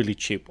really, really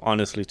cheap.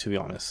 Honestly, to be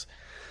honest.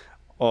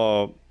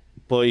 But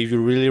if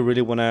you really,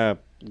 really wanna,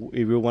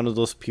 if you're one of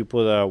those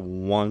people that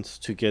wants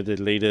to get the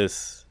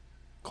latest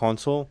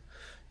console,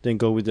 then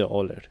go with the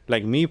OLED.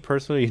 Like me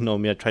personally,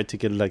 me, I try to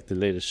get like the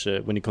latest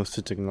shit when it comes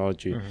to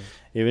technology.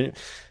 Even,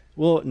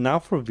 well, now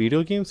for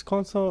video games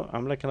console,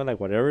 I'm like kind of like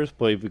whatever.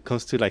 But if it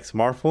comes to like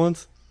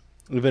smartphones,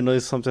 even though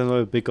it's sometimes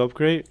a big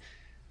upgrade,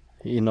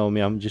 me,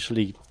 I'm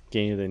usually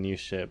getting the new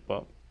shit.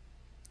 But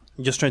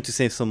just trying to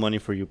save some money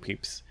for you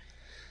peeps.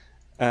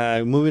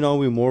 Moving on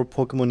with more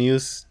Pokemon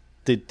news,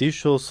 they did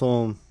show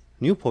some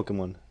new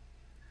Pokemon.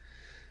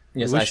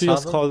 Yes, We I should saw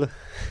just them. call them.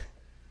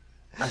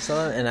 I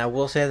saw them, and I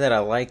will say that I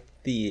like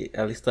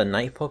at least the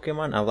night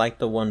Pokemon. I like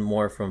the one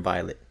more from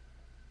Violet.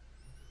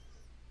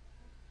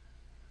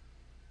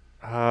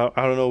 I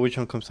don't know which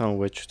one comes on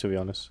which, to be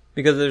honest.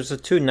 Because there's a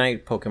 2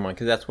 night Pokemon,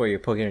 because that's where you're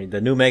Pokemon.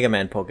 The new Mega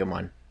Man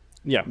Pokemon.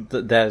 Yeah.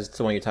 That's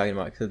the one you're talking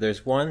about. Because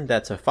there's one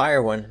that's a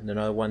fire one, and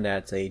another one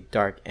that's a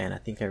dark, and I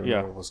think I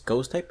remember Yeah. was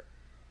Ghost type.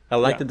 I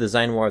like Yeah. the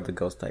design more of the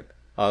Ghost type.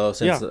 Although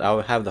since I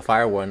would have the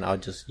fire one, I'll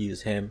just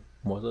use him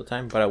most of the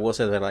time. But I will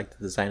say that I like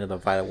the design of the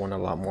Violet one a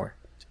lot more.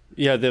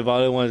 Yeah, the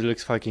Violet one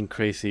looks fucking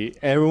crazy.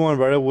 Everyone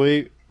right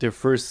away, their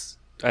first,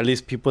 at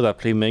least people that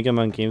play Mega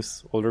Man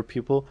games, older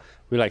people,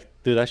 we're like,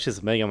 dude, that's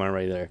just Mega Man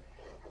right there.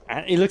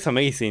 And it looks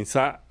amazing.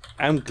 So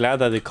I'm glad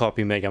that they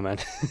copy Mega Man.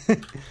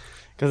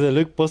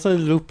 Because both of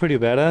them look pretty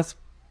badass,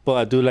 but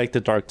I do like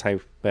the dark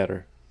type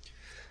better.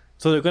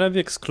 So they're going to be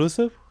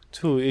exclusive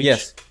to each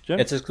Yes, gym?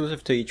 it's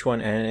exclusive to each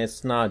one, and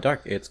it's not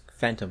dark. It's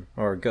Phantom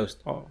or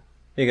Ghost. Oh,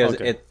 Because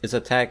okay. its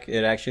attack,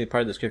 it actually,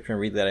 part of the description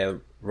reads that it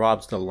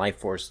robs the life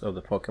force of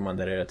the Pokemon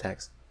that it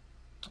attacks.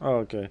 Oh,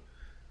 okay.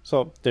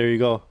 So there you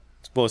go.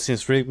 Well,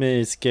 since Rickman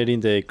is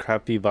getting the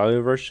crappy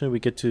Violet version, we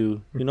get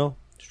to,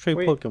 trade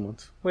Wait.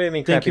 Pokemon. What do you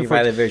mean Thank crappy you for-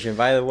 Violet version?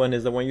 Violet one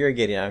is the one you're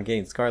getting. I'm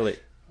getting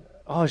Scarlet.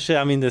 Oh shit!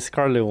 I mean the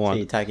Scarlet So one.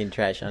 you're talking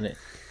trash on it.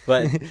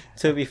 But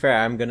to be fair,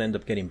 I'm gonna end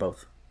up getting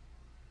both.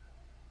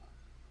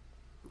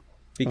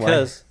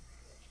 Because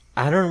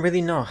I don't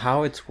really know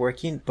how it's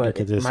working, but Look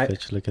at this my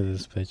bitch. Look at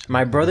this bitch.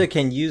 my brother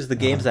can use the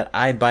games that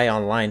I buy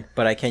online,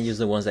 but I can't use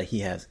the ones that he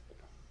has.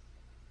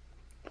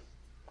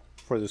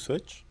 For the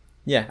Switch.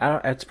 Yeah,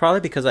 it's probably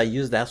because I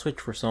used that Switch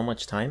for so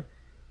much time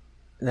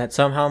that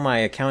somehow my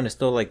account is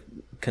still like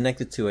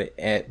connected to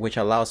it, which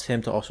allows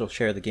him to also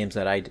share the games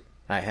that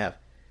I have.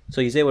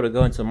 So he's able to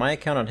go into my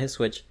account on his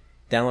Switch,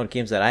 download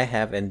games that I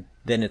have, and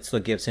then it still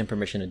gives him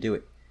permission to do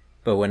it.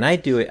 But when I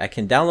do it, I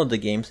can download the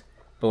games,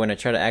 but when I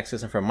try to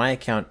access them from my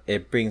account,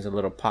 it brings a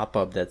little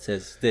pop-up that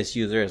says this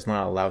user is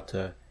not allowed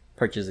to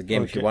purchase the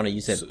game. If you Okay. want to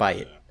use it, buy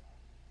it.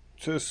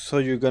 So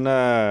you're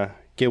gonna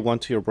get one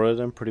to your brother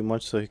then, pretty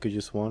much, so he could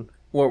use one.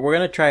 Well, we're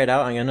gonna try it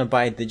out. I'm gonna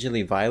buy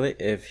Digitally Violet.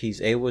 If he's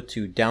able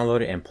to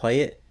download it and play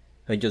it,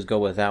 he'll just go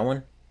with that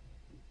one.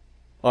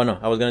 Oh no,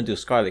 I was gonna do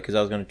Scarlet because I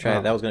was gonna try.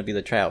 Oh. That was gonna be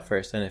the tryout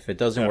first, and if it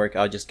doesn't Yeah. work,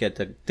 I'll just get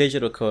the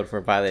digital code for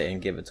Violet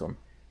and give it to him.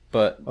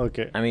 But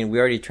Okay. I mean, we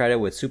already tried it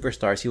with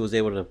Superstars. He was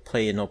able to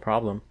play it no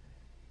problem.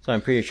 So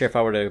I'm pretty sure if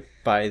I were to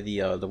buy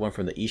the one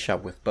from the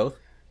eShop with both,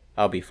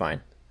 I'll be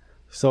fine.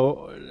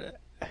 So,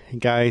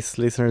 guys,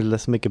 listeners,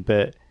 let's make a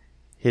bet.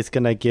 He's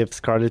gonna give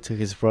Scarlet to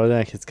his brother,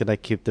 and he's gonna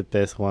keep the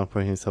best one for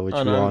himself, which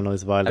Oh, we no. all know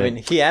is Violet. I mean,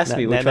 he asked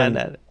me which one.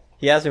 Nah.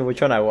 He asked me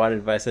which one I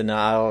wanted, but I said no.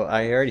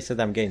 I already said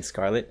that I'm getting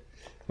Scarlet,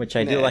 which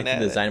I do Nah, like nah,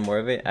 the design more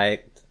of it.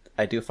 I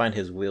do find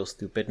his wheel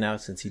stupid now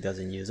since he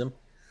doesn't use them,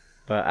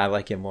 but I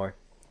like it more.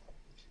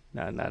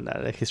 Nah.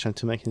 He's trying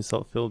to make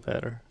himself feel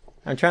better.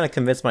 I'm trying to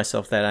convince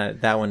myself that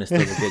that one is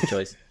still a good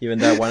choice, even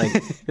though I want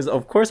to. Because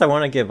of course I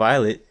want to get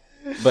Violet,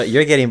 but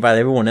you're getting Violet.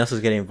 Everyone else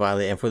is getting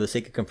Violet, and for the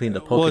sake of completing the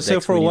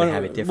Pokédex, we need to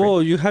have it different.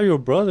 Well, you have your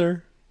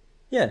brother.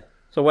 Yeah.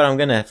 So what, I'm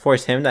gonna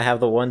force him to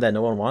have the one that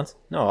no one wants?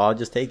 No, I'll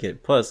just take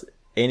it. Plus,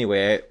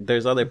 anyway,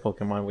 there's other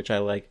Pokemon which I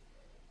like.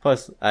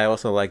 Plus, I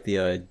also like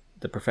the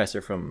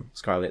Professor from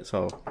Scarlet,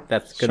 so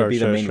that's gonna be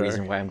the main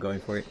reason why I'm going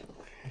for it.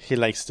 He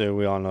likes to.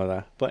 We all know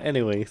that. But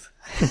anyways.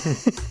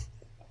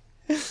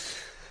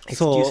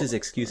 Excuses.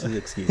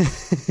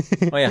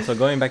 Oh yeah, so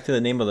going back to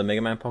the name of the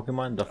Mega Man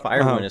Pokemon, the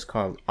fire one is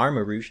called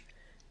Armarouge,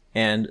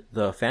 and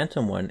the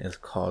Phantom one is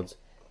called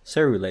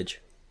Cerulege.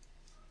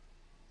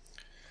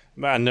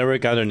 I never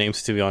got their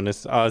names, to be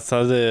honest. I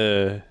saw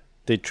the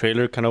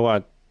trailer kind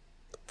of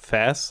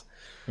fast,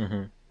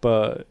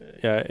 but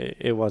yeah,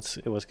 it was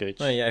good.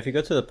 Oh yeah, if you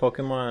go to the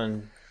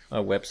Pokemon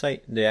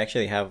website, they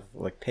actually have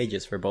like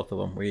pages for both of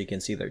them where you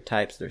can see their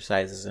types, their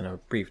sizes, and a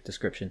brief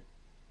description.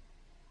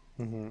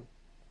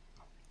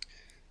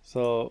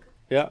 So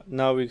yeah,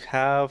 now we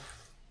have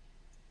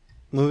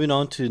moving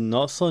on to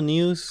not so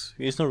news.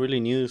 It's not really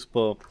news,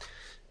 but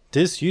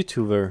this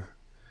YouTuber,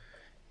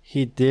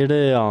 he did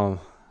a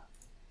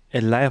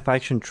live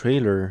action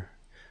trailer.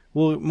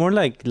 Well, more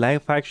like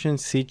live action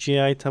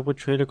CGI type of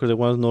trailer because there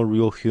was no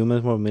real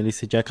humans, more mainly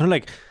CGI, kind of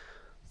like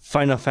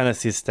Final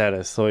Fantasy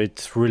status. So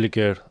it's really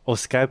good.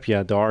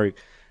 Oscapia, the art,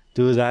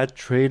 dude, that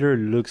trailer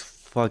looks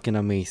fucking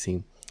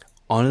amazing.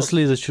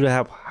 Honestly, they should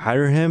have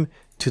hired him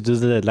to do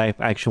the live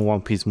action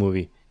One Piece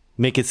movie.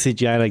 Make it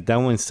CGI like that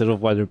one instead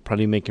of what they're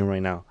probably making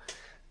right now,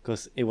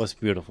 because it was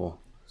beautiful.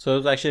 So it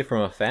was actually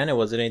from a fan. It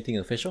wasn't anything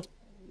official.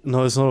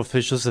 No, it's not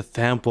official. It's a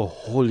fan, but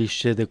holy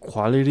shit, the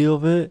quality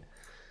of it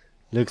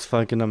looks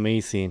fucking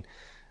amazing.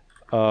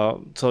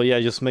 So yeah,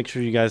 just make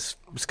sure you guys.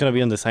 It's gonna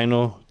be on the side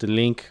note. The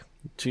link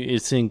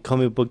it's in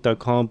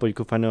comicbook.com, but you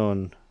could find it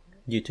on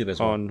YouTube as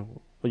well. on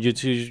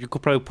YouTube. You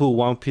could probably put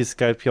One Piece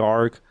Skype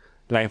arc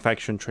live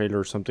action trailer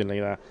or something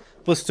like that.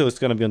 But still, it's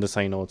gonna be on the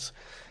side notes.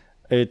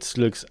 It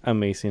looks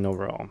amazing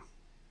overall.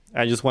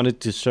 I just wanted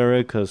to share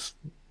it because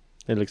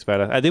it looks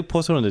badass. I did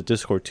post it on the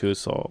Discord too,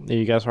 so if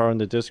you guys are on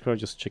the Discord,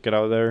 just check it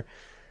out there.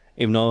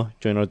 If not,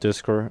 join our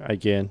Discord.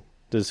 Again,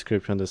 the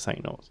description, the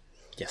side notes.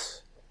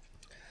 Yes.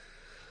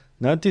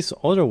 Now this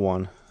other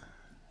one,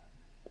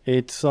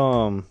 it's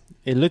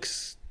it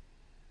looks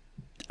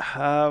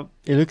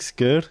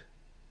good,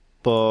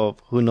 but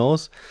who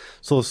knows?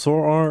 So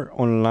Sword Art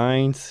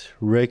Online's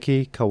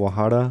Reki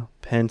Kawahara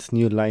pens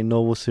new light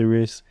novel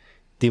series,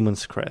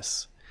 Demon's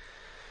Crest.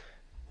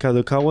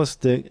 Kadokawa's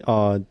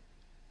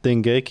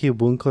Dengeki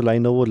Bunko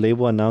light novel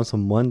label announced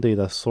on Monday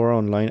that Sword Art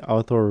Online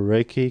author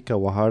Reki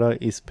Kawahara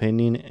is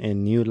penning a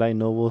new light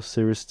novel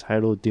series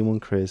titled Demon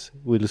Crest,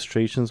 with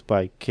illustrations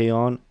by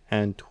K-On!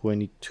 And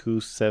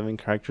 22/7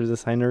 character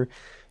designer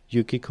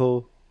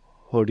Yukiko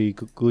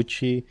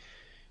Horiguchi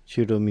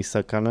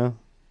Shiromisakana.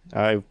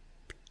 I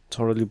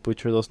totally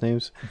butchered those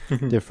names.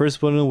 The first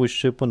volume will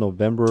ship on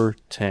November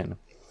 10.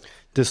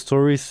 The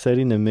story is set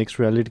in a mixed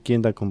reality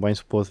game that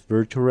combines both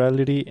virtual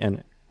reality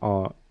and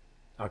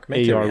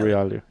Augmented AR reality.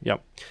 reality.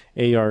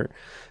 Yep, AR.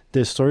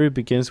 The story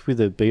begins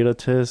with a beta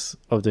test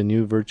of the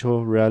new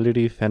virtual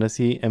reality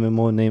fantasy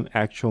MMO named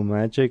Actual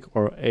Magic,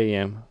 or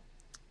AM.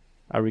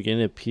 Are we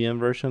getting a PM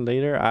version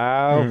later?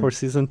 For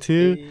season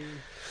 2.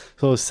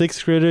 So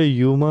sixth grader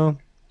Yuma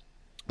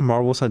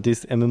marvels at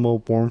this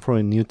MMO born from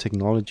a new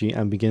technology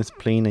and begins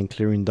playing and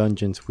clearing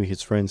dungeons with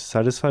his friends.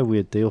 Satisfied with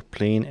a day of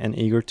playing and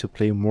eager to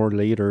play more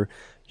later,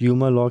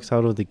 Yuma logs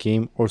out of the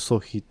game, or so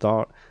he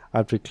thought.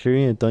 After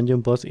clearing a dungeon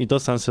boss, it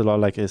does sound a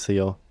lot like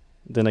SAO.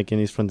 Then again,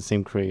 it's from the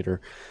same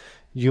creator.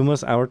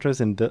 Yuma's avatar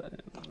is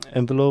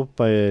enveloped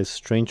by a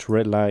strange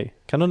red light.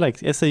 Kind of like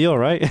SAO,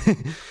 right?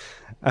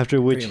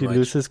 After which he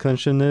loses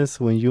consciousness.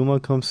 When Yuma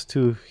comes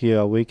to, he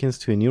awakens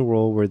to a new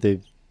world where the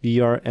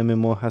VR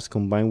MMO has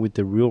combined with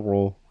the real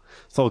world.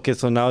 So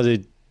now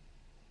the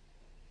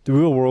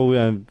real world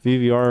and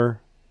VVR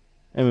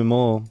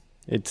MMO,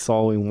 it's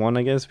all in one,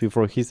 I guess.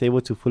 Before he's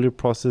able to fully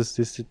process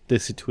the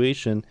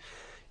situation,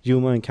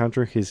 Yuma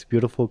encounters his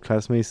beautiful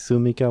classmate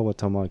Sumika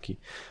Watamaki,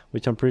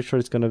 which I'm pretty sure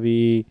is gonna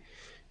be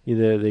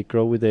either the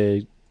girl with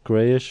the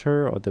grayish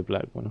hair or the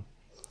black one.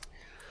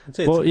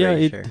 Well,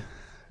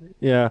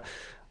 yeah,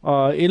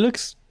 it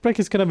looks like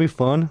it's gonna be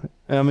fun.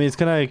 I mean,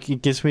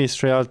 it gives me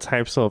straight out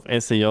types of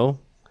SAO.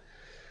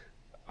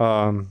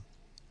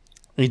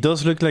 It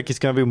does look like it's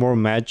gonna be more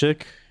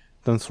magic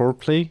than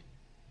swordplay.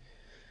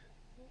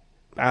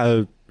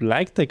 I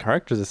like the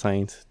character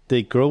designs.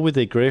 The girl with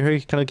the gray hair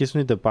kind of gives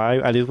me the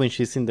vibe, at least when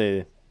she's in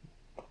the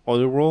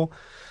other world,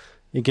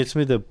 it gives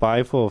me the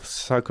vibe of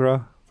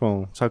Sakura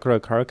from Sakura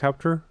Card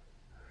Captor.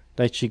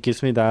 Like, she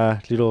gives me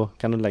that little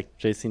kind of like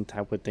Jason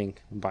type of thing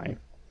vibe.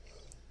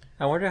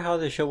 I wonder how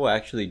the show will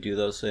actually do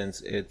those,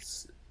 since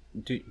it's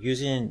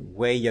using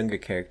way younger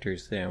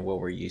characters than what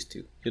we're used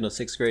to. You know,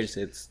 sixth graders,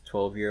 it's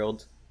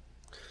 12-year-olds.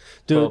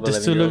 Dude, they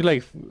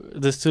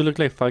still look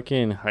like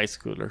fucking high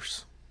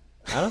schoolers.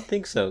 I don't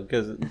think so,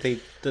 because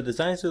the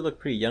designs do look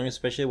pretty young,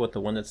 especially with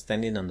the one that's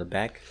standing on the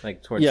back,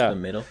 like towards the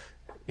middle.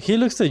 He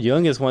looks the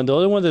youngest one. The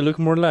other one, they look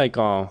more like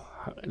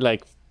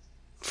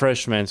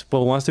freshmen.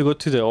 But once they go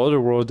to the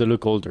other world, they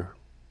look older.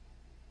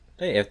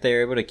 Hey, if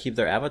they're able to keep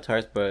their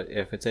avatars, but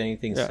if it's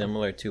anything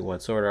similar to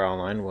what Sword Art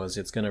Online was,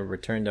 it's going to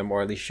return them,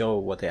 or at least show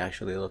what they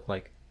actually look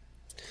like.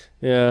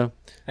 Yeah.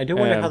 I do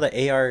wonder how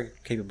the AR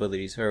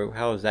capabilities, or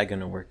how is that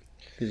going to work?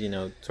 Because, you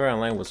know, Sword Art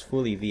Online was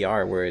fully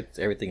VR, where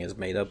everything is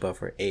made up of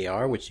for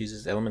AR, which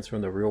uses elements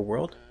from the real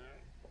world.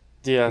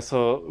 Yeah,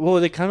 so,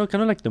 well, they kind of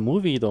like the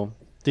movie, though.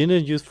 Didn't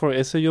it use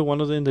for SAO one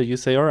of them that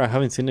use AR? I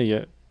haven't seen it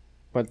yet.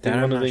 But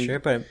I'm not sure,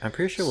 but I'm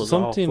pretty sure it was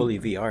all fully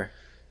VR.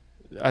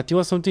 I think it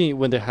was something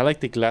when they had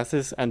like the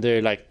glasses and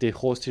they're like the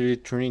whole series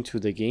turned into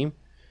the game.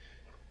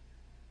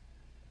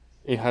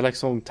 It had like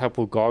some type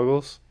of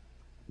goggles.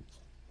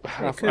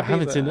 I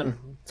haven't seen it.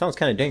 Sounds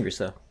kind of dangerous,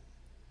 though.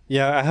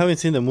 Yeah, I haven't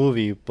seen the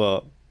movie,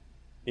 but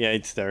yeah,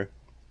 it's there.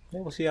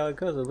 Yeah, we'll see how it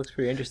goes. It looks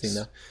pretty interesting,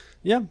 though.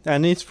 Yeah,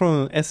 and it's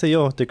from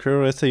SAO, the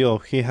creator of SAO.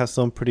 He has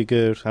done pretty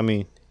good. I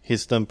mean,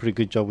 he's done pretty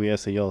good job with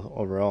SAO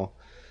overall.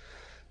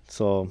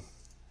 So,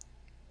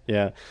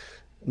 yeah.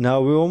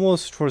 Now we're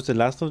almost towards the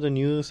last of the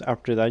news.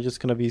 After that, just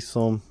gonna be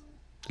some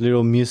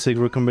little music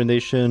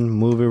recommendation,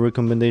 movie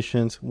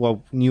recommendations, what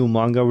new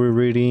manga we're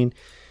reading,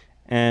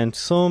 and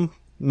some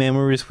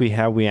memories we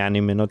have with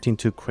anime. Nothing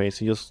too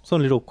crazy, just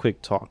some little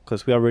quick talk,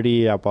 because we're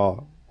already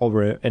about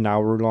over an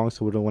hour long,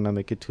 so we don't want to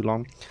make it too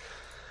long.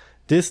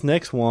 This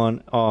next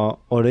one,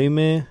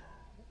 Oremo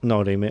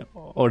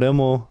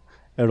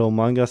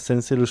Eromanga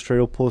Sensei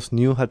Illustrator posts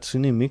new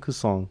Hatsune Miku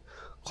song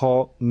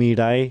called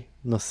Mirai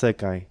no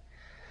Sekai.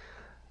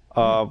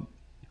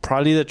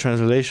 Probably the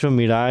translation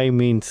Mirai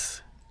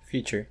means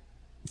future.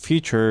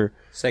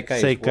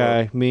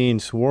 Sekai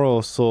means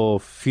world, so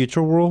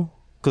future world.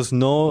 Because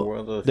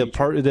no, the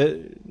part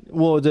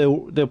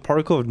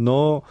of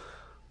no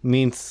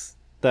means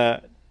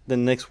that the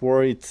next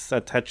word it's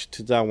attached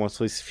to that one,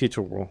 so it's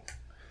future world.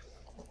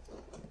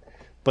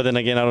 But then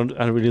again,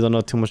 I really don't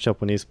know too much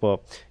Japanese. But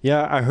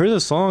yeah, I heard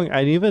the song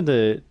and even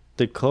the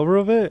cover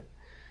of it,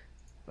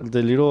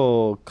 the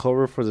little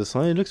cover for the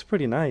song, it looks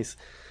pretty nice.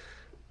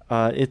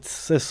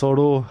 It's a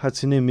Soro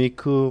Hatsune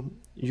Miku.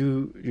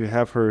 You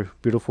have her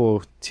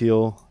beautiful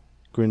teal,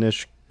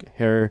 greenish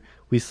hair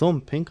with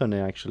some pink on it,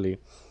 actually.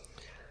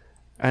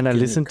 And I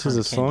listened to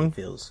the song.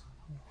 Feels.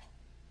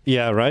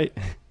 Yeah, right?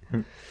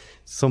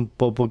 Some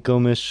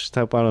bubblegumish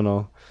type, I don't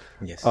know.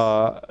 Yes.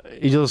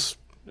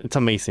 It's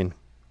amazing.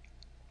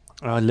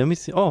 Let me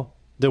see. Oh,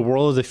 the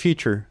world of the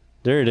future.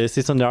 There it is.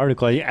 It's on the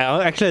article.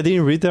 I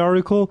didn't read the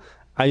article.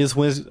 I just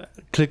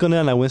click on it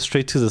and I went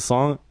straight to the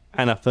song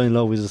and I fell in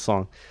love with the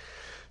song.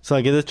 So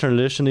I guess the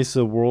translation is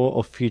the world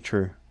of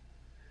future.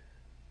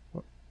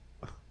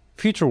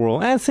 Future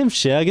world. Same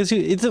shit. I guess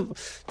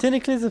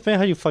technically it's depends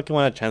how you fucking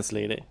want to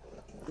translate it.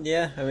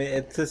 Yeah, I mean,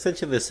 it's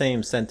essentially the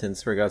same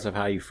sentence regardless of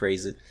how you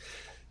phrase it.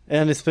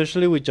 And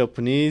especially with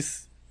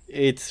Japanese,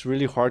 it's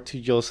really hard to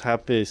just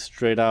have a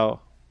straight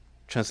out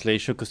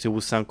translation because it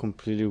would sound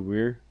completely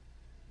weird.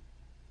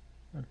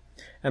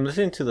 I'm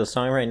listening to the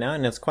song right now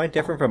and it's quite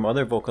different from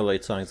other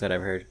Vocaloid songs that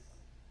I've heard.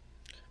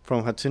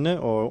 from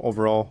Hatsune or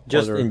overall?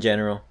 Just other... in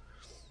general.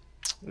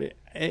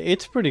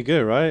 It's pretty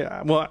good,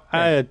 right? Well,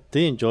 Yeah. I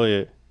did enjoy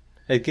it.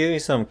 It gave me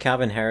some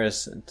Calvin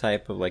Harris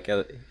type of like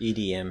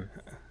EDM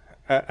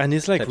And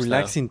it's like type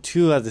relaxing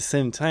too at the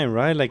same time,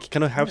 right? Like it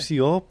kind of helps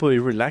you up, but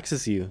it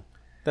relaxes you.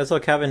 That's how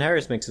Calvin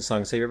Harris makes his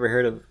songs. Have you ever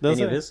heard of Does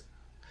any of it? his?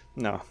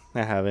 No,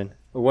 I haven't.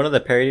 One of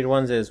the parodied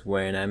ones is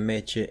 "When I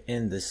Met You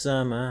in the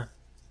Summer,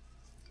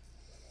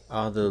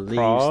 all the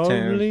leaves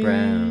turned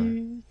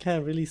brown.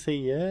 Can't really say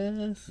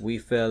yes. We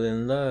fell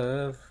in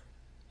love."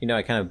 You know,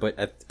 I'm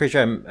pretty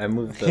sure I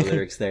moved the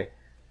lyrics there.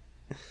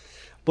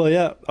 But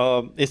yeah,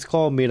 it's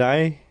called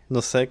Mirai no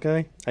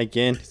Sekai.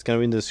 Again, it's gonna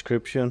be in the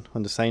description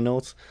on the side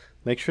notes.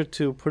 Make sure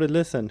to put a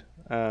listen.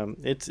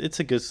 It's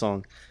a good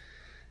song.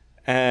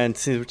 And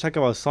since we're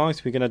talking about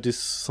songs, we're gonna do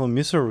some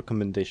music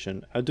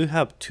recommendation. I do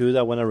have two that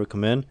I wanna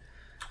recommend.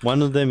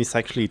 One of them is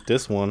actually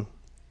this one,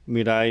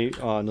 Mirai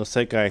no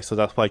Sekai. So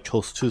that's why I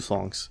chose two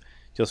songs,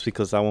 just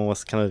because that one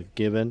was kind of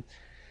given.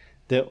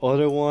 The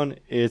other one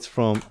is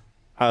from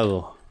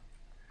Ado,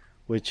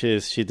 which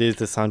is she did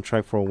the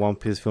soundtrack for One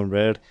Piece Film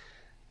Red.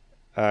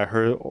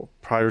 Her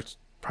prior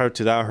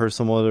to that, I heard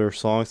some other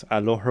songs. I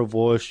love her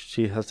voice.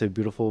 She has a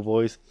beautiful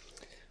voice.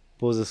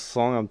 But the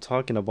song I'm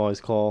talking about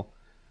is called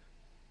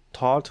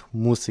Tot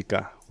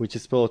Musica, which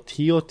is spelled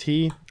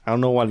T-O-T. I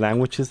don't know what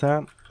language is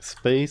that.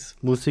 Space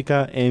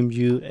Musica,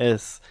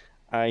 M-U-S-I-C-A.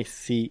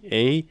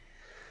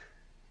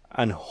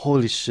 And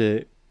holy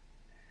shit,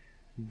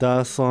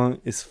 that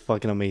song is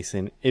fucking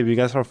amazing. If you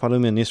guys are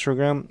following me on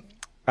Instagram,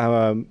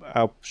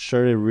 I'll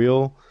share a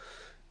reel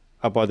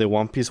about the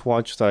One Piece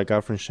watch that I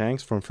got from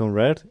Shanks from Film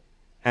Red,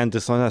 and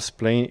the song that's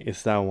playing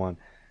is that one.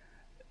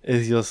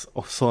 It's just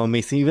so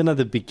amazing. Even at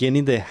the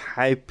beginning, the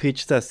high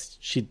pitch that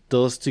she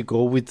does to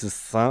go with the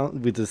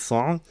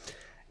song,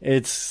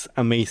 it's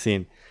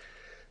amazing.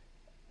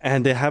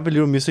 And they have a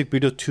little music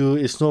video too.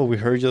 It's not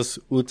with her, just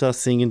Uta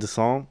singing the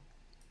song,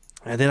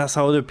 and then I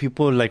saw other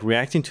people like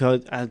reacting to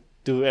it. And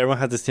everyone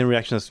had the same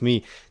reaction as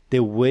me. The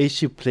way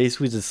she plays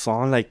with the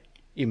song, like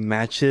it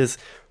matches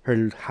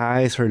her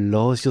highs, her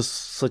lows. Just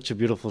such a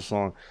beautiful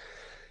song.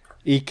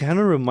 It kind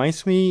of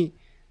reminds me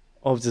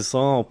of the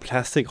song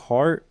Plastic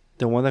Heart,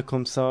 the one that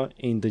comes out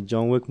in the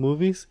John Wick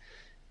movies.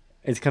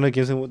 It kind of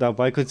gives me that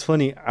vibe. 'Cause it's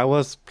funny, I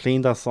was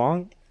playing that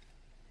song,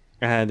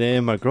 and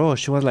then my girl,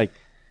 she was like,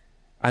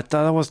 I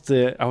thought that was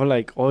I was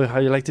like, oh, how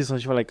you like this song?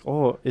 She was like,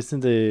 oh, isn't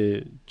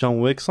the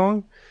John Wick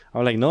song? I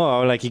was like, no.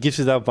 I was like, it gives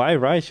you that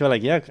vibe, right? She was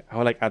like, yeah. I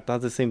was like, I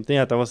thought the same thing.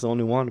 I thought I was the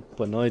only one.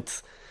 But no,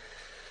 it's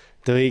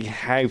the big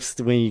hypes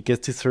when you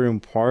get to certain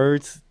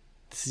parts.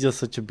 This is just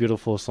such a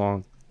beautiful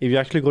song. If you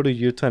actually go to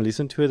YouTube and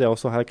listen to it, they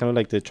also have kind of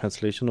like the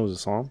translation of the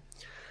song.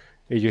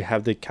 If you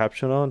have the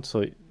caption on,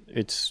 so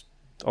it's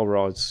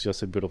overall, it's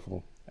just a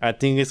beautiful. I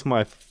think it's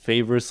my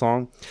favorite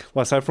song.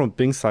 Well, aside from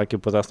Pink Sake,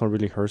 but that's not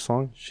really her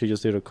song. She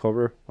just did a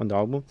cover on the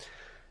album.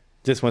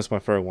 This one's my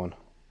favorite one.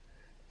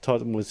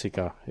 Tot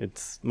Musica.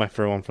 It's my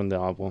favorite one from the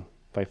album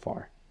by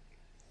far.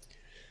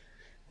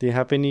 Do you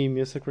have any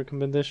music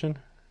recommendation?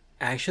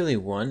 Actually,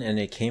 one, and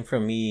it came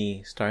from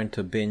me starting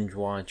to binge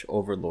watch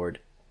Overlord.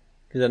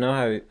 Because I know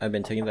how I've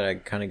been taking that I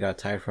kind of got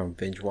tired from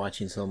binge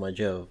watching so much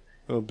of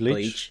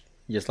Bleach.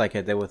 Just like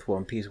I did with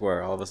One Piece,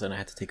 where all of a sudden I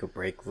had to take a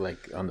break,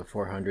 like on the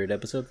 400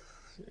 episode.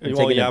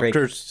 Well, yeah,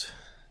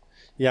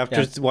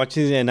 after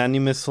watching an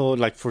anime so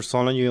like for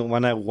so long, you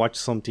want to watch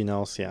something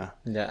else, yeah.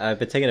 Yeah, I've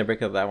been taking a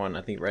break of that one.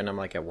 I think right now I'm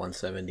like at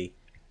 170.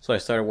 So I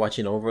started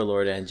watching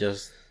Overlord and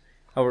just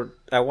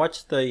I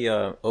watched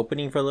the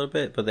opening for a little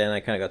bit, but then I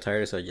kind of got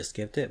tired, so I just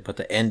skipped it. But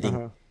the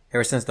ending,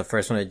 ever since the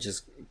first one, it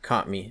just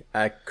caught me.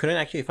 I couldn't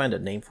actually find a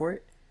name for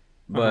it,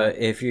 but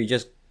if you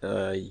just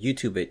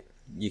YouTube it,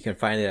 you can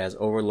find it as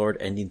Overlord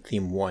Ending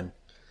Theme 1.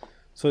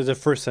 So it's the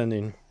first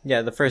ending.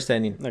 Yeah, the first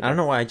ending. Okay. I don't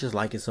know why I just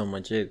like it so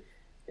much. It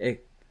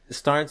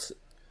starts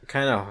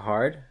kind of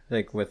hard,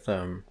 like with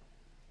the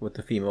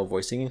female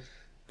voicing,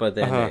 but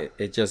then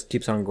it just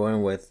keeps on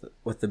going with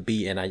the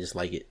beat, and I just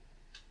like it.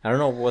 I don't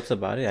know what's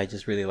about it. I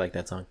just really like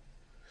that song.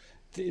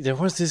 There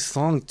was this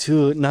song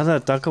too. Now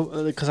that I talk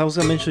about, because I was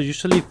gonna mention,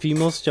 usually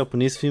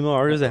Japanese female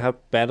artists, they have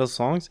better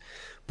songs,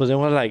 but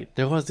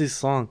there was this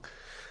song.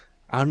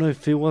 I don't know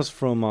if it was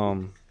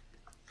from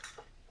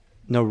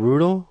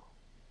Naruto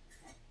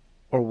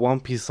or One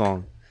Piece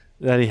song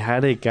that it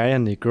had a guy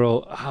and a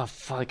girl.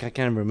 Fuck, I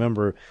can't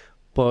remember.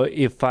 But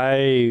if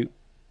I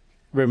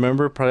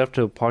remember, probably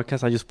after the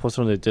podcast, I just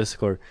posted on the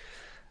Discord.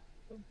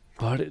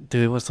 But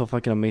dude, it was so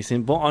fucking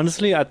amazing. But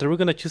honestly, I thought we were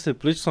gonna choose a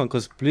Bleach song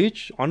because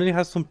Bleach honestly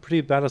has some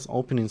pretty badass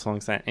opening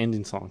songs and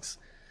ending songs.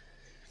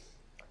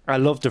 I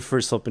love the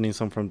first opening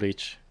song from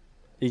Bleach.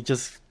 It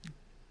just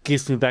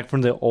gives me back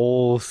from the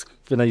old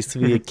when I used to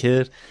be a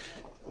kid,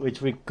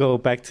 which we go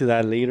back to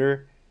that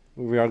later.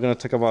 We are gonna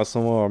talk about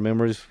some of our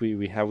memories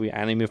we have with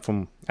anime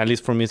from, at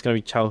least for me, it's gonna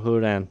be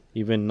childhood and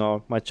even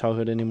not my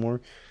childhood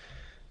anymore.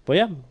 But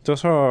yeah,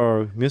 those are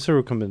our music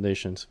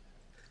recommendations.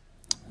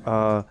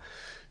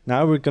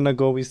 Now we're gonna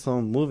go with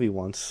some movie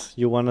ones.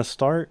 You wanna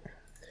start?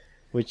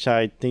 Which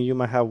I think you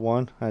might have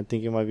one. I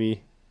think it might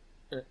be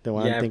the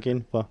one I'm Yeah,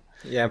 thinking. Well,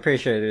 yeah, I'm pretty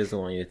sure it is the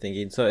one you're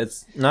thinking. So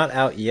it's not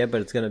out yet,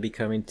 but it's gonna be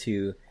coming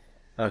to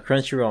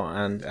Crunchyroll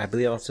on, I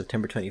believe, on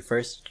September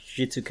 21st.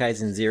 Jujutsu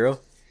Kaisen Zero.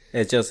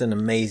 It's just an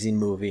amazing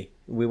movie.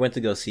 We went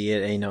to go see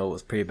it, and it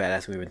was pretty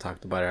badass. We even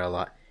talked about it a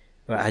lot.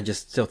 But I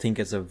just still think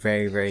it's a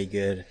very, very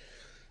good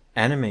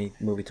anime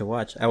movie to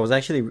watch. I was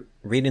actually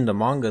reading the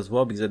manga as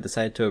well because I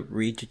decided to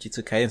read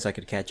Jujutsu Kaisen so I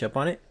could catch up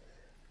on it.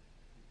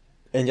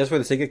 And just for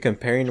the sake of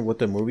comparing what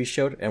the movie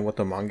showed and what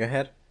the manga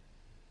had,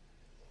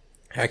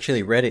 I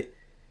actually read it.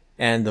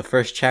 And the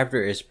first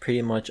chapter is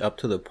pretty much up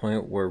to the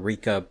point where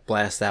Rika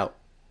blasts out.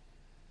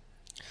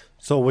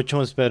 so which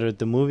one's better,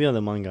 the movie or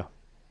the manga?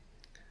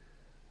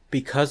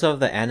 Because of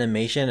the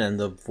animation and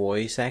the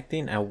voice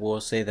acting, I will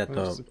say that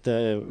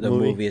the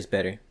movie is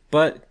better.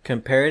 But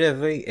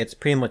comparatively, it's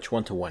pretty much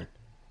 1-to-1.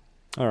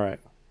 All right.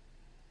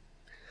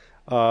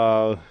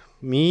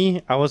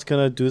 Me, I was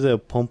gonna do the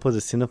Pump of the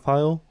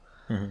Cinephile,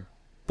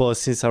 but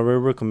since I already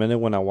recommended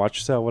when I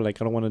watched it, I was like,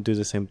 I don't want to do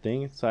the same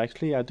thing. So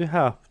actually, I do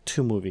have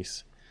two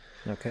movies.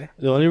 Okay.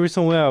 The only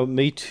reason why I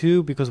made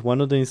two because one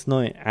of them is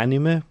not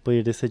anime, but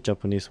it is a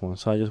Japanese one.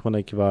 So I just want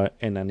to give out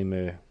an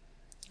anime.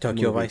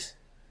 Tokyo movie. Vice.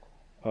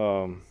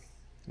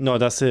 No,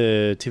 that's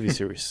a TV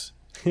series.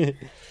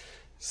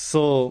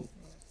 So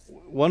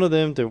one of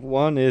them, the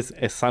one is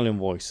A Silent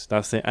Voice.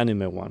 That's the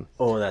anime one.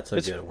 Oh, that's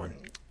a good one.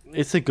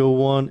 It's a good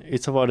one.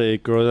 It's about a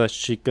girl that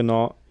she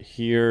cannot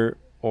hear,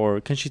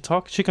 or can she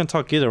talk? She can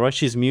talk either, right?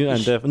 She's mute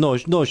and deaf. No,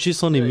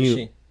 she's only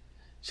mute.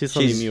 She's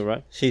only mute,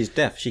 right? She's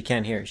deaf. She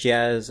can't hear. She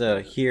has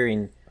a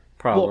hearing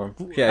problem.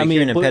 Well, She has a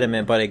hearing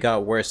impediment, but it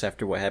got worse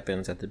after what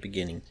happens at the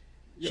beginning.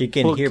 She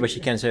can hear, but she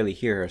can't necessarily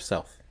hear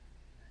herself.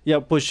 Yeah,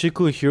 but she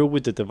could hear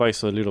with the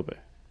device a little bit.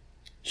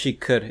 She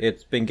could.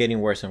 It's been getting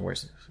worse and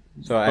worse.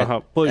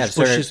 So but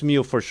she's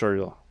mute for sure,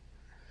 though.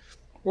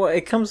 Well,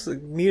 it comes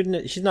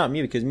muteness. She's not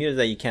mute because mute is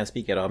that you can't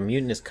speak at all.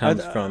 Muteness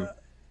comes from.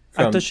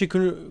 I thought she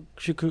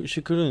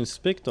couldn't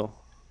speak though.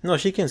 No,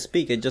 she can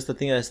speak. It's just the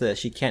thing is that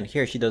she can't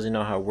hear. She doesn't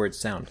know how words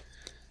sound.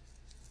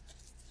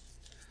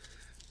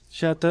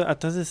 I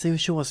thought they say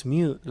she was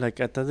mute. Like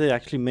I thought they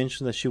actually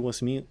mentioned that she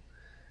was mute.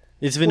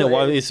 It's been a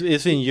while. It's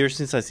been years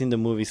since I've seen the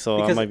movie,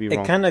 so I might be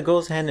wrong. It kind of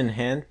goes hand in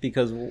hand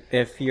because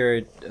if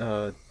you're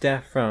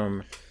deaf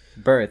from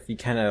birth, you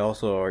kind of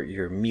also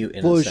you're mute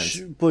in a sense.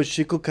 But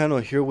she could kind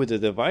of hear with the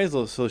device,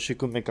 though, so she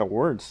could make out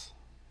words.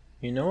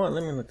 You know what?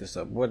 Let me look this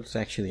up. What's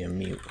actually a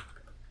mute?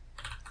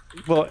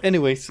 Well,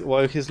 anyways,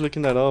 while he's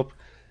looking that up,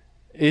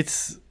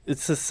 it's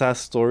a sad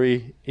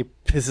story.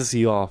 It pisses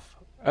you off.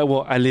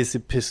 Well, at least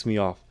it pissed me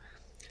off.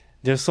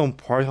 There's some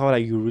part how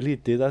like you really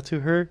did that to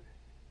her.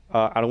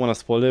 I don't want to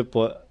spoil it,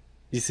 but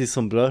you see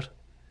some blood.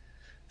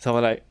 So I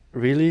was like,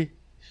 really?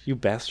 You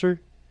bastard?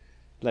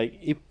 Like,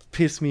 it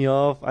pissed me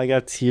off. I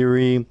got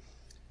teary.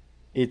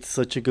 It's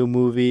such a good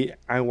movie.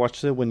 I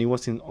watched it when it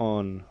was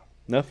on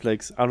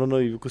Netflix. I don't know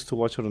if you could still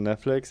watch it on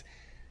Netflix.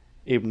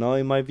 If not,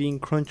 it might be in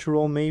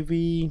Crunchyroll,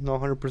 maybe.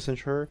 Not 100%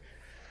 sure.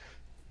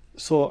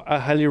 So I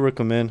highly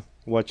recommend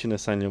watching A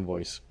Silent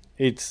Voice.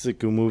 It's a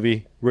good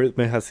movie.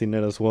 Rhythm has seen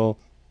it as well.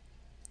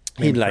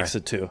 He likes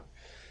it too.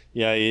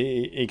 Yeah,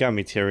 it got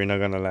me teary, not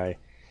gonna lie.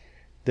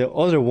 The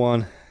other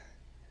one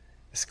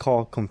is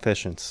called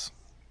Confessions.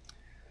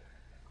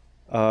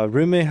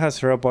 Rime has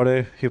heard about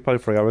it. He probably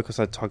forgot because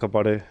I talk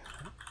about it.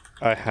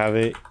 I have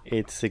it.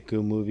 It's a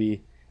good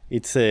movie.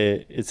 It's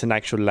an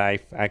actual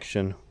live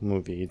action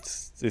movie.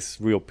 It's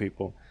real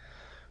people.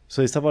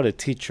 So it's about a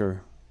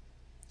teacher.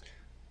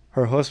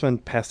 Her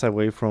husband passed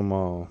away from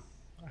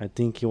I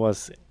think it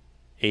was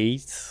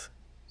AIDS,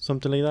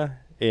 something like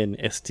that, an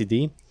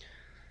STD.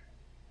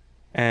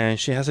 And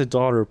she has a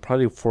daughter,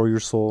 probably 4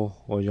 years old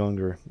or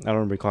younger. I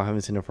don't recall. I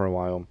haven't seen it for a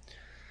while.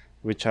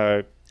 Which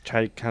I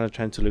trying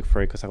to look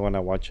for it because I want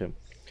to watch it.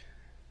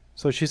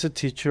 So she's a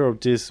teacher of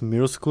these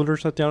middle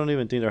schoolers. I don't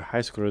even think they're high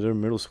schoolers. They're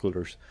middle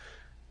schoolers.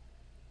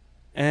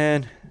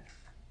 And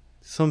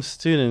some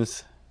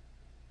students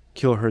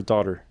kill her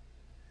daughter.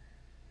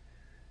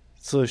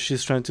 So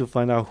she's trying to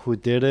find out who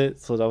did it.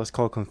 So that was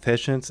called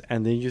Confessions.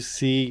 And then you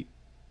see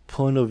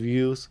point of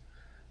views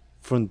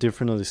from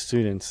different of the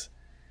students.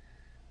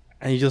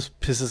 And it just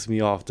pisses me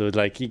off, dude.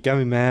 Like, it got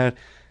me mad.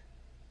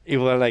 It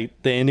was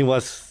like, the ending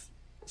was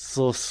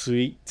so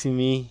sweet to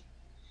me.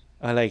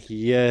 I like,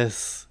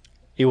 yes.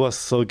 It was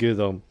so good,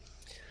 though.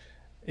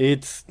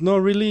 It's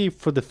not really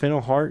for the faint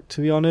of heart,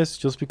 to be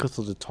honest, just because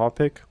of the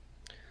topic.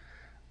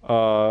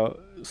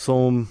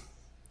 Some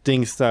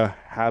things that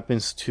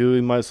happens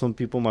too, some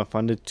people might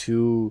find it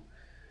too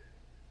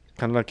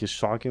kind of like a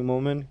shocking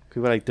moment.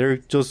 People like, they're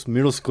just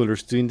middle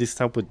schoolers doing this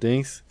type of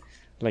things.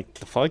 Like,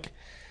 the fuck?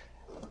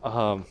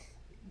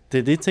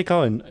 They did take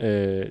out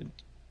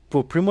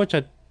but pretty much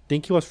I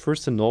think it was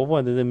first a novel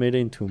and then they made it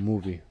into a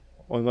movie,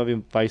 or it might be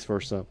vice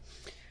versa.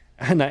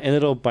 And I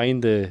ended up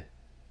buying the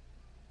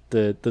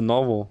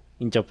novel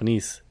in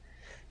Japanese,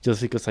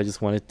 just because I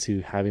just wanted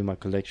to have it in my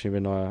collection,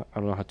 even though I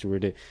don't know how to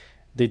read it.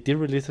 They did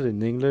release it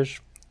in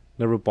English,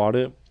 never bought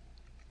it,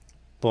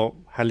 but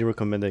highly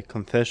recommend it.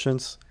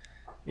 Confessions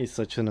is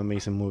such an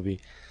amazing movie.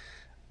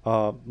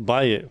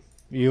 Buy it.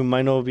 you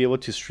might not be able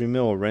to stream it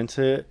or rent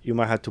it. You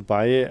might have to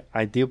buy it.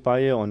 I did buy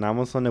it on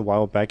Amazon a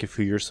while back, a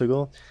few years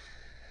ago.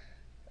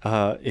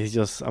 It's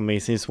just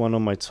amazing. It's one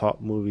of my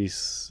top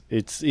movies.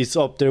 It's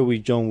up there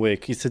with John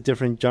Wick. It's a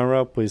different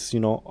genre, but it's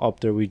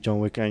up there with John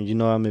Wick.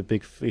 And I'm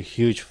a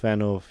huge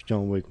fan of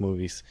John Wick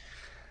movies.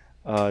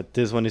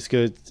 This one is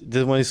good.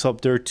 This one is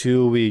up there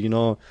too with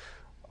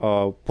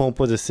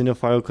Pompo the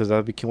Cinephile, because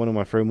that became one of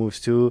my favorite movies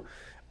too.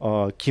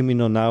 Kimi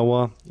no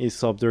Nawa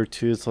is up there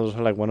too. It's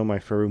also like one of my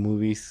favorite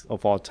movies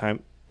of all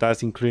time.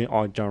 That's including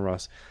all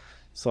genres.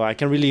 So I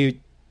can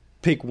really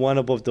pick one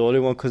above the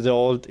other one because they're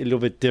all a little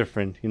bit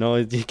different. You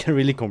can't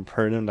really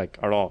compare them like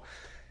at all.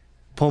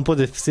 Pompo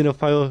the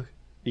Cinephile,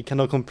 you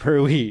cannot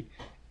compare with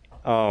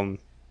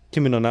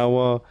Kimi no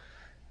Nawa,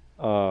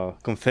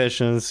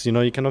 Confessions.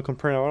 You cannot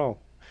compare it at all.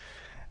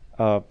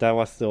 That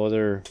was the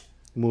other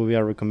movie I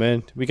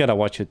recommend. We gotta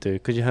watch it too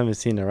because you haven't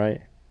seen it,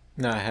 right?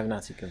 No, I have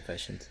not seen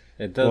Confessions.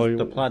 It does. Well,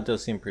 the plot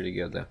does seem pretty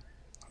good though.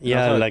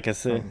 Yeah, also, like I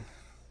said.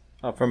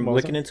 From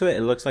looking into it,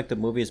 it looks like the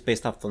movie is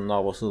based off the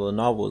novel, so the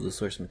novel is the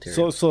source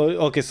material. So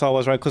I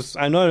was right, because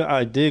I know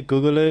I did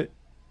Google it,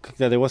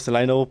 that there was a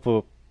light novel,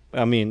 but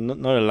I mean,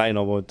 not a light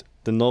novel,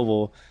 the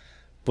novel,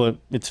 but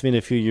it's been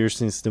a few years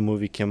since the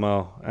movie came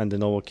out and the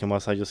novel came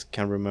out, so I just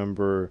can't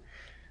remember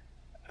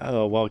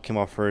what came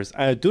out first.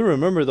 I do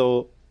remember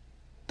though,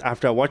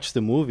 after I watched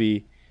the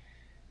movie,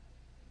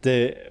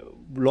 the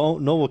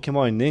novel came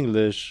out in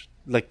English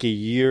like a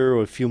year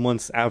or a few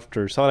months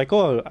after, so I'm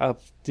like,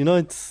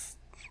 it's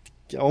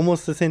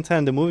almost the same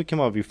time. The movie came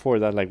out before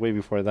that, like way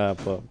before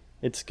that, but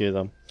it's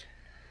good.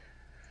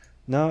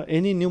 Now,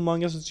 any new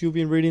mangas that you've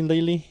been reading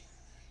lately?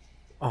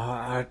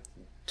 To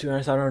be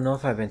honest, I don't know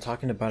if I've been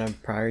talking about them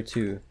prior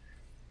to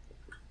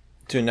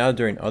now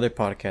during other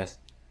podcasts,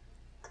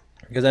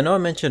 because I know I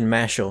mentioned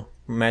Mashle,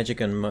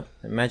 Magic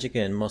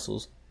and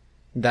Muscles.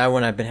 That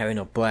one I've been having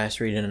a blast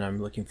reading, and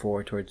I'm looking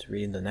forward towards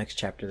reading the next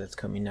chapter that's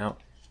coming out.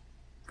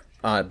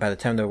 By the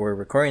time that we're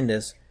recording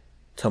this,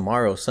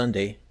 tomorrow,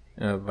 Sunday.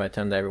 By the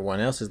time that everyone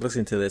else is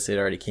listening to this, it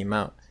already came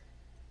out.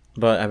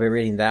 But I've been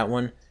reading that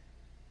one.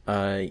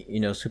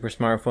 Super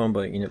Smartphone,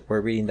 but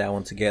we're reading that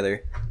one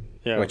together.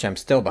 Yeah. Which I'm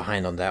still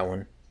behind on that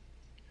one.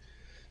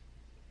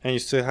 And you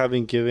still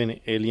haven't given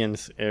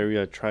Aliens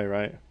Area a try,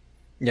 right?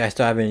 Yeah, I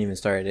still haven't even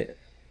started it.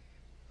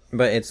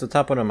 But it's the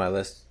top one on my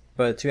list.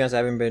 But to be honest, I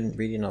haven't been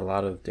reading a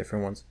lot of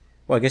different ones.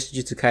 Well, I guess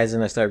Jujutsu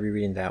Kaisen, I started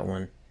rereading that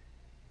one.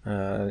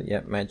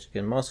 Magic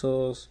and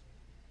Muscles.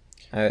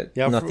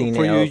 Nothing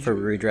else for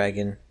Blue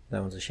Dragon.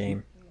 That one's a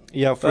shame.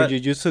 Yeah, for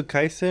Jujutsu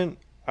Kaisen,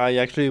 I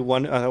actually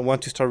want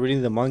to start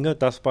reading the manga.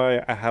 That's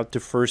why I have the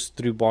first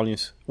 3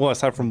 volumes. Well,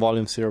 aside from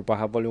volume 0, but I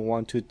have volume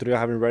 1, 2, 3. I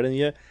haven't read it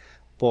yet,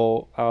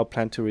 but I'll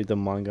plan to read the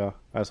manga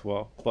as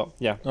well. But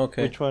yeah,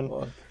 okay. Which one?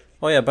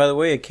 By the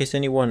way, in case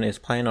anyone is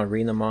planning on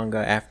reading the manga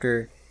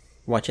after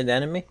watching the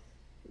anime,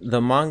 the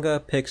manga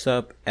picks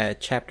up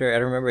at chapter, I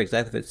don't remember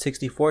exactly if it's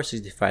 64 or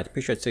 65. I'm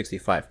pretty sure it's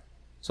 65.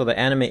 So the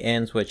anime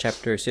ends with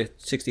chapter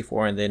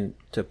 64, and then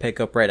to pick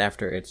up right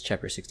after, it's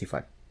chapter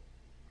 65.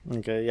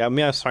 Okay, yeah,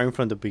 I'm starting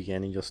from the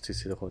beginning just to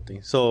see the whole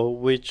thing. So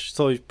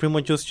pretty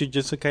much just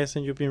Jujutsu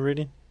Kaisen you've been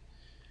reading?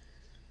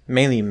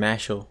 Mainly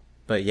Mashle,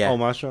 but yeah. Oh,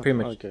 Mashle?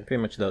 Pretty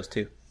much those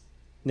two.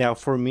 Now,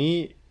 for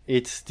me,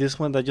 it's this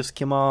one that just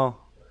came out,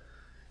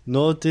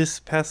 not this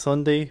past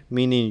Sunday,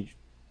 meaning,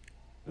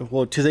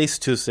 well, today's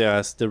Tuesday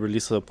as the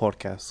release of the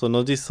podcast. So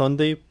not this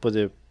Sunday, but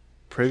the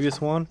previous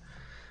one,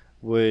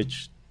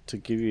 which, to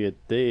give you a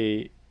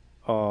date,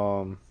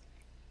 the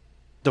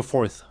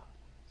 4th,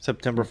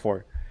 September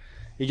 4th.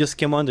 It just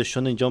came on the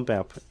Shonen Jump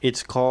app.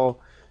 It's called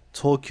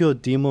Tokyo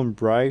Demon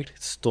Bride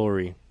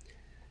Story.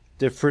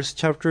 The first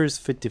chapter is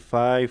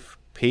 55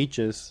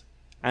 pages,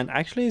 and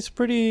actually it's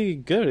pretty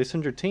good. It's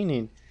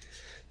entertaining.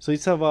 So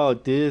it's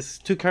about these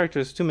two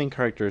main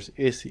characters.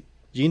 It's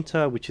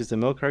Jinta, which is the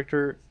male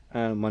character,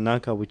 and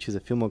Manaka, which is a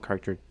female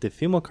character. The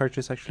female character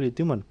is actually a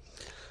demon.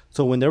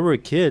 So when they were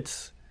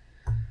kids,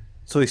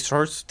 so it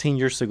starts 10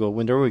 years ago.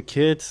 When they were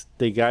kids,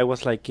 the guy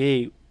was like,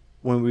 hey,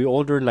 when we're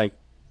older, like,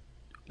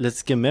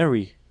 let's get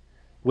married.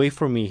 Wait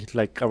for me,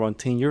 like around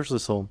 10 years or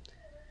so.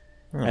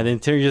 And then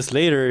 10 years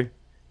later,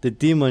 the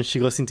demon, she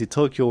goes into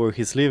Tokyo where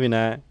he's living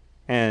at,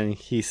 and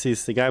he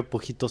sees the guy,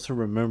 but he doesn't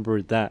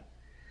remember that.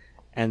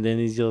 And then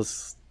he's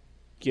just,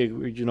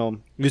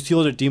 you see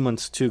other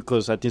demons too,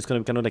 because I think it's going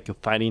to be kind of like a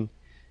fighting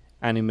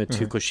anime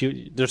too, because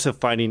there's a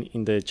fighting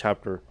in the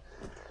chapter.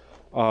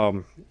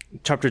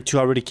 Chapter 2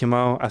 already came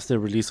out as the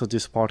release of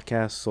this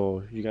podcast,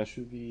 so you guys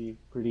should be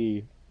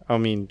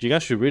you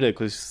guys should read it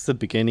because it's the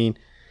beginning.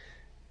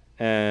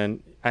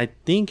 And I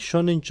think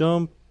Shonen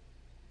Jump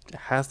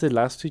has the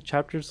last 2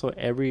 chapters, so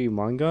every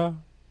manga,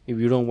 if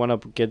you don't want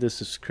to get the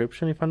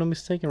subscription, if I'm not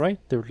mistaken, right?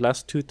 The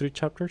last 2-3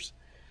 chapters?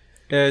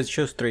 Yeah, it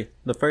shows 3.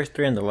 The first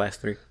 3 and the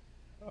last 3.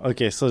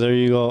 Okay, so there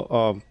you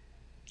go.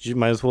 You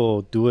might as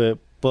well do it,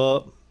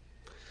 but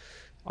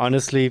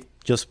honestly,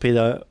 just pay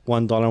that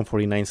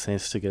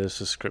 $1.49 to get a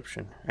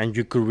subscription. And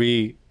you could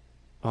read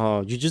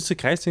Jujutsu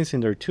Kaisen in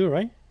there too,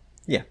 right?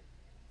 Yeah.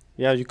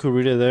 Yeah, you could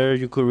read it there.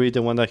 You could read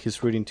the one that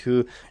he's reading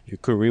too. You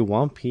could read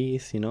One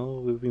Piece. We've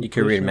been You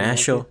could read pushing One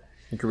Piece. Mashle.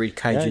 You could read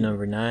Kaiju Yeah,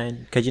 number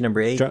 9, Kaiju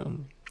number 8, Dra-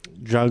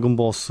 Dragon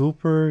Ball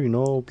Super.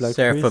 Black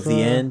Seraph of the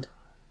Frieza. End,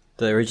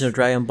 the original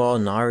Dragon Ball,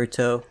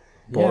 Naruto,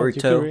 Yeah, you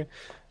could Boruto. read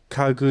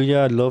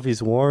Kaguya, Love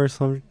is War,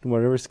 some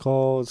whatever it's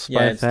called. Spy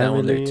Yeah, it's that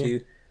one there Family.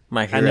 too.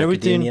 My And Hero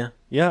everything. Academia.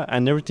 Yeah,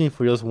 and everything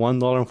for just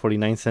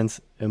 $1.49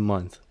 a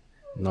month,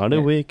 not a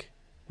Yeah. week,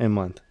 a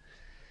month.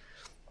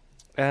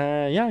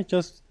 Yeah,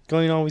 just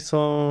going on with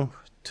some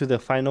to the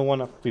final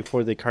one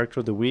before the character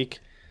of the week.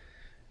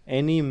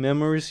 Any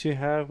memories you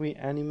have with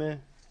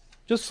anime?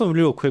 Just some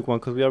little quick one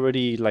because we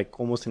already like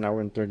almost an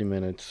hour and 30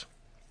 minutes.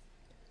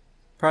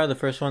 Probably the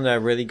first one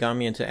that really got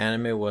me into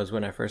anime was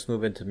when I first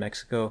moved into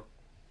Mexico.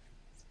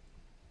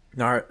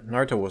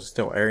 Naruto was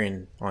still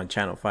airing on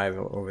Channel 5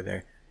 over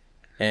there.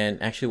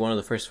 And actually one of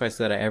the first fights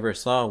that I ever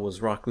saw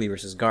was Rock Lee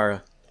versus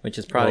Gaara, which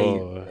is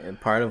probably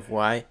part of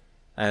why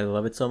I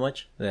love it so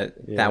much. That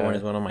one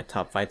is one of my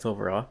top fights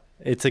overall.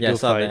 It's a I good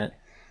saw fight. that.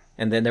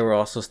 And then they were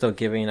also still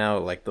giving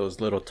out like those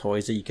little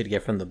toys that you could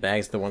get from the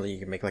bags, the one that you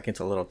could make like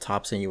into little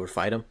tops and you would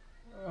fight them.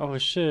 Oh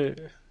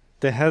shit.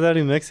 They have that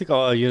in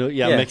Mexico. Oh,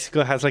 yeah,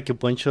 Mexico has like a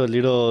bunch of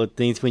little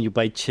things when you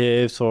buy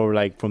chips or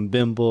like from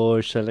Bimbo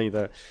or shit like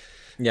that.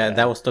 Yeah,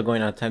 that was still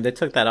going on at the time. They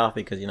took that off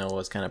because, it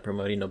was kind of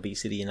promoting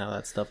obesity and all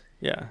that stuff.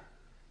 Yeah.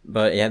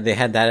 But yeah, they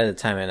had that at the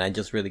time and I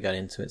just really got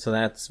into it. So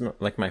that's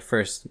like my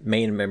first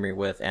main memory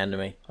with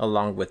anime,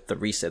 along with the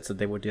resets that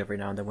they would do every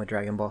now and then with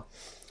Dragon Ball.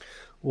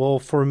 Well,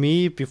 for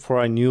me, before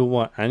I knew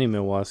what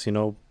anime was,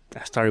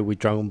 I started with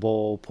Dragon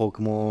Ball,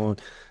 Pokemon,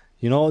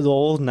 the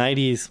old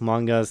 90s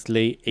mangas,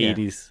 late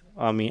 80s,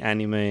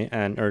 anime,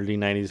 and early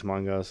 90s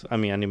mangas.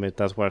 Anime,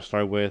 that's what I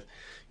started with.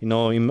 As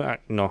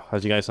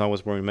you guys know, I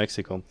was born in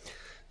Mexico.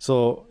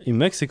 So in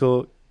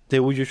Mexico, they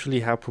would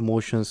usually have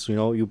promotions.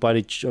 You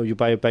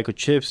buy a bag of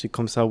chips, it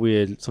comes out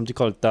with something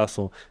called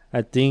tazo.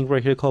 I think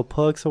right here called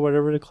pugs or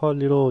whatever they call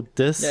little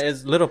discs. Yeah,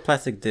 it's little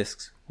plastic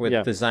discs with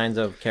Yeah. designs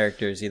of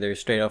characters, either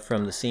straight up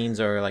from the scenes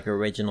or like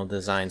original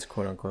designs,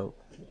 quote unquote.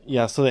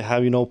 Yeah, so they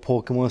have,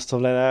 Pokemon,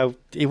 stuff like that.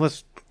 It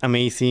was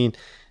amazing.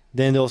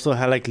 Then they also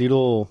had like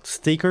little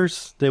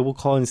stickers, they would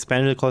call in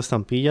Spanish, they call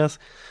estampillas.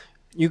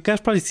 You guys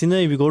probably seen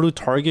that if you go to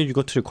Target, you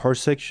go to the card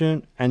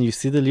section and you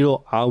see the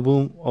little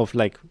album of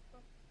like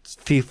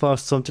FIFA,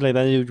 something like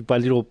that. You buy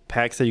little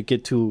packs that you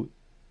get to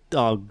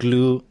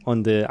glue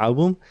on the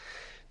album.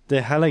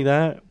 They had like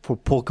that for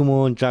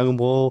Pokemon, Dragon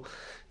Ball.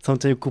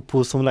 Sometimes you could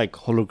put some like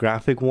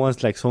holographic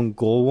ones, like some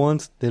gold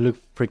ones. They look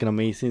freaking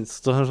amazing.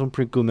 Still have some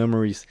pretty good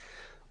memories.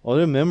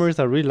 Other memories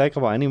I really like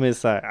about anime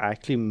is that I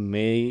actually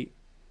made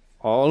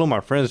all of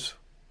my friends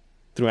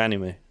through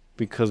anime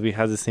because we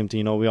had the same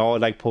thing. We all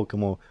like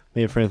Pokemon.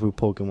 Made friends with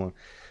Pokemon.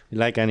 We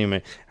like anime.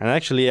 And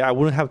actually, I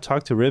wouldn't have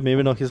talked to Rip,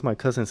 even though he's my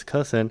cousin's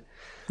cousin.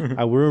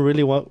 I wouldn't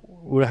really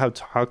would have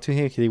talked to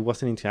him if he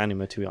wasn't into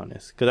anime, to be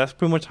honest. Because that's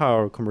pretty much how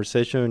our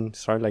conversation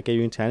started. Like, are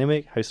you into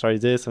anime? I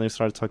started this, and I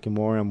started talking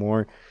more and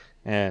more.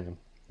 And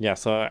yeah,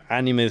 so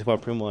anime is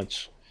what pretty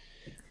much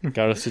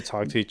got us to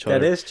talk to each other.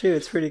 That is true.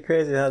 It's pretty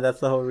crazy how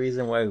that's the whole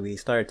reason why we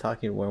started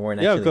talking when we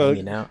weren't actually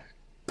hanging out.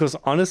 Because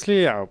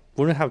honestly, I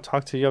wouldn't have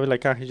talked to you. I'd be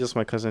like, he's just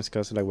my cousin's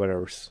cousin, like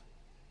whatever.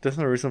 There's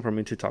no reason for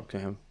me to talk to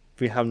him.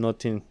 We have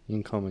nothing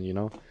in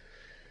common,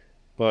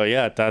 But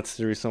yeah, that's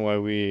the reason why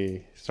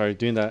we started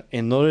doing that.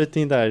 Another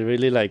thing that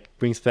really like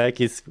brings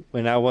back is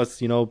when I was,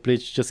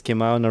 Bleach just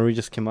came out, Naruto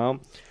just came out.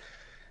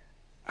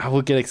 I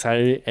would get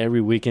excited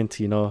every weekend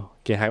to,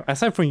 get hyped.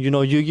 Aside from,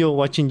 Yu-Gi-Oh!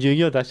 Watching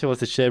Yu-Gi-Oh! That shit was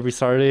the shit every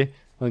Saturday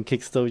on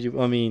Kids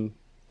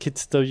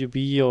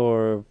WB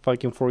or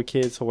fucking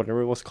 4Kids or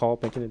whatever it was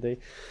called back in the day.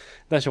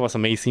 That shit was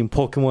amazing.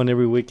 Pokemon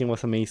every weekend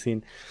was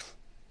amazing.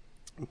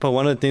 But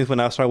one of the things when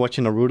I started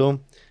watching Naruto,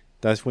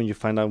 that's when you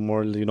find out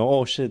more,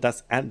 oh shit,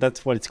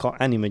 that's what it's called,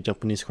 anime,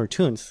 Japanese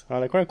cartoons.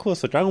 I'm like, alright, cool.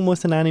 So Dragon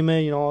Ball's an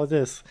anime, all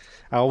this.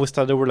 I always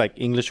thought they were like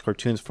English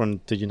cartoons from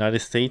the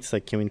United States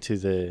that came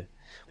into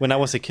when I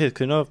was a kid.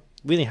 Because,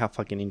 we didn't have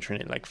fucking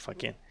internet, like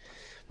fucking,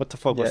 what the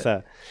fuck was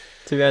that?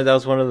 To be honest, that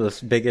was one of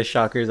the biggest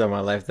shockers of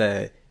my life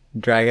that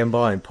Dragon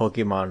Ball and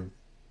Pokemon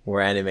were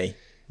anime.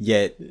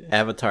 Yet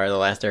Avatar: The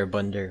Last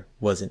Airbender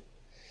wasn't.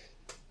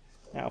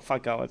 Yeah,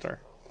 fuck Avatar.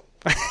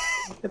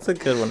 It's a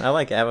good one. I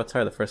like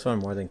Avatar, the first one,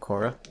 more than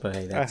Korra, but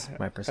hey, that's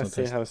my personal taste.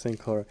 I still have seen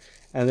Korra.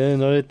 And then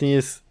another thing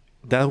is,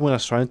 that's when I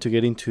was trying to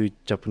get into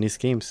Japanese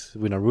games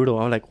with Naruto.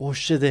 I was like, oh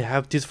shit, they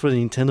have this for the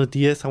Nintendo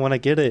DS. I want to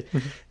get it.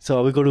 So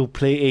I would go to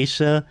Play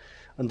Asia.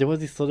 And there was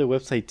this other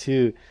website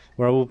too,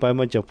 where I would buy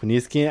my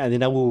Japanese game. And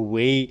then I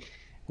would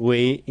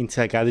wait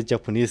until I got the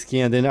Japanese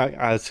game. And then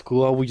at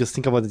school, I would just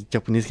think about the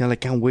Japanese game. I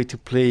can't wait to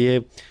play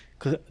it.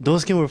 Because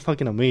those games were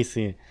fucking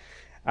amazing.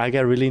 I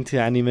got really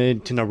into anime,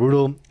 to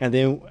Naruto, and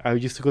then I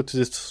used to go to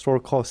this store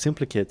called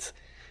Simply Kids,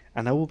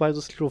 and I would buy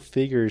those little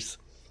figures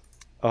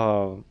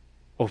of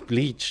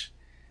Bleach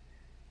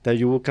that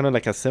you would kind of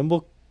like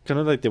assemble, kind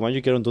of like the one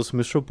you get on those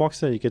mystery boxes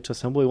that you get to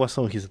assemble. It was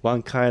on his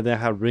Bankai, then I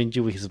had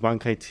Renji with his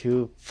Bankai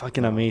too.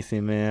 Fucking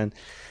amazing, man.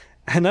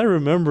 And I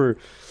remember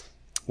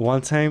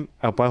one time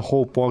I bought a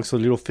whole box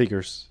of little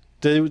figures,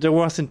 there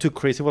wasn't too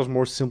crazy. It was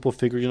more simple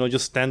figure,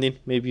 just standing,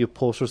 maybe a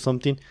pose or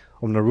something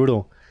of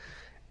Naruto.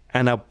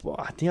 And I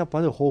think I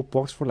bought the whole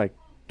box for like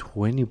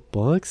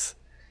 $20.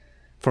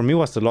 For me, it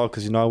was a lot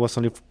because I was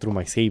only through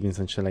my savings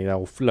and shit like that,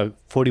 like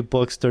 $40,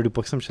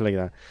 $30, some shit like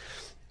that.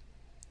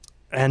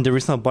 And the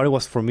reason I bought it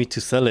was for me to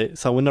sell it.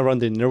 So I went around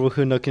the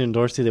neighborhood knocking on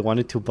doors. They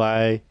wanted to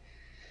buy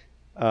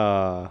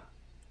the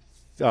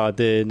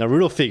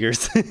Naruto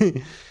figures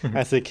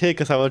as a kid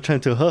because I was trying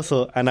to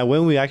hustle. And I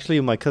went with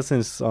actually my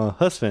cousin's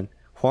husband,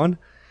 Juan.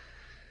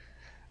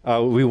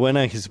 We went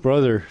and his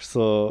brother.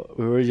 So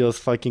we were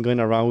just fucking going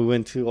around. We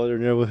went to other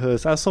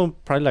neighborhoods. I saw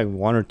probably like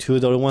one or two.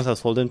 The other ones I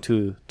sold them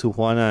to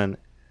Juan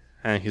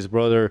and his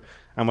brother.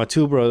 And my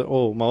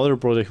my other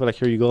brother, he was like,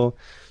 here you go.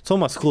 Some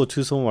of my school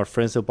too, some of my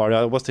friends that bought it.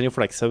 I was selling for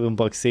like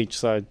 $7 each,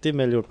 so I did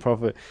make a little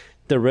profit.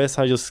 The rest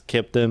I just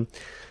kept them.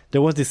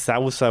 There was this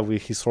Sabusa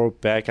with his sword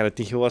back, and I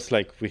think he was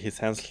like with his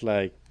hands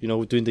like,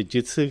 doing the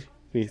jutsu.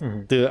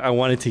 I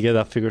wanted to get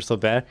that figure so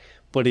bad,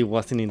 but it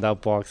wasn't in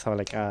that box. I was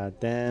like,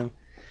 damn.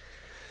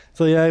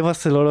 So yeah, it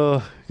was a lot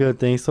of good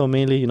things. So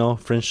mainly,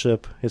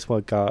 friendship is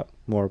what got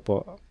more,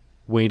 but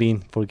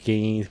waiting for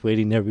games,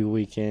 waiting every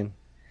weekend.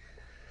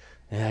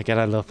 Yeah, I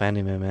gotta love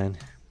anime, man.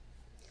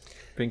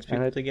 Brings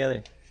people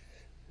together.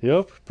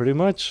 Yep, pretty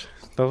much.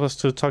 That was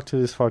to talk to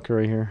this fucker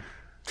right here.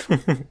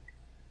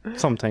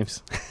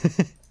 Sometimes.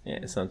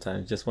 Yeah,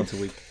 sometimes. Just once a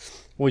week.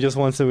 Well, just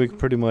once a week,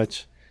 pretty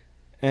much.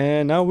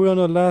 And now we're on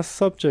the last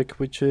subject,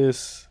 which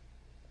is...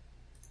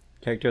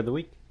 Character of the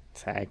week.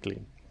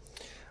 Exactly.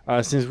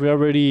 Since we're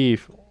already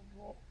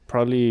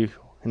probably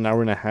an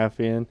hour and a half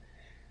in,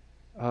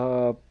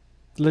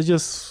 let's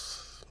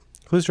just...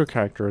 Who's your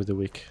character of the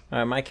week?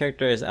 My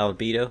character is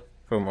Albedo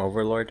from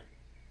Overlord.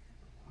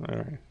 All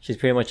right. She's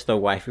pretty much the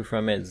waifu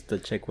from it. It's the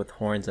chick with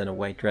horns and a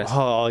white dress.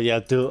 Oh, yeah,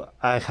 dude.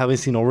 I haven't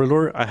seen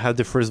Overlord. I have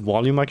the first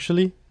volume,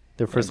 actually.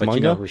 The first but manga.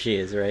 You know who she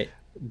is, right?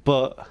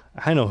 But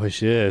I know who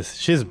she is.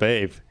 She's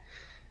babe.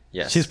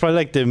 Yes. She's probably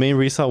like the main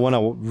reason I want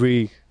to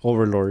read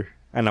Overlord.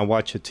 And I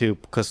watch it too.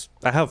 Because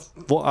I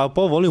bought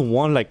volume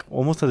 1 like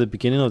almost at the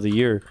beginning of the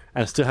year.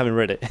 And I still haven't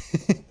read it.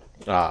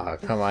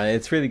 Come on.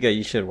 It's really good.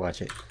 You should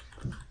watch it.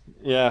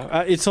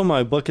 Yeah. It's on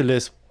my bucket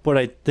list. But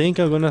I think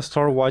I'm going to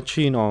start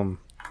watching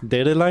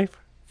Data Life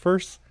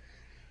first.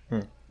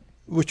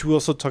 Which we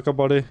also talk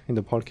about it in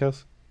the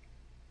podcast.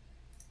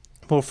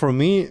 But for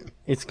me,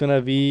 it's going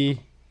to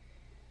be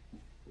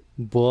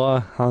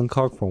Boa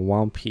Hancock from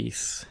One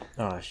Piece.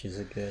 Oh, she's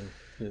a good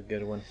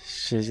one.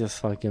 She's just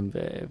fucking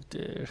babe,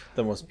 dude.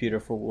 The most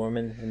beautiful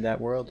woman in that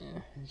world.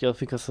 Just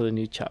because of the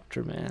new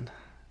chapter, man.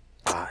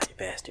 You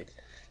bastard.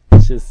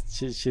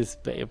 She's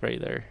babe right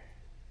there.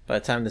 By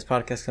the time this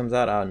podcast comes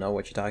out, I'll know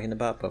what you're talking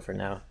about. But for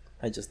now,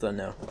 I just don't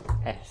know.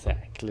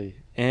 Exactly.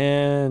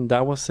 And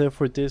that was it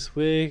for this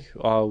week.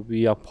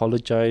 We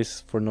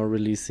apologize for not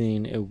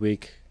releasing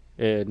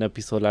an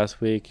episode last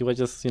week. It was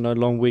just, a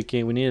long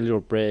weekend. We needed a little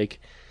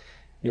break.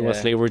 It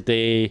was Labor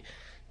Day.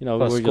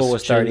 Plus, school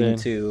was starting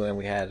too, and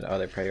we had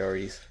other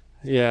priorities.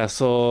 Yeah,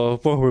 so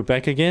we're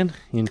back again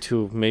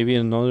into maybe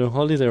another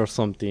holiday or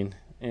something.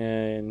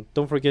 And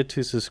don't forget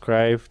to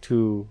subscribe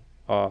to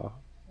my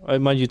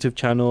YouTube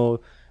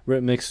channel,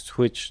 Red Mix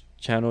Twitch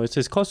channel.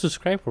 It's called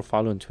subscribe or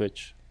follow on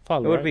Twitch.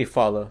 Follow. It would be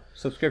follow.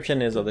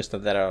 Subscription is other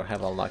stuff that I don't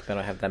have unlocked. I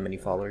don't have that many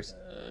followers.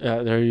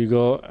 Yeah, there you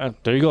go.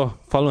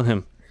 Follow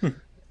him.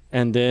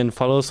 And then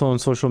follow us on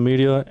social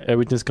media.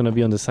 Everything's going to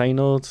be on the side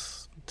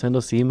notes. Send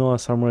us email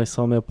at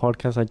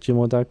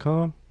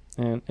samuraisawmillpodcast@gmail.com.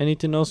 And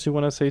anything else you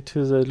want to say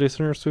to the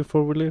listeners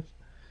before we leave?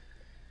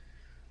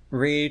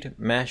 Read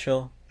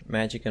Mashle,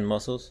 Magic and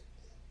Muscles.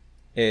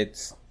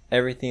 It's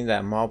everything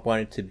that Mob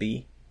wanted to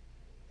be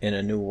in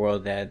a new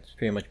world that's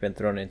pretty much been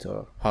thrown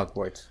into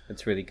Hogwarts.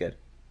 It's really good.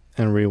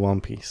 And read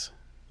One Piece.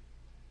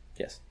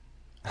 Yes.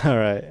 All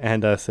right.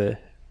 And that's it.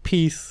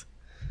 Peace.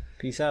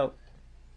 Peace out.